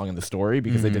further along in the story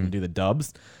because they didn't do the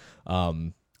dubs.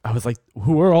 I was like,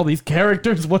 who are all these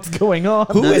characters? What's going on?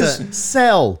 Who Not is to-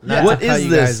 Cell? Not What to cut is you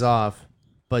this? guys off,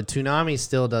 but Toonami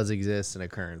still does exist in a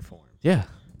current form. Yeah,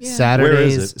 Yeah. Where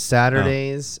is it?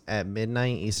 Saturdays at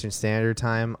midnight Eastern Standard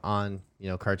Time on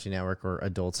Cartoon Network or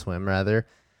Adult Swim rather.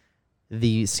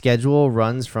 The schedule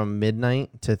runs from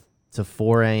midnight to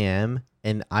 4 a.m.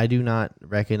 and I do not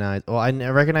recognize. Well, I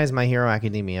recognize My Hero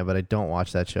Academia, but I don't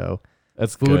watch that show.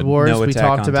 that's Food good. Wars No we Attack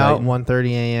talked on about Titan? 1:30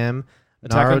 a.m.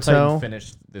 Attack on Titan Naruto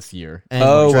finished this year. and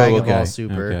Oh, Dragon okay. Ball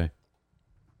Super. Okay.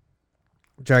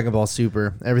 Dragon Ball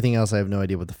Super. Everything else, I have no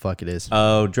idea what the fuck it is.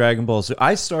 Oh, Dragon Ball Super.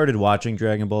 I started watching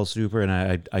Dragon Ball Super, and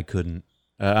I couldn't.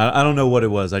 I don't know what it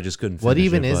was. I just couldn't finish What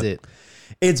even is but it?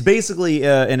 It's basically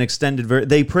an extended version.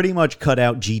 They pretty much cut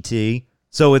out GT.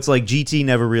 So it's like GT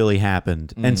never really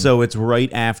happened. And so it's right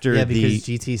after Yeah, the... because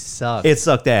GT sucks. It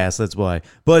sucked ass, that's why.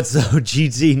 But so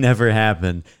GT never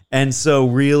happened. And so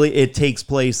really it takes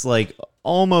place like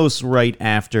almost right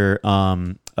after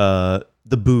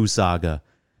the Boo saga.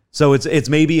 So it's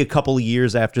maybe a couple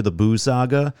years after the Boo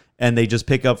saga, and they just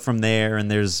pick up from there, and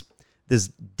there's this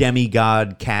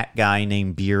demigod cat guy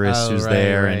named Beerus Oh, who's right,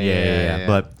 there, right, and yeah.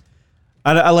 But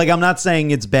I'm not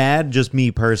saying it's bad. Just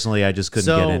me personally, I just couldn't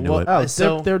So, get into what- it. Oh,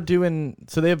 So- they're doing.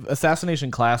 So they have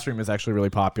Assassination Classroom is actually really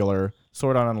popular.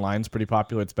 Sword Art Online's pretty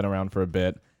popular. It's been around for a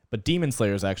bit. But Demon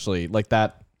Slayer is actually like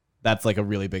that. That's like a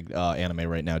really big anime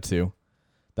right now too.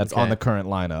 That's on Okay. the current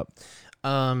lineup.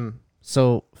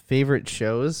 So favorite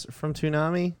shows from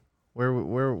Toonami? Where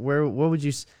what would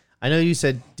you? I know you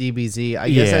said DBZ. I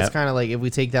guess Yeah. that's kind of like if we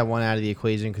take that one out of the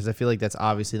equation because I feel like that's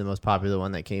obviously the most popular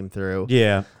one that came through.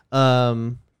 Yeah.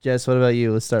 Jess, what about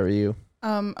you? Let's start with you.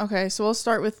 Okay, so we'll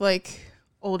start with like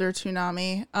older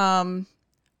Toonami.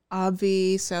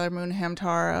 Obvi, Sailor Moon,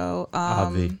 Hamtaro.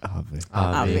 Obvi.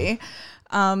 Obvi.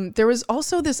 There was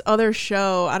also this other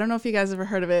show. I don't know if you guys ever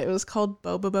heard of it. It was called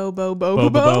Bobobo Bo.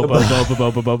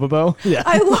 Yeah.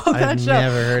 I love that I've show.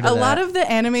 never heard of A lot that. of the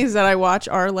animes that I watch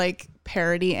are like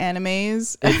parody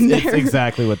animes. And It's they're-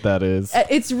 exactly what that is.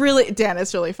 It's really Dan.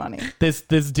 It's really funny. This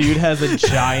dude has a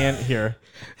giant here.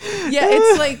 Yeah,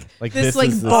 it's like, Like, this this like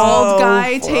is the- bald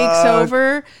guy fuck. takes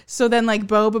over. So then like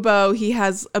Bobobo, he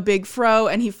has a big fro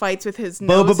and he fights with his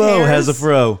nose Bobobo hairs. has a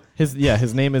fro. His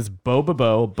name is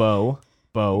Bobobo.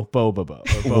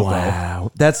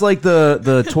 Wow, that's like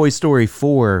the Toy Story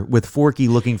 4 with Forky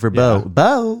looking for Bo. Yeah.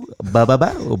 Bo, Bo, Bo,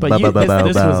 Bo, But Bo, you, Bo, Bo,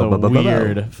 this was Bo, a Bo, Bo, Bo.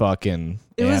 weird fucking.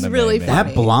 It was anime, really man. funny.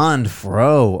 That blonde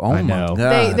fro. Oh I my know.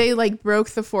 god. They like broke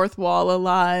the fourth wall a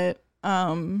lot.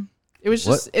 It was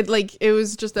just it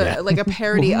was just a like a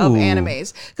parody of Ooh.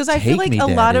 animes because I feel Take like me, a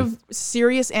lot Daddy. of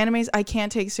serious animes I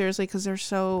can't take seriously because they're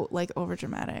so like over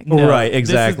dramatic. No. Right,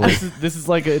 exactly. This is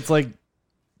like it's like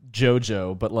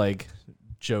JoJo, but like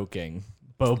joking.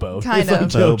 Bobo. Kind It's like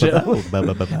of. Bo, Bo, JoJo. Bo,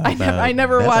 Bo, Bo, Bo, I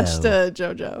never Bo. watched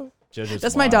JoJo. JoJo's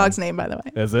That's my wild. dog's name, by the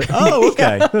way. Is it? Oh,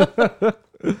 okay.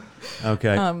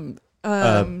 Okay.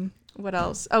 What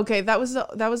else? Okay, that was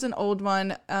an old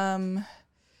one.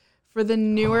 For the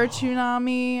newer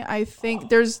Toonami, I think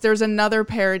there's another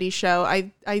parody show.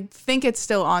 I think it's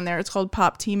still on there. It's called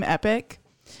Pop Team Epic.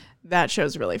 That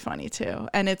show's really funny too,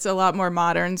 and it's a lot more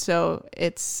modern. So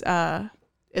it's a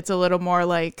little more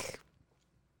like,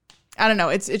 I don't know.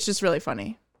 It's just really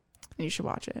funny, and you should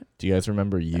watch it. Do you guys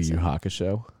remember Yu Yu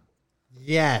Hakusho?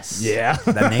 Yes. Yeah.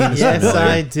 That name is Yes, familiar.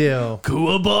 I do.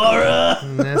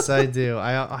 Kuwabara. Yes, I do.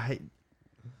 I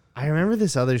remember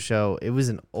this other show. It was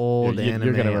an old You're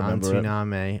anime gonna on remember it.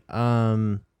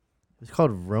 Toonami. It was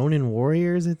called Ronin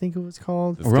Warriors, I think it was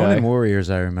called. This Ronin guy. Warriors,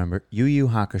 I remember. Yu Yu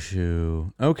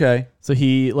Hakusho. Okay. So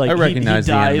he like I he recognize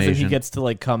the dies and he animation. gets to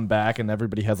like come back and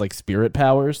everybody has like spirit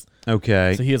powers.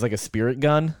 Okay. So he has like a spirit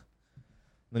gun.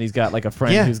 Then he's got like a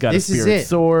friend Yeah, who's got a this is spirit it.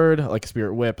 sword, like a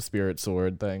spirit whip, a spirit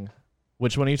sword thing.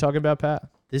 Which one are you talking about, Pat?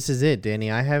 This is it, Danny.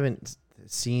 I haven't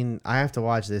seen. I have to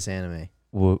watch this anime.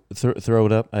 Well, throw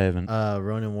it up. I haven't.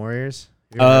 Ronin Warriors.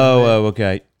 You remember it? Oh,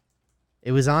 okay.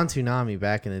 It was on Toonami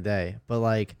back in the day, but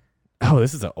like Oh,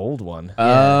 this is an old one. Oh,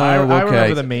 I okay.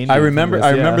 remember the main I dude from remember. this,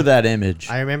 I remember yeah. that image.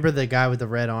 I remember the guy with the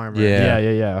red armor. Yeah.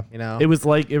 Yeah. You know. It was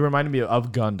like it reminded me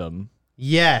of Gundam,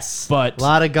 yes, but a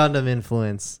lot of Gundam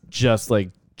influence. just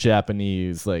like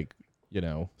Japanese, like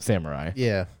samurai.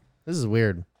 Yeah, this is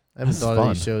weird. I haven't This is thought of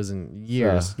fun. these shows in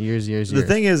years. The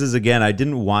thing is again, I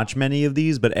didn't watch many of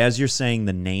these, but as you're saying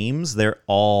the names, they're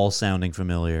all sounding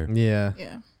familiar. Yeah.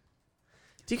 Yeah.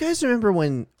 Do you guys remember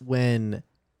when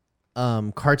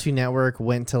Cartoon Network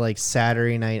went to like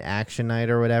Saturday Night Action Night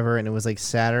or whatever, and it was like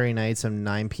Saturday nights from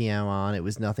 9 p.m. on. It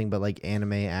was nothing but like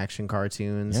anime action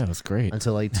cartoons Yeah, it was great.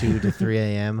 until like 2 to 3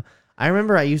 a.m. I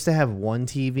remember I used to have one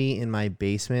TV in my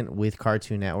basement with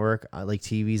Cartoon Network, like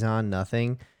TVs on,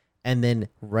 nothing. And then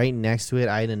right next to it,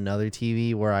 I had another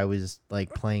TV where I was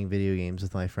like playing video games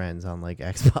with my friends on like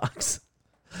Xbox,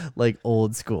 like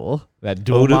old school. That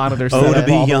dual Oh, to- monitor oh, setup to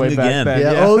be all the young way back again. then.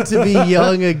 Yeah, oh, to be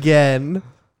young again.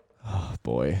 Oh,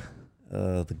 boy.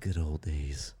 Oh, the good old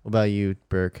days. What about you,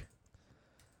 Burke?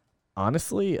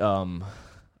 Honestly, I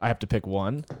have to pick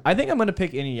one. I think I'm gonna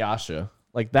pick Inuyasha.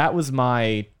 Like that was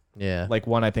my Yeah. like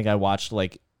one I think I watched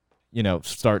like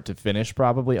start to finish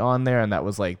probably on there, and that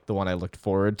was like the one I looked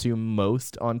forward to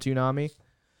most on Toonami.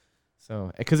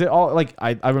 So because it all like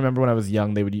I remember when I was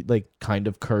young they would like kind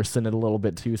of curse in it a little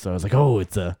bit too. So I was like, oh,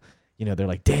 it's a they're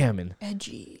like damn and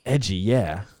Edgy. edgy,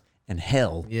 yeah, And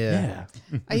hell. Yeah.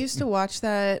 I used to watch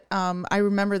that. I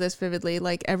remember this vividly.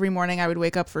 Like every morning I would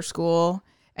wake up for school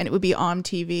and it would be on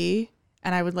TV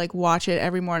and I would like watch it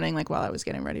every morning, like while I was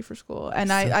getting ready for school.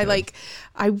 And I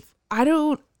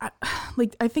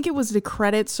think it was the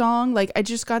credit song. Like I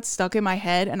just got stuck in my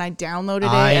head and I downloaded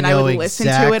it and I would listen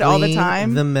to it all the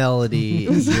time. The melody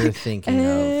you're thinking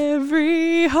of.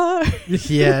 Every heart.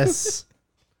 Yes.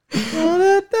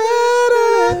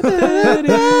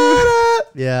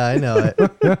 Yeah, I know it.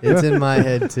 It's in my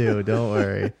head too. Don't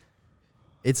worry.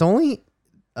 It's only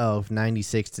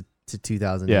 96 to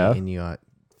 2008 Yeah. in New York.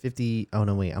 50. Oh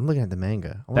no, wait. I'm looking at the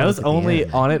manga. I wanna That was look at the only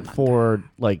anime. on it for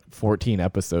like 14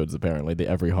 episodes apparently. The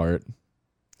Every Heart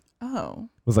Oh,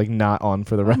 was like not on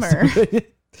for the rest Bummer. of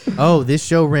it. Oh, this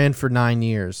show ran for 9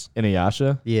 years.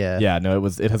 Inuyasha? Yeah. Yeah, no,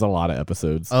 it has a lot of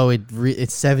episodes. Oh,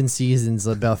 it's 7 seasons,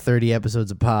 about 30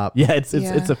 episodes a pop. Yeah, it's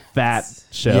Yeah. a fat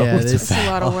show. Yeah, it's a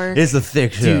lot of work. It's a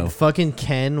thick show. Dude, fucking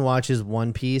Ken watches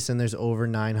One Piece, and there's over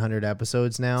 900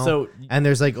 episodes now. So and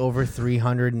there's like over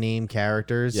 300 named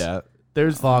characters. yeah,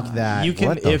 there's Fuck that. You can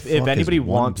What the if fuck anybody is One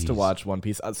wants to Piece? watch One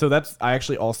Piece. So that's I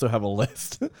actually also have a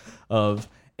list of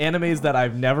animes that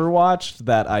I've never watched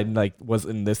that I like was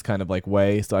in this kind of like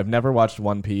way. So I've never watched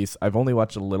One Piece. I've only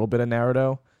watched a little bit of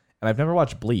Naruto, and I've never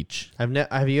watched Bleach.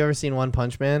 Have you ever seen One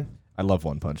Punch Man? I love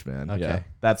One Punch Man. Okay. Yeah,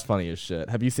 that's funny as shit.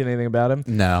 Have you seen anything about him?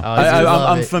 No, Oh, you'd love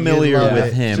I'm it. familiar You'd love with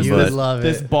it. him, You but would love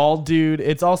This it. bald dude.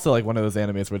 It's also like one of those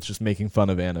animes where it's just making fun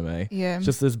of anime. Yeah. It's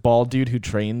just this bald dude who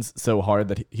trains so hard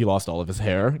that he lost all of his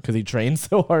hair because he trains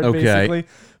so hard, Okay. basically.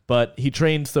 But he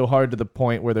trained so hard to the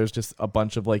point where there's just a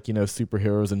bunch of like,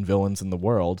 superheroes and villains in the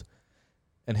world.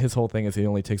 And his whole thing is he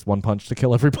only takes one punch to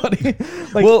kill everybody.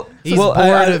 Like, He's bored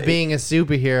of being a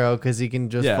superhero because he can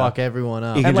just Yeah. fuck everyone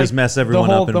up. He can and, like, just mess everyone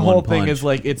the whole, up in the one whole thing punch. is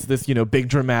like it's this big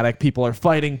dramatic, people are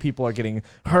fighting, people are getting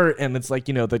hurt, and it's like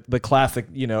the classic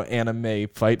anime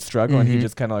fight struggle, and he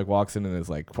just kind of like walks in and is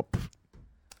like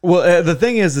Well, the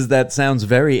thing is that sounds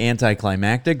very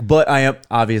anticlimactic, but I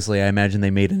imagine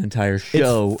they made an entire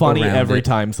show. it's funny around every it.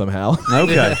 time somehow.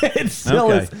 Okay, It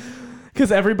still Okay. is. Because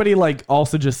everybody like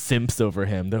also just simps over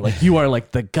him. They're like, you are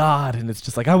like the god, and it's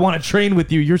just like, I want to train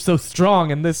with you. You're so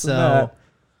strong, and this and So, that.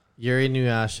 Yuri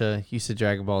Inuyasha, you said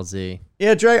Dragon Ball Z.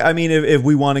 yeah, I mean, if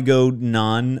we want to go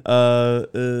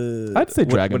I'd say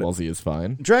Dragon Ball Z is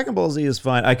fine. Dragon Ball Z is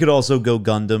fine. I could also go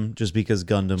Gundam, just because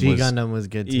Gundam G was. Gundam was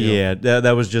good too. Yeah,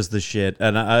 that was just the shit.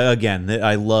 And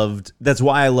I loved. That's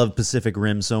why I love Pacific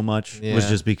Rim so much. Was Yeah.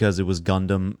 just because it was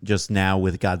Gundam just now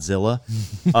with Godzilla.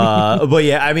 But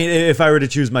yeah, I mean, if I were to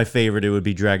choose my favorite, it would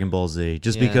be Dragon Ball Z,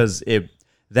 just Yeah. because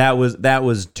that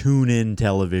was tune-in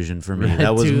television for me.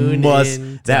 That was Tune-in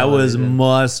that was television.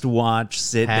 must-watch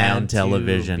sit-down Had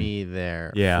television. to be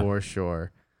there. Yeah. for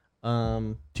sure.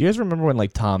 Do you guys remember when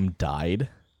like Tom died,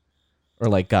 or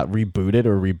like got rebooted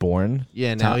or reborn?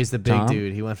 Yeah, now Tom- he's the big Tom?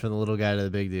 dude. He went from the little guy to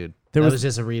the big dude. There That was- was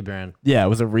just a rebrand. Yeah, it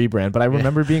was a rebrand, but I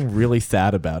remember being really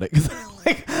sad about it because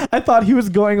like I thought he was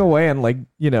going away and like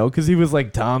because he was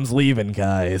like Tom's leaving,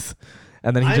 guys,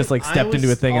 and then he just like I stepped into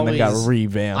a was thing and then got always-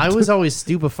 revamped. I was always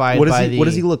stupefied What by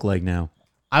does he look like now?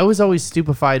 I was always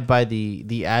stupefied by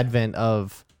the advent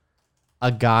of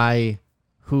a guy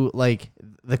who like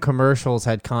the commercials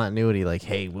had continuity. Like,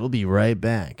 hey, we'll be right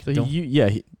back. So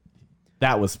Don't-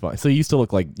 that was fun. So you used to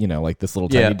look like like this little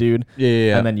Yeah. tiny dude,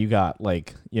 Yeah. and then you got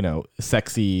like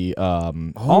sexy,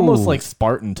 almost like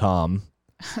Spartan Tom.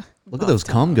 Look at those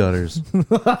cum gutters.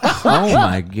 Oh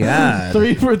my god.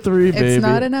 3 for 3, baby. It's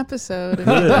not an episode. If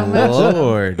you Good don't mention it.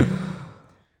 lord.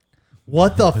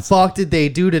 what the fuck did they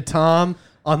do to Tom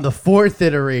on the 4th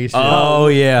iteration? Oh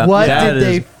yeah. what That did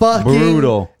they is fucking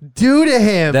brutal? do to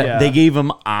him? That Yeah. they gave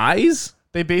him eyes?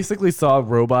 They basically saw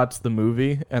Robots the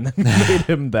movie and then made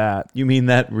him that. You mean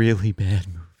that really bad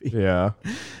movie? Yeah.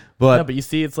 But, Yeah, but you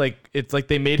see, it's like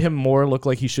they made him more look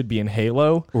like he should be in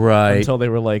Halo right. until they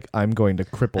were like, I'm going to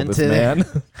cripple this Until- man.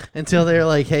 Until they're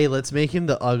like, hey, let's make him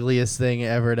the ugliest thing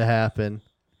ever to happen.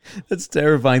 That's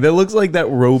terrifying. That looks like that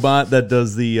robot that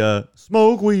does the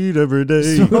smoke weed every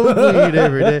day. Smoke weed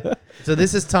every day. So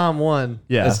this is Tom 1.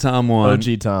 Yeah, That's Tom 1.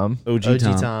 OG Tom. OG, OG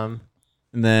Tom. Tom.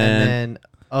 And And then,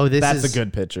 then, this That's is a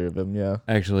good picture of him. Yeah.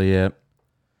 actually, yeah.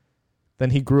 Then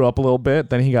he grew up a little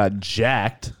bit. Then he got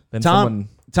jacked. Then someone.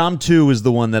 Tom 2 is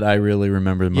the one that I really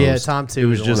remember the most. Yeah, Tom 2 It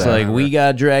was is the just one I like, remember. we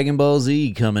got Dragon Ball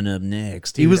Z coming up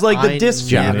next. He Dude, was like the I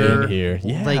disc never- jockey. in here.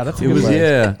 Yeah, Like, that's a It good was, one.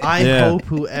 yeah. I yeah. hope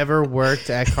whoever worked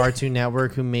at Cartoon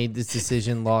Network who made this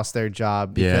decision lost their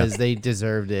job Yeah. because they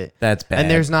deserved it. That's bad. And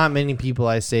there's not many people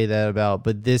I say that about,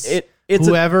 but this It's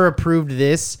whoever approved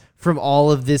this from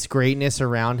all of this greatness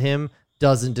around him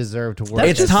doesn't deserve to work.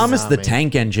 It's at Thomas the Tsunami.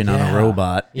 Tank Engine on a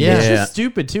robot. Yeah. It's just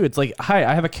stupid too. It's like, hi,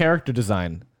 I have a character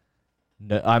design.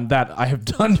 That I have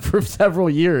done for several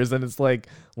years, and it's like,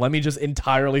 let me just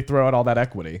entirely throw out all that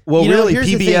equity. Well, You know, really, here's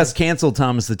the PBS thing. canceled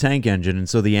Thomas the Tank Engine, and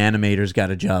so the animators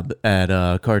got a job at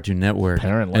Cartoon Network.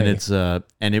 Apparently.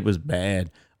 and it was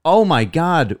bad. Oh my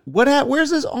God,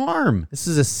 where's his arm? This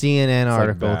is a CNN like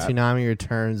article. that. Tsunami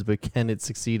returns, but can it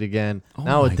succeed again? Oh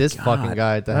Not with my this God. fucking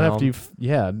guy at the Not helm. after you,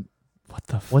 yeah. What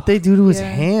the? Fuck? What they do to his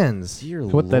Yeah. hands? Dear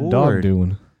What that dog Lord.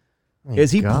 doing? My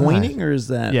Is he God. pointing or is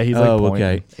that? Yeah, he's, like, oh, pointing.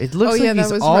 okay. It looks Oh, yeah, like that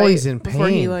he's was always right in before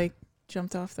he pain. like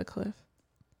jumped off the cliff.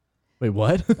 Wait,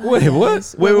 what? Wait, what?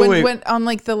 Yes. Wait, when, wait. When, on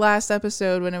like the last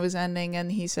episode when it was ending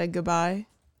and he said goodbye.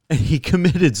 And he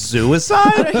committed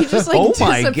suicide? He just like Oh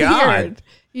my disappeared. God.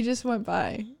 He just went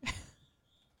by.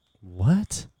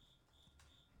 What?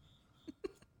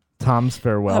 Tom's I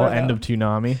Farewell, don't end know. of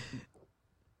Toonami. Is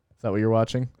that what you're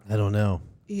watching? I don't know.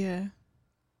 Yeah.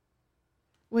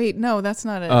 Wait, no, that's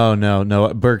not it. Oh,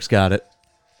 no. Burke's got it.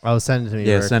 Oh, send it to me.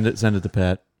 Yeah, Burke. send it to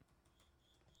Pat.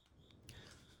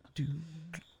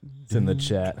 It's in the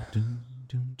chat.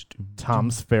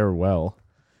 Tom's Farewell.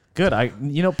 Good.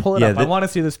 Pull it Yeah, up. I want to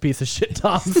see this piece of shit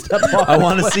Tom step on. I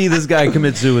want to see this guy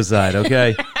commit suicide,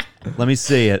 okay? Let me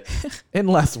see it. In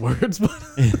less words, but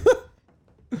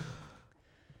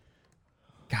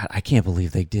God, I can't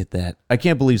believe they did that. I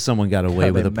can't believe someone got away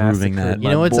God, with they approving massacred that. You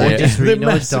know what's boy. I just They you know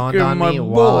what's dawned massacred on my me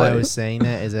while I boy. was saying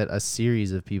that is that a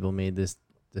series of people made this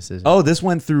decision. Oh, this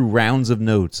went through rounds of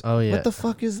notes. Oh, yeah. What the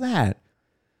fuck is that?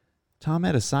 Tom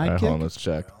had a all right, hold on, sidekick? let's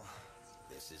check.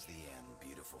 This is the end,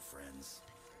 beautiful friends.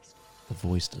 The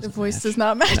voice doesn't the voice match. does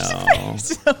not match. No.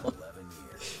 So, 11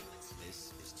 years.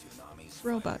 This is Toonami's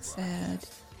robot sad.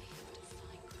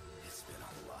 It's been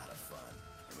a lot of fun,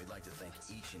 and we'd like to thank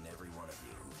each and every one of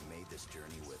you who've made this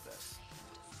journey with us.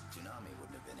 Toonami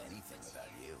wouldn't have been anything without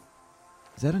you.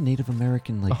 Is that a Native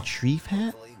American, like, chief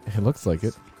hat? Hopefully, It looks like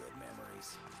it. some good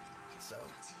memories. So,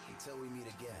 until we meet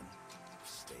again,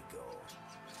 stay gold.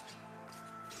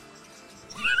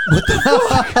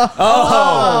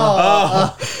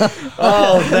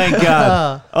 Oh, thank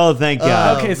God. Oh, thank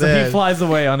God. Okay, so man. he flies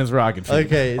away on his rocket ship.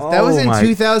 Okay, that was Oh in my-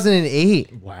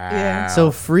 2008. Wow. Yeah.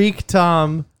 So Freak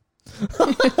Tom.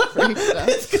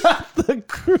 It's got the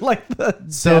crew like the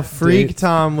So death Freak date.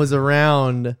 Tom was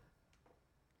around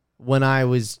when I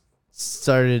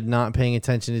started not paying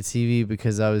attention to TV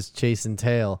because I was chasing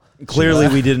tail. Clearly,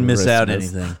 we didn't miss out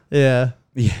Christmas. anything. Yeah.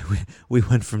 Yeah, we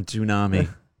went from Toonami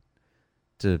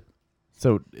to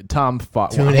So Tom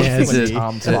fought. Tune Nancy.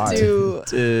 Tom fought To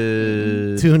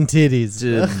Toon titties.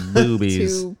 to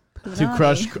boobies. to to Punani.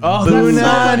 crush. Oh, that's so much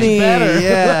Punani. better.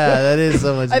 Yeah, that is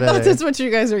so much I better. thought that's what you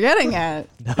guys were getting at.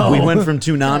 We went from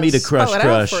Toonami to Spell Crush it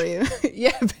out Crush. for you.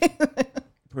 Yeah.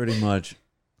 Pretty much.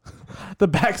 The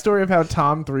backstory of how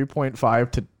Tom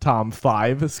 3.5 to Tom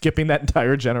 5, skipping that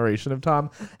entire generation of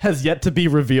Tom, has yet to be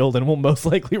revealed and will most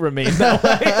likely remain that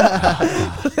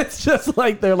way. It's just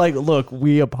like they're like, look, we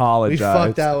we apologize.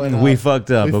 fucked that one up. We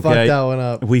fucked up, We okay? fucked that one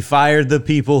up. We fired the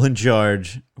people in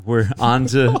charge. We're on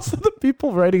to... Also, the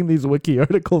people writing these wiki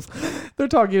articles, they're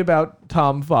talking about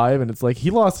Tom 5, and it's like he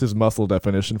lost his muscle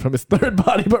definition from his third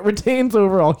body, but retains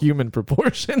overall human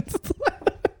proportions.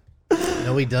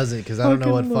 No, he doesn't, because I don't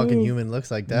know what Fucking fucking no. human looks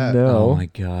like that. No. Oh, my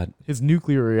God. His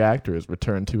nuclear reactor is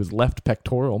returned to his left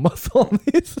pectoral muscle.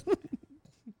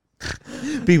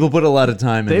 People put a lot of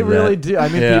time into They really that. do. I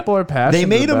mean, Yeah. people are passionate. They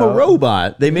made him a about-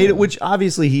 robot. They made it, which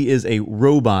obviously he is a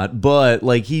robot, but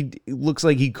like he looks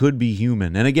like he could be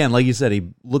human. And again, like you said, he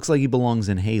looks like he belongs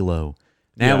in Halo.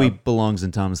 Now Yeah. he belongs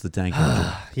in Thomas the Tank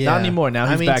Engine. Yeah. Not anymore. Now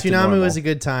I he's mean, back to Toonami normal. was a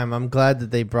good time. I'm glad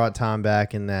that they brought Tom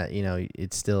back, and that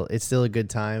it's still a good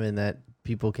time, and that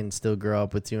people can still grow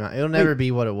up with Toonami. It'll never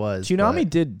be what it was. Toonami but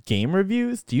did game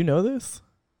reviews. Do you know this?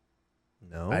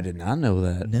 no, I did not know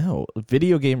that. No.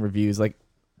 Video game reviews. Like,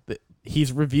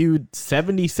 he's reviewed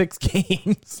 76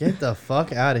 games. Get the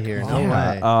fuck out of here! No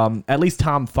Yeah. way. At least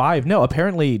Tom 5. No,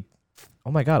 apparently,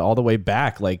 oh my God, all the way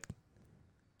back. Like,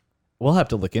 we'll have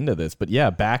to look into this. But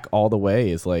yeah, back all the way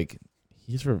is like,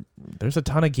 there's a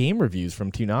ton of game reviews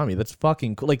from Toonami. That's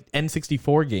fucking cool. Like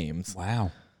N64 games.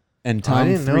 Wow. And I Tom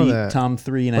didn't know 3, that. Tom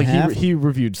 3 and a Like half. he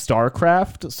reviewed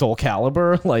StarCraft, Soul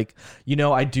Calibur. Like,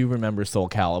 I do remember Soul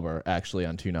Calibur actually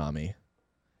on Toonami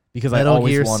because I Metal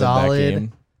always Gear wanted Solid. that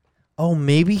game. Oh,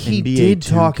 maybe he NBA did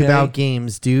talk 2K? about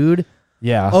games, dude.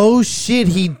 Yeah. Oh shit,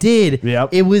 he did. Yep.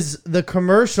 It was the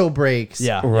commercial breaks.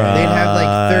 Yeah. Right. They'd have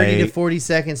like 30 to 40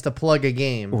 seconds to plug a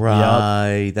game.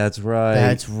 Right. That's right.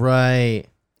 That's right.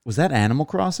 Was that Animal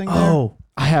Crossing there? Oh,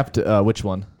 I have to. Which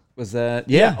one? Was that?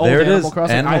 Yeah, Yeah, old there it Animal is.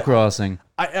 Crossing. Animal Crossing.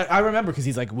 I remember because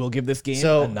he's like, we'll give this game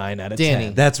So, a 9 out of Danny,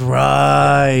 10. That's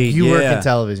right. you work yeah. in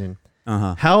television.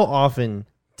 Uh-huh. How often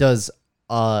does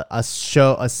a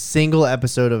single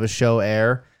episode of a show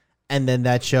air, and then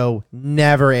that show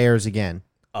never airs again?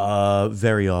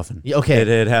 Very often. Yeah, okay.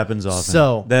 It happens often.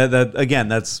 So- that again,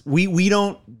 that's we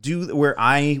don't do where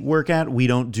I work at. We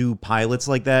don't do pilots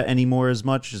like that anymore as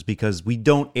much, just because we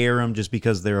don't air them, just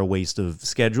because they're a waste of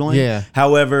scheduling. Yeah.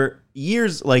 However,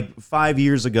 5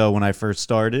 years ago when I first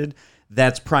started,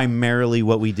 that's primarily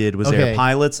what we did was Okay. air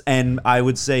pilots, and I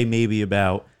would say maybe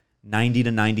about 90 to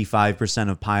 95%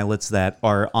 of pilots that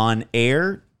are on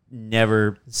air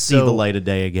never see So- the light of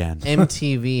day again.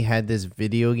 MTV had this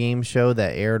video game show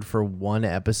that aired for one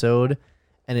episode,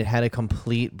 and it had a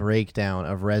complete breakdown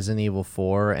of Resident Evil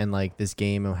 4 and like this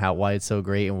game and why it's so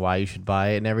great and why you should buy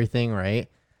it and everything, right?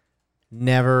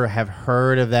 Never have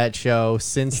heard of that show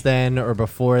since then or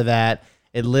before that.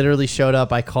 It literally showed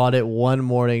up. I caught it one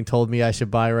morning, told me I should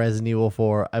buy Resident Evil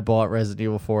 4. I bought Resident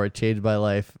Evil 4. It changed my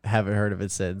life. Haven't heard of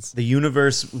it since. The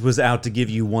universe was out to give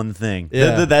you one thing.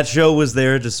 Yeah. That show was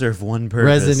there to serve one purpose.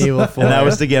 Resident Evil 4. And that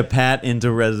was to get Pat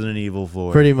into Resident Evil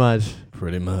 4. Pretty much.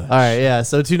 Pretty much. All right, yeah.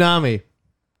 So Toonami.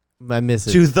 I miss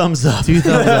it. 2 thumbs up. 2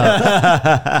 thumbs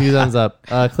up. 2 thumbs up.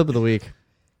 Clip of the week.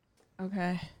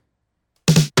 Okay.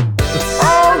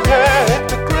 Oh yeah,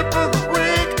 it's the clip of the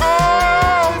week.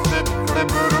 Oh, it's the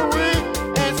clip of the week.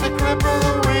 It's the clip of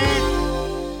the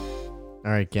week.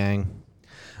 All right, gang.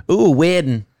 Ooh,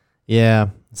 wedding. Yeah.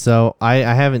 So I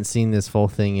haven't seen this full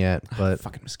thing yet, but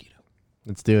Fucking mosquito.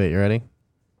 let's do it. You ready?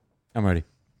 I'm ready.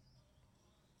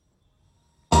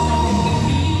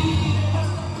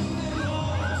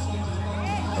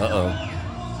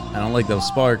 Uh-oh. I don't like those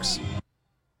sparks.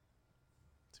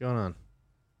 What's going on?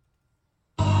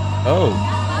 Oh.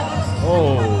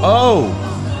 Oh. Oh.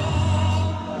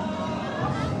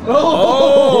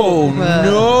 Oh,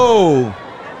 no.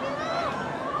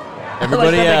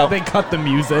 Everybody Like how out. They cut the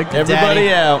music. Everybody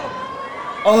Daddy. out.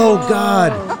 Oh,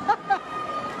 God.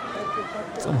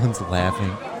 Someone's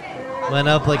laughing. Went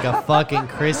up like a fucking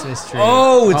Christmas tree.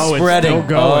 Oh, it's Oh, it's spreading. still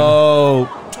going.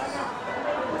 Oh.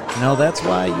 No, that's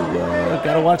why you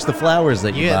gotta watch the flowers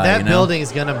that you buy. that you know?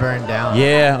 building's gonna burn down.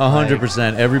 Yeah,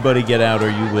 100%. Everybody get out or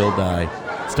you will die.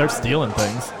 Start stealing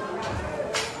things.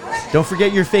 Don't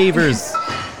forget your favors.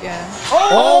 Yeah.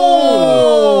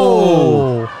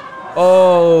 Oh!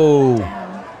 Oh!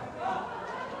 Damn.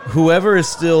 Whoever is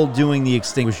still doing the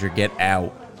extinguisher, get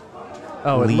out.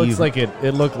 Oh, it Leave. looks like it.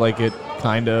 It looked like it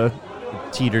kind of.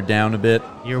 Teeter down a bit.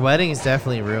 Your wedding is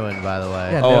definitely ruined, by the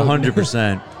way. Yeah. Oh, No.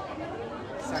 100%.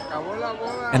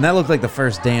 And that looked like the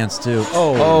first dance, too.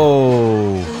 Oh.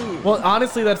 Oh. Well,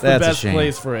 honestly, that's the That's a best shame.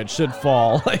 place for it. Should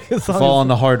fall. Like as long Fall as- on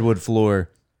the hardwood floor.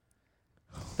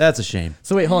 That's a shame.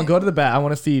 So wait, hold on. Go to the back. I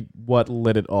want to see what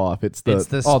lit it off. It's the It's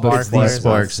the oh, sparklers these on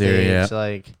sparks here, stage, yeah.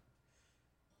 Like,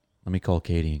 Let me call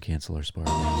Katie and cancel her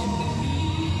sparklers.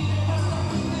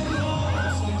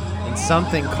 and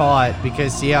something caught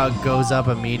because see how it goes up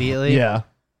immediately? Yeah.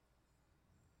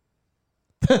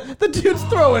 The dude's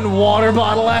throwing water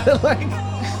bottle at it like.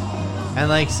 And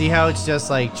like, see how it's just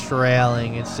like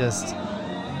trailing. It's just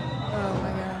Oh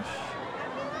my gosh.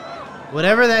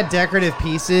 whatever that decorative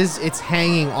piece is. It's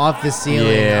hanging off the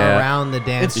ceiling Yeah. around the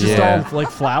dance. It's just Yeah. all like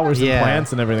flowers and Yeah.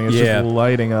 plants and everything. It's Yeah. just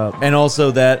lighting up. And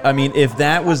also that, I mean, if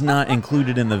that was not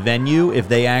included in the venue, if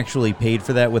they actually paid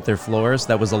for that with their florist,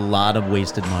 that was a lot of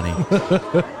wasted money.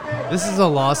 This is a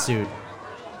lawsuit.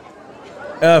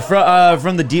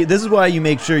 From the this is why you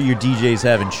make sure your DJs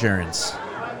have insurance.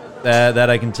 That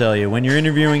I can tell you. When you're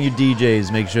interviewing your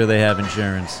DJs, make sure they have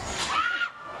insurance.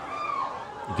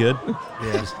 You good?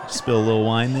 Yeah. Spill a little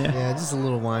wine there. Yeah, just a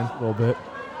little wine. A little bit.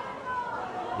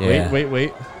 Yeah.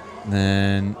 Wait. And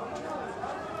then,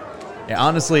 yeah,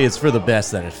 honestly, it's for the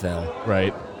best that it fell.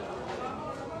 Right.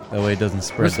 That way it doesn't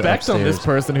spread Respect to on this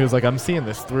upstairs. person who's like, I'm seeing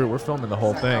this through. We're filming the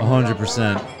whole thing.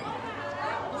 100%.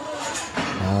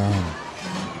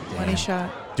 Money shot.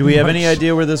 Do we have any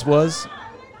idea where this was?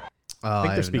 Oh, I think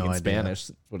they're have speaking no idea. Spanish.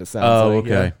 That's what it sounds Oh, like.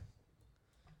 okay. yeah.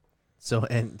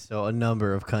 So a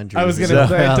number of countries. I was as gonna well.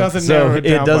 say it doesn't So narrow it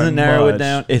down. it doesn't by narrow it much.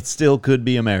 down. It still could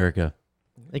be America.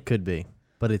 It could be,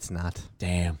 but it's not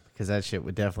Damn. because that shit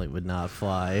would not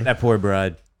fly. That poor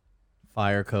bride.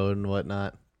 Fire code and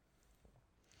whatnot.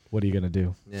 What are you gonna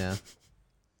do? Yeah.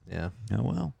 Oh,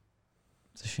 well.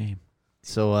 It's a shame.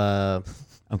 So I'm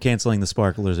canceling the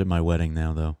sparklers at my wedding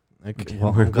now, though. okay,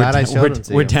 well, I'm glad I we're showed them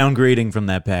to we're you. downgrading from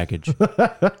that package.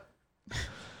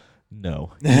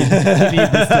 No. You need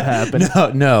this to happen.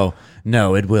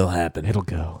 No, it will happen. It'll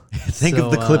go. Think So,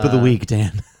 of the clip of the week,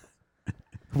 Dan.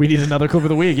 We need another clip of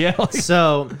the week. Yeah. like-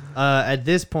 So at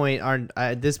this point of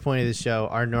the show,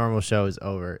 our normal show is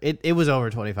over. It was over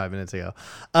 25 minutes ago.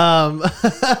 But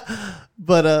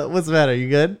what's the matter? You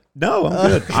good? No, I'm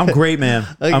good. I'm great, man.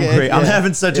 I'm Okay, great. I'm yeah,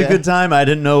 having such a yeah. good time. I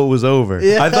didn't know it was over.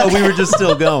 Yeah. I thought we were just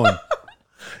still going.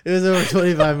 It was over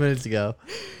 25 minutes ago.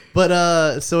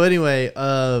 But so anyway,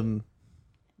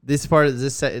 this part of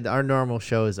this our normal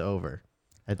show is over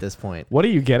at this point. What are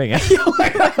you getting at?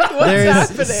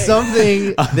 There's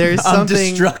something. There's I'm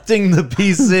something. destructing the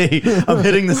PC. I'm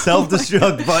hitting the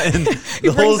self-destruct button.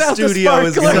 The whole brings out the studio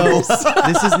is going So to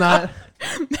this is not.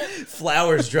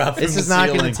 flowers drop from This the is not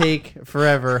ceiling. going to take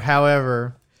forever.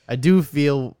 However, I do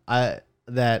feel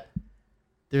that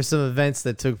there's some events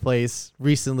that took place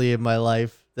recently in my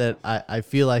life that I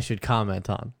feel I should comment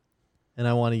on, and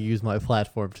I want to use my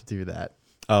platform to do that.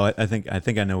 Oh, I think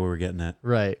I know where we're getting at.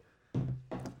 Right.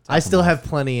 I still have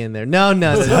plenty in there. No.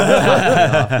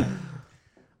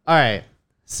 All right.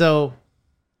 So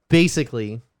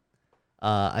basically,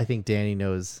 I think Danny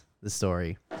knows the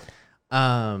story.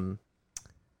 I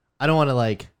don't want to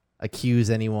like accuse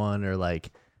anyone or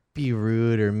like be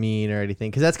rude or mean or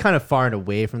anything, because that's kind of far and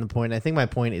away from the point. I think my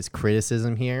point is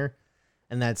criticism here,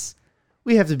 and that's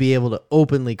we have to be able to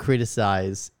openly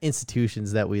criticize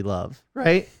institutions that we love,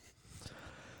 right?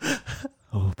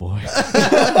 Oh boy.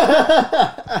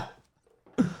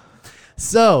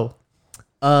 So,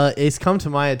 it's come to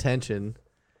my attention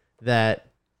that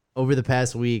over the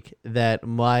past week that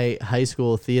my high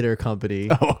school theater company,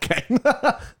 Oh, okay.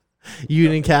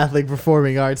 Union Catholic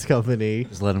Performing Arts Company,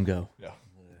 Just let him go.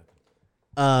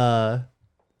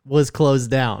 was closed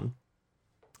down.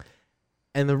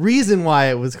 And the reason why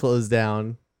it was closed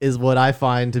down is what I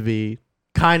find to be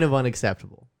kind of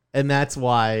unacceptable. And that's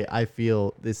why I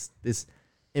feel this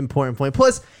important point.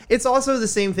 Plus, it's also the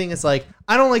same thing. It's like,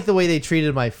 I don't like the way they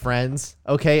treated my friends.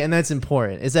 Okay. And that's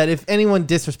important, is that if anyone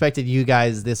disrespected you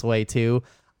guys this way too,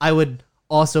 I would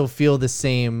also feel the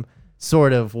same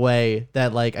sort of way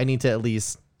that like, I need to at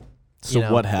least, So you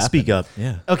know, what happened? Speak up.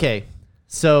 Yeah. okay.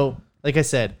 So like I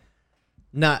said,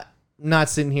 not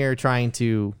sitting here trying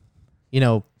to, you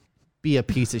know, be a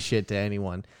piece of shit to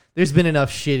anyone. There's been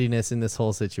enough shittiness in this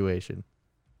whole situation.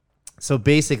 So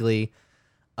basically,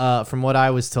 from what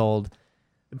I was told,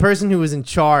 the person who was in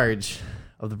charge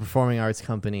of the performing arts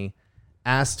company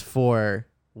asked for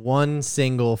one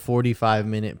single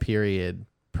 45-minute period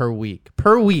per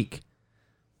week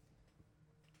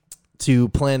to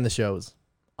plan the shows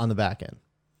on the back end.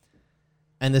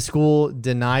 And the school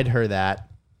denied her that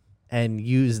and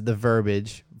used the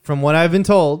verbiage, from what I've been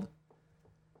told,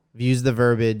 used the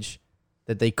verbiage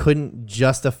that they couldn't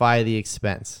justify the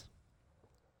expense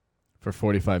For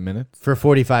 45 minutes? for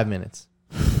 45 minutes.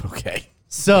 Okay.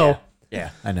 So Yeah,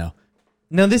 I know.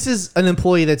 now this is an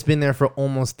employee that's been there for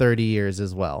almost 30 years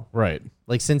as well, Right.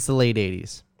 like since the late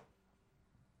 80s.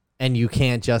 And you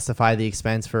can't justify the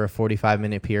expense for a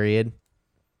 45-minute period,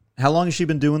 How long has she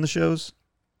been doing the shows?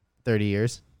 30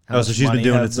 years. How Oh, so much she's been money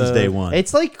doing have it since the- day one.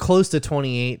 It's like close to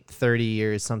 28, 30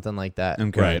 years, something like that.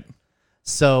 Okay. Right.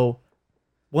 So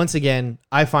once again,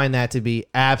 I find that to be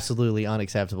absolutely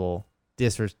unacceptable.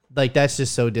 Like that's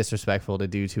just so disrespectful to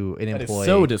do to an That is employee.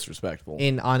 so disrespectful.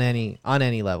 on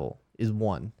any level is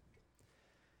one.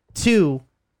 Two,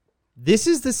 this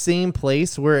is the same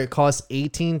place where it costs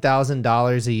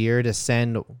 $18,000 a year to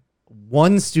send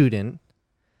one student,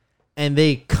 and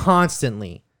they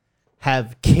constantly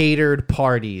have catered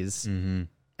parties,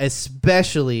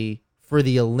 especially for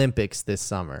the Olympics this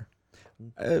summer.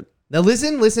 Now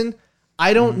listen.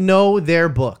 I don't know their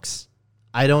books.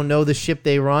 I don't know the ship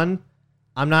they run.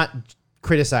 I'm not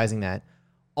criticizing that.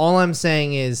 All I'm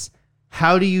saying is,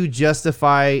 how do you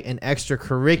justify an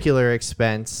extracurricular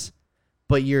expense,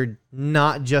 but you're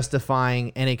not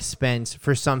justifying an expense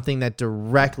for something that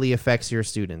directly affects your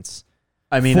students?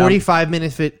 I mean, 45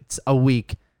 minutes a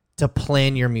week to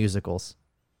plan your musicals.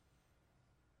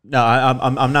 no,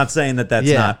 I'm not saying that that's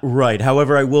Yeah. not right.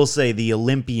 However, I will say the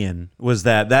Olympian was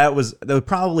that was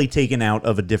probably taken out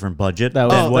of a different budget That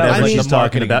was- than Oh, whatever I mean- she's the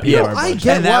talking marketing about. PR Yeah, budget. I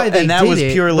get and why that, they and that did was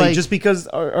it, purely like- just because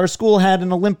our school had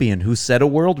an Olympian who set a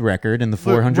world record in the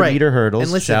 400 Right. meter hurdles.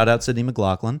 And listen- Shout out Sydney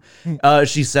McLaughlin.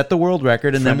 She set the world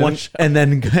record and Friend then of won, the show. and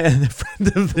then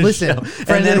friend of the Listen, show, friend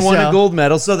and of then the won show. a gold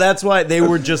medal. So that's why they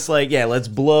were just like, yeah, let's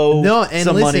blow No, and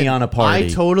some listen, money on a party. I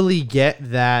totally get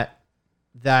that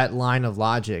line of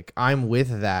logic. I'm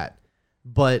with that.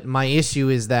 But my issue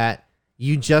is that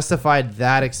you justified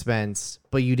that expense,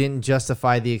 but you didn't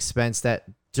justify the expense that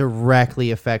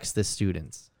directly affects the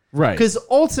students. Right. Because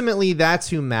ultimately that's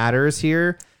who matters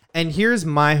here. And here's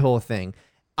my whole thing.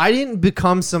 I didn't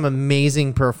become some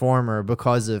amazing performer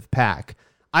because of PAC.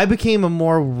 I became a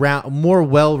more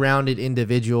well-rounded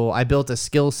individual. I built a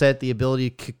skill set, the ability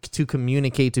to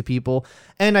communicate to people,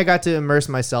 and I got to immerse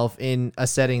myself in a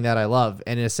setting that I love,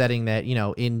 and in a setting that, you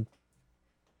know, in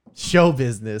show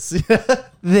business.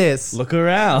 Look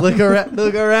around. Look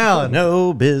around.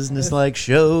 No business like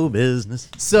show business.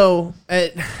 So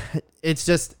it's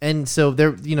just, and so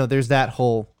there, you know, there's that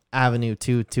whole avenue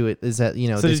to it, is that, you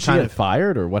know, So this did she kind get of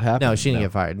fired or what happened? no, she didn't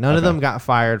get fired. None of them got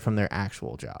fired from their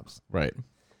actual jobs, Right.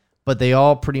 but they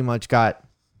all pretty much got.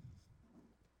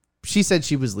 She said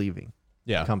she was leaving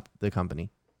Yeah. the company.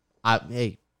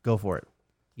 Hey, go for it.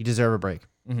 You deserve a break.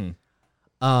 Mhm.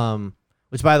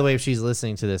 Which, by the way, if she's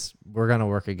listening to this, we're gonna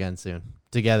work again soon.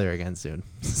 together again soon.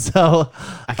 So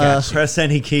Press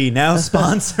any key. Now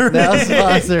sponsoring. now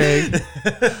sponsoring.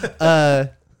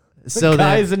 So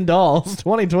Guys and Dolls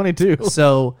 2022.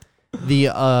 So the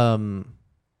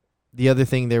other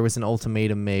thing, there was an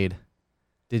ultimatum made.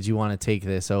 Did you want to take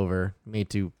this over? Made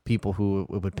to people who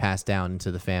it would pass down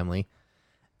into the family.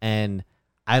 And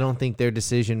I don't think their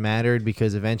decision mattered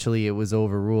because eventually it was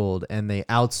overruled and they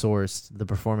outsourced the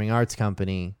performing arts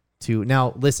company to.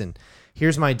 Now, listen,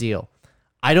 here's my deal.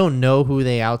 I don't know who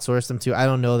they outsourced them to. I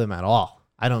don't know them at all.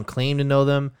 I don't claim to know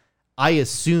them. I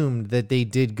assumed that they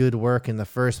did good work in the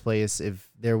first place if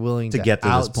they're willing to get to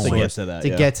this outsource point. To get to that,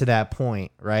 yeah. get to that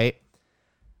point, right?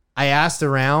 I asked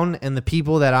around, and the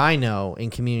people that I know in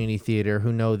community theater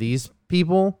who know these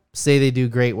people say they do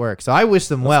great work. So I wish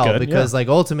them well good, because, like,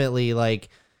 ultimately, like,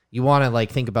 you want to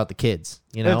like think about the kids,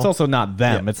 you know. It's also not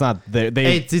them. It's not they.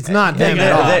 It's not them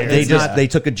at all. They It's just not- they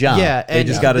took a job. yeah, they and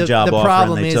just got a job The offer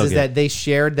problem and they is took it. that they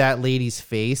shared that lady's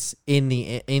face in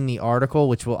the article,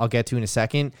 which I'll get to in a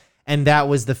second, and that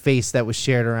was the face that was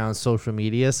shared around social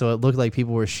media. So it looked like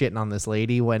people were shitting on this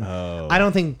lady when I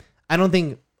don't think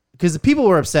because the people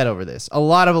were upset over this. A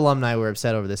lot of alumni were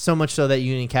upset over this, so much so that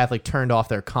Union Catholic turned off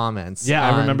their comments. Yeah,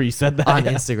 I remember you said that on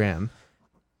yeah. Instagram.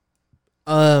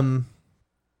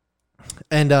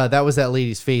 And that was that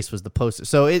lady's face was the poster.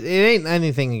 So it ain't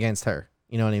anything against her.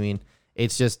 You know what I mean?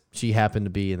 It's just she happened to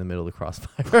be in the middle of the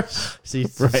crossfire.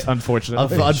 Right,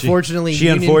 unfortunately. Unfortunately, she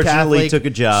Union unfortunately Catholic took a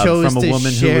job chose from a to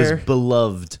woman share- who was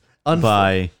beloved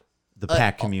by the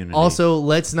PAC community. Also,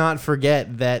 let's not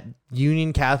forget that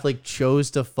Union Catholic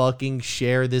chose to fucking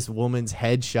share this woman's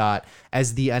headshot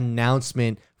as the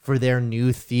announcement for their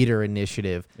new theater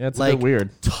initiative. Yeah, it's a bit weird.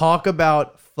 Talk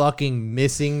about fucking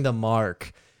missing the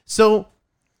mark. So,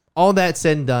 all that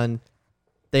said and done,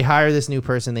 they hire this new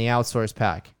person. They outsource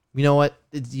PAC. You know what?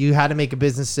 You had to make a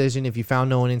business decision. If you found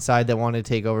no one inside that wanted to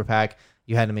take over PAC,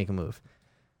 you had to make a move.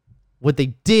 What they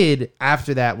did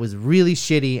after that was really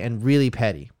shitty and really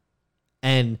petty.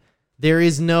 And there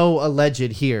is no alleged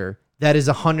here. That is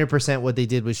 100% what they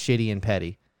did was shitty and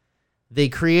petty. They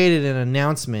created an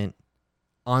announcement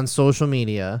on social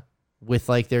media with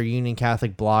like their Union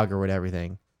Catholic blog or whatever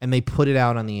thing, and they put it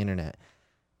out on the internet.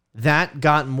 That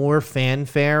got more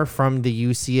fanfare from the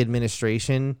UC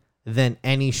administration than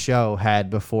any show had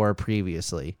before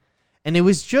previously. And it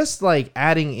was just like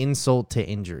adding insult to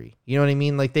injury. You know what I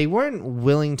mean? Like they weren't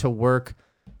willing to work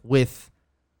with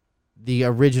the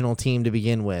original team to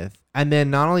begin with. And then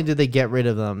not only did they get rid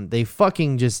of them, they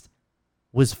fucking just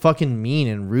was fucking mean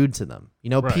and rude to them. You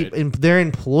know, Right. their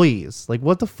employees. Like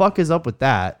what the fuck is up with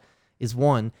that is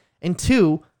one. And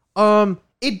two,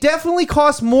 it definitely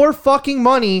costs more fucking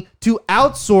money to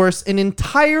outsource an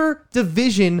entire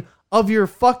division of your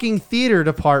fucking theater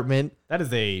department That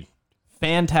is a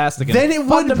fantastic Then and it would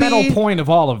fundamental be- point of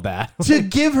all of that. to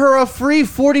give her a free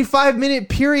 45-minute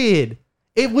period.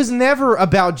 It was never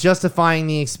about justifying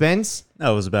the expense.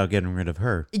 no, it was about getting rid of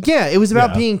her. Yeah, it was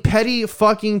about Yeah. being petty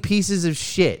fucking pieces of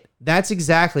shit. That's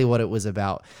exactly what it was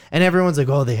about. And everyone's like,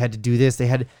 "Oh, they had to do this. They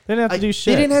had They didn't have to do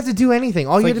shit. They didn't have to do anything.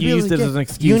 All It's you like had to you do used was it as an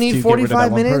excuse you to need get rid of that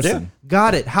 45 one minutes. person.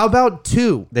 Got it. How about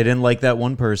 2? They didn't like that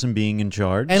one person being in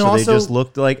charge, And so also- they just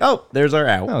looked like, oh, there's our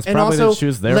out. No, it's And probably also, that she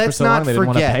was there for let's so long not they didn't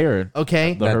want to forget, pay her.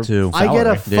 okay? That too. I get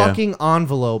a Yeah. fucking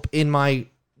envelope in my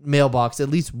mailbox at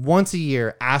least once a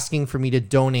year asking for me to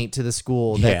donate to the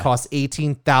school that Yeah. costs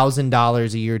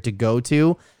 $18,000 a year to go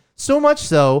to. So much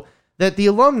so that the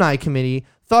alumni committee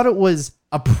thought it was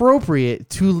appropriate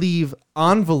to leave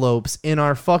envelopes in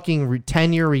our fucking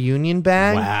 10-year reunion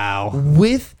bag Wow.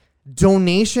 with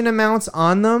donation amounts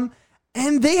on them.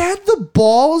 And they had the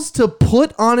balls to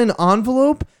put on an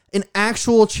envelope an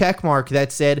actual check mark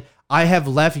that said, I have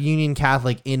left Union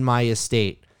Catholic in my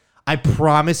estate. I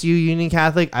promise you, Union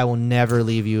Catholic, I will never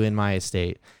leave you in my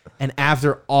estate. And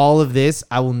after all of this,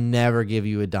 I will never give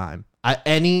you a dime.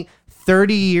 Any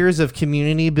 30 years of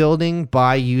community building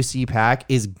by UC PAC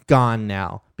is gone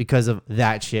now because of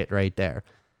that shit right there.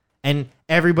 And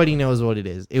everybody knows what it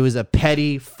is. It was a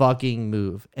petty fucking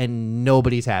move, and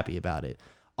nobody's happy about it.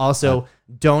 Also,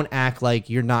 don't act like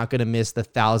you're not going to miss the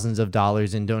thousands of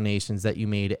dollars in donations that you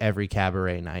made every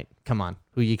cabaret night. Come on.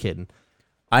 Who you kidding?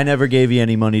 I never gave you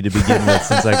any money to begin with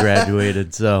since I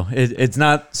graduated, so it's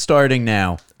not starting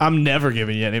now. I'm never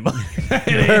giving you any money.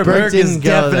 Burke didn't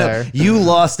go there. You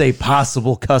lost a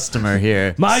possible customer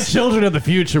here. My children of the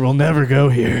future will never go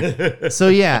here. So,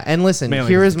 yeah, and listen, Mainly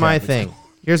here is because my Catholics. thing.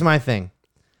 Here's my thing.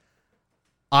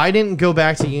 I didn't go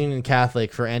back to Union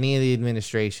Catholic for any of the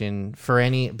administration, for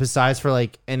any, besides for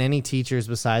like, and any teachers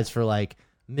besides for like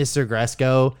Mr.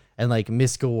 Gresco and like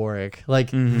Miss Gawarek. Like,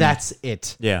 that's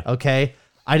it. Yeah. Okay.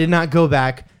 I did not go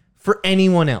back for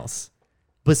anyone else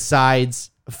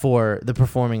besides for the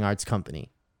performing arts company.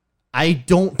 I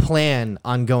don't plan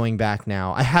on going back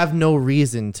now. I have no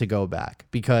reason to go back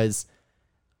because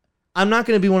I'm not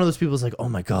going to be one of those people who's like, oh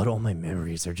my God, all my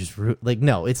memories are just like,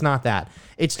 no, it's not that.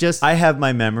 It's just I have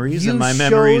my memories, You and my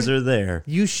memories showed- are there.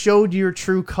 you showed your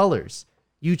true colors.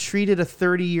 You treated a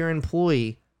 30-year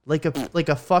employee like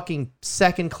a fucking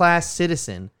second-class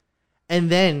citizen. And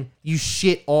then you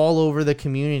shit all over the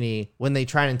community when they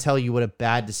try and tell you what a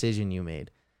bad decision you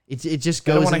made. It just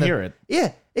goes. I don't want in to the- hear it.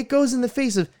 Yeah, it goes in the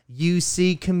face of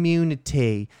UC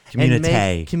community,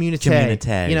 Community. community.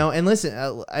 You know, and listen,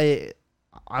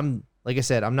 I'm like I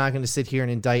said, I'm not going to sit here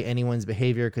and indict anyone's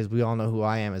behavior because we all know who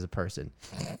I am as a person.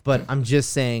 But I'm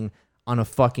just saying, on a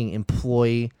fucking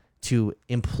employee to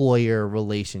employer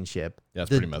relationship, Yeah, that's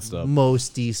the pretty messed up.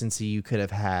 most decency you could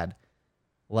have had,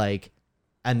 like.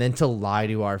 And then to lie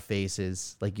to our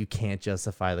faces, like you can't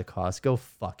justify the cost. Go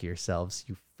fuck yourselves,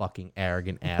 you fucking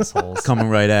arrogant assholes. Coming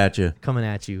right at you. Coming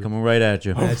at you. Coming right at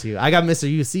you. At you. I got Mr.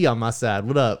 UC on my side.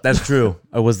 What up? That's true.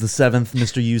 I was the 7th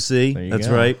Mr. UC. There you That's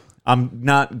go. right. I'm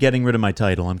not getting rid of my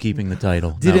title. I'm keeping the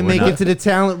title. Didn't No, we're make not. it to the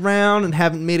talent round and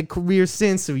haven't made a career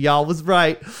since, so y'all was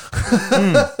right.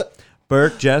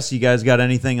 Burke, Jess, you guys got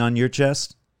anything on your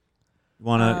chest? You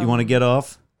wanna get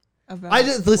off? About I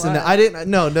just listen. what? I didn't.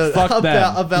 No. Fuck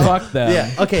them. Fuck them. Yeah.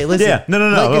 Okay. Listen. Yeah. No.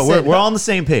 Like I said, we're all on the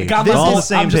same page. Got We're my all on the boys.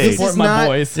 same I'm just page. supporting my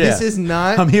boys. This Yeah. is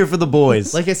not. I'm here for the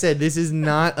boys. Like I said, this is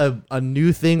not a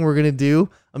new thing we're gonna do.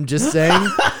 I'm just saying.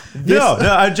 no.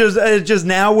 It's just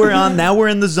now we're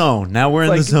in the zone. Now we're in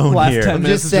the Like, zone last here. 10 I'm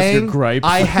minutes just is just your saying. gripes.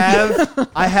 I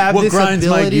have What this grinds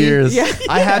my ability. gears?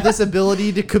 I have this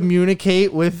ability to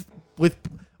communicate with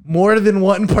more than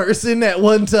one person at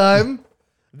one time.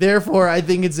 Therefore, I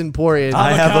think it's important.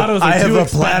 I Avocados are have too a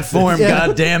expensive. platform. Yeah.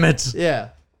 God damn it. Yeah,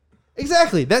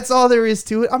 exactly. That's all there is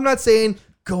to it. I'm not saying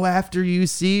go after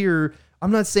UC, or I'm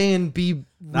not saying be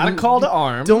Not a call to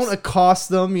arms. Don't accost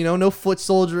them. You know, no foot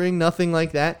soldiering, nothing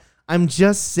like that. I'm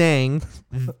just saying.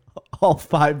 all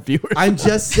 5 viewers. I'm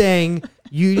just saying.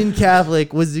 Union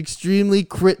Catholic was extremely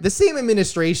the same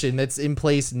administration that's in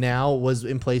place now was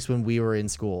in place when we were in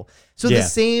school. So Yeah. the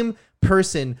same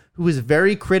person who was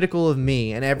very critical of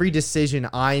me and every decision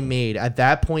I made at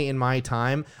that point in my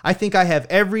time, I think I have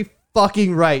every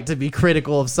fucking right to be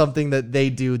critical of something that they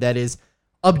do that is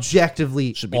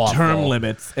objectively Should be awful. term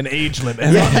limits and age limits.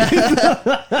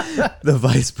 The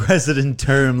vice president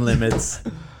term limits.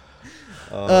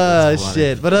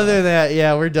 Shit. But other than that,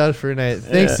 yeah, we're done for tonight.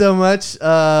 Thanks so much.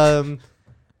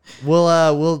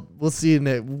 We'll see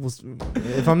you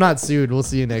if I'm not sued, we'll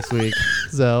see you next week.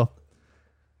 So,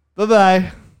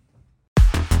 bye-bye.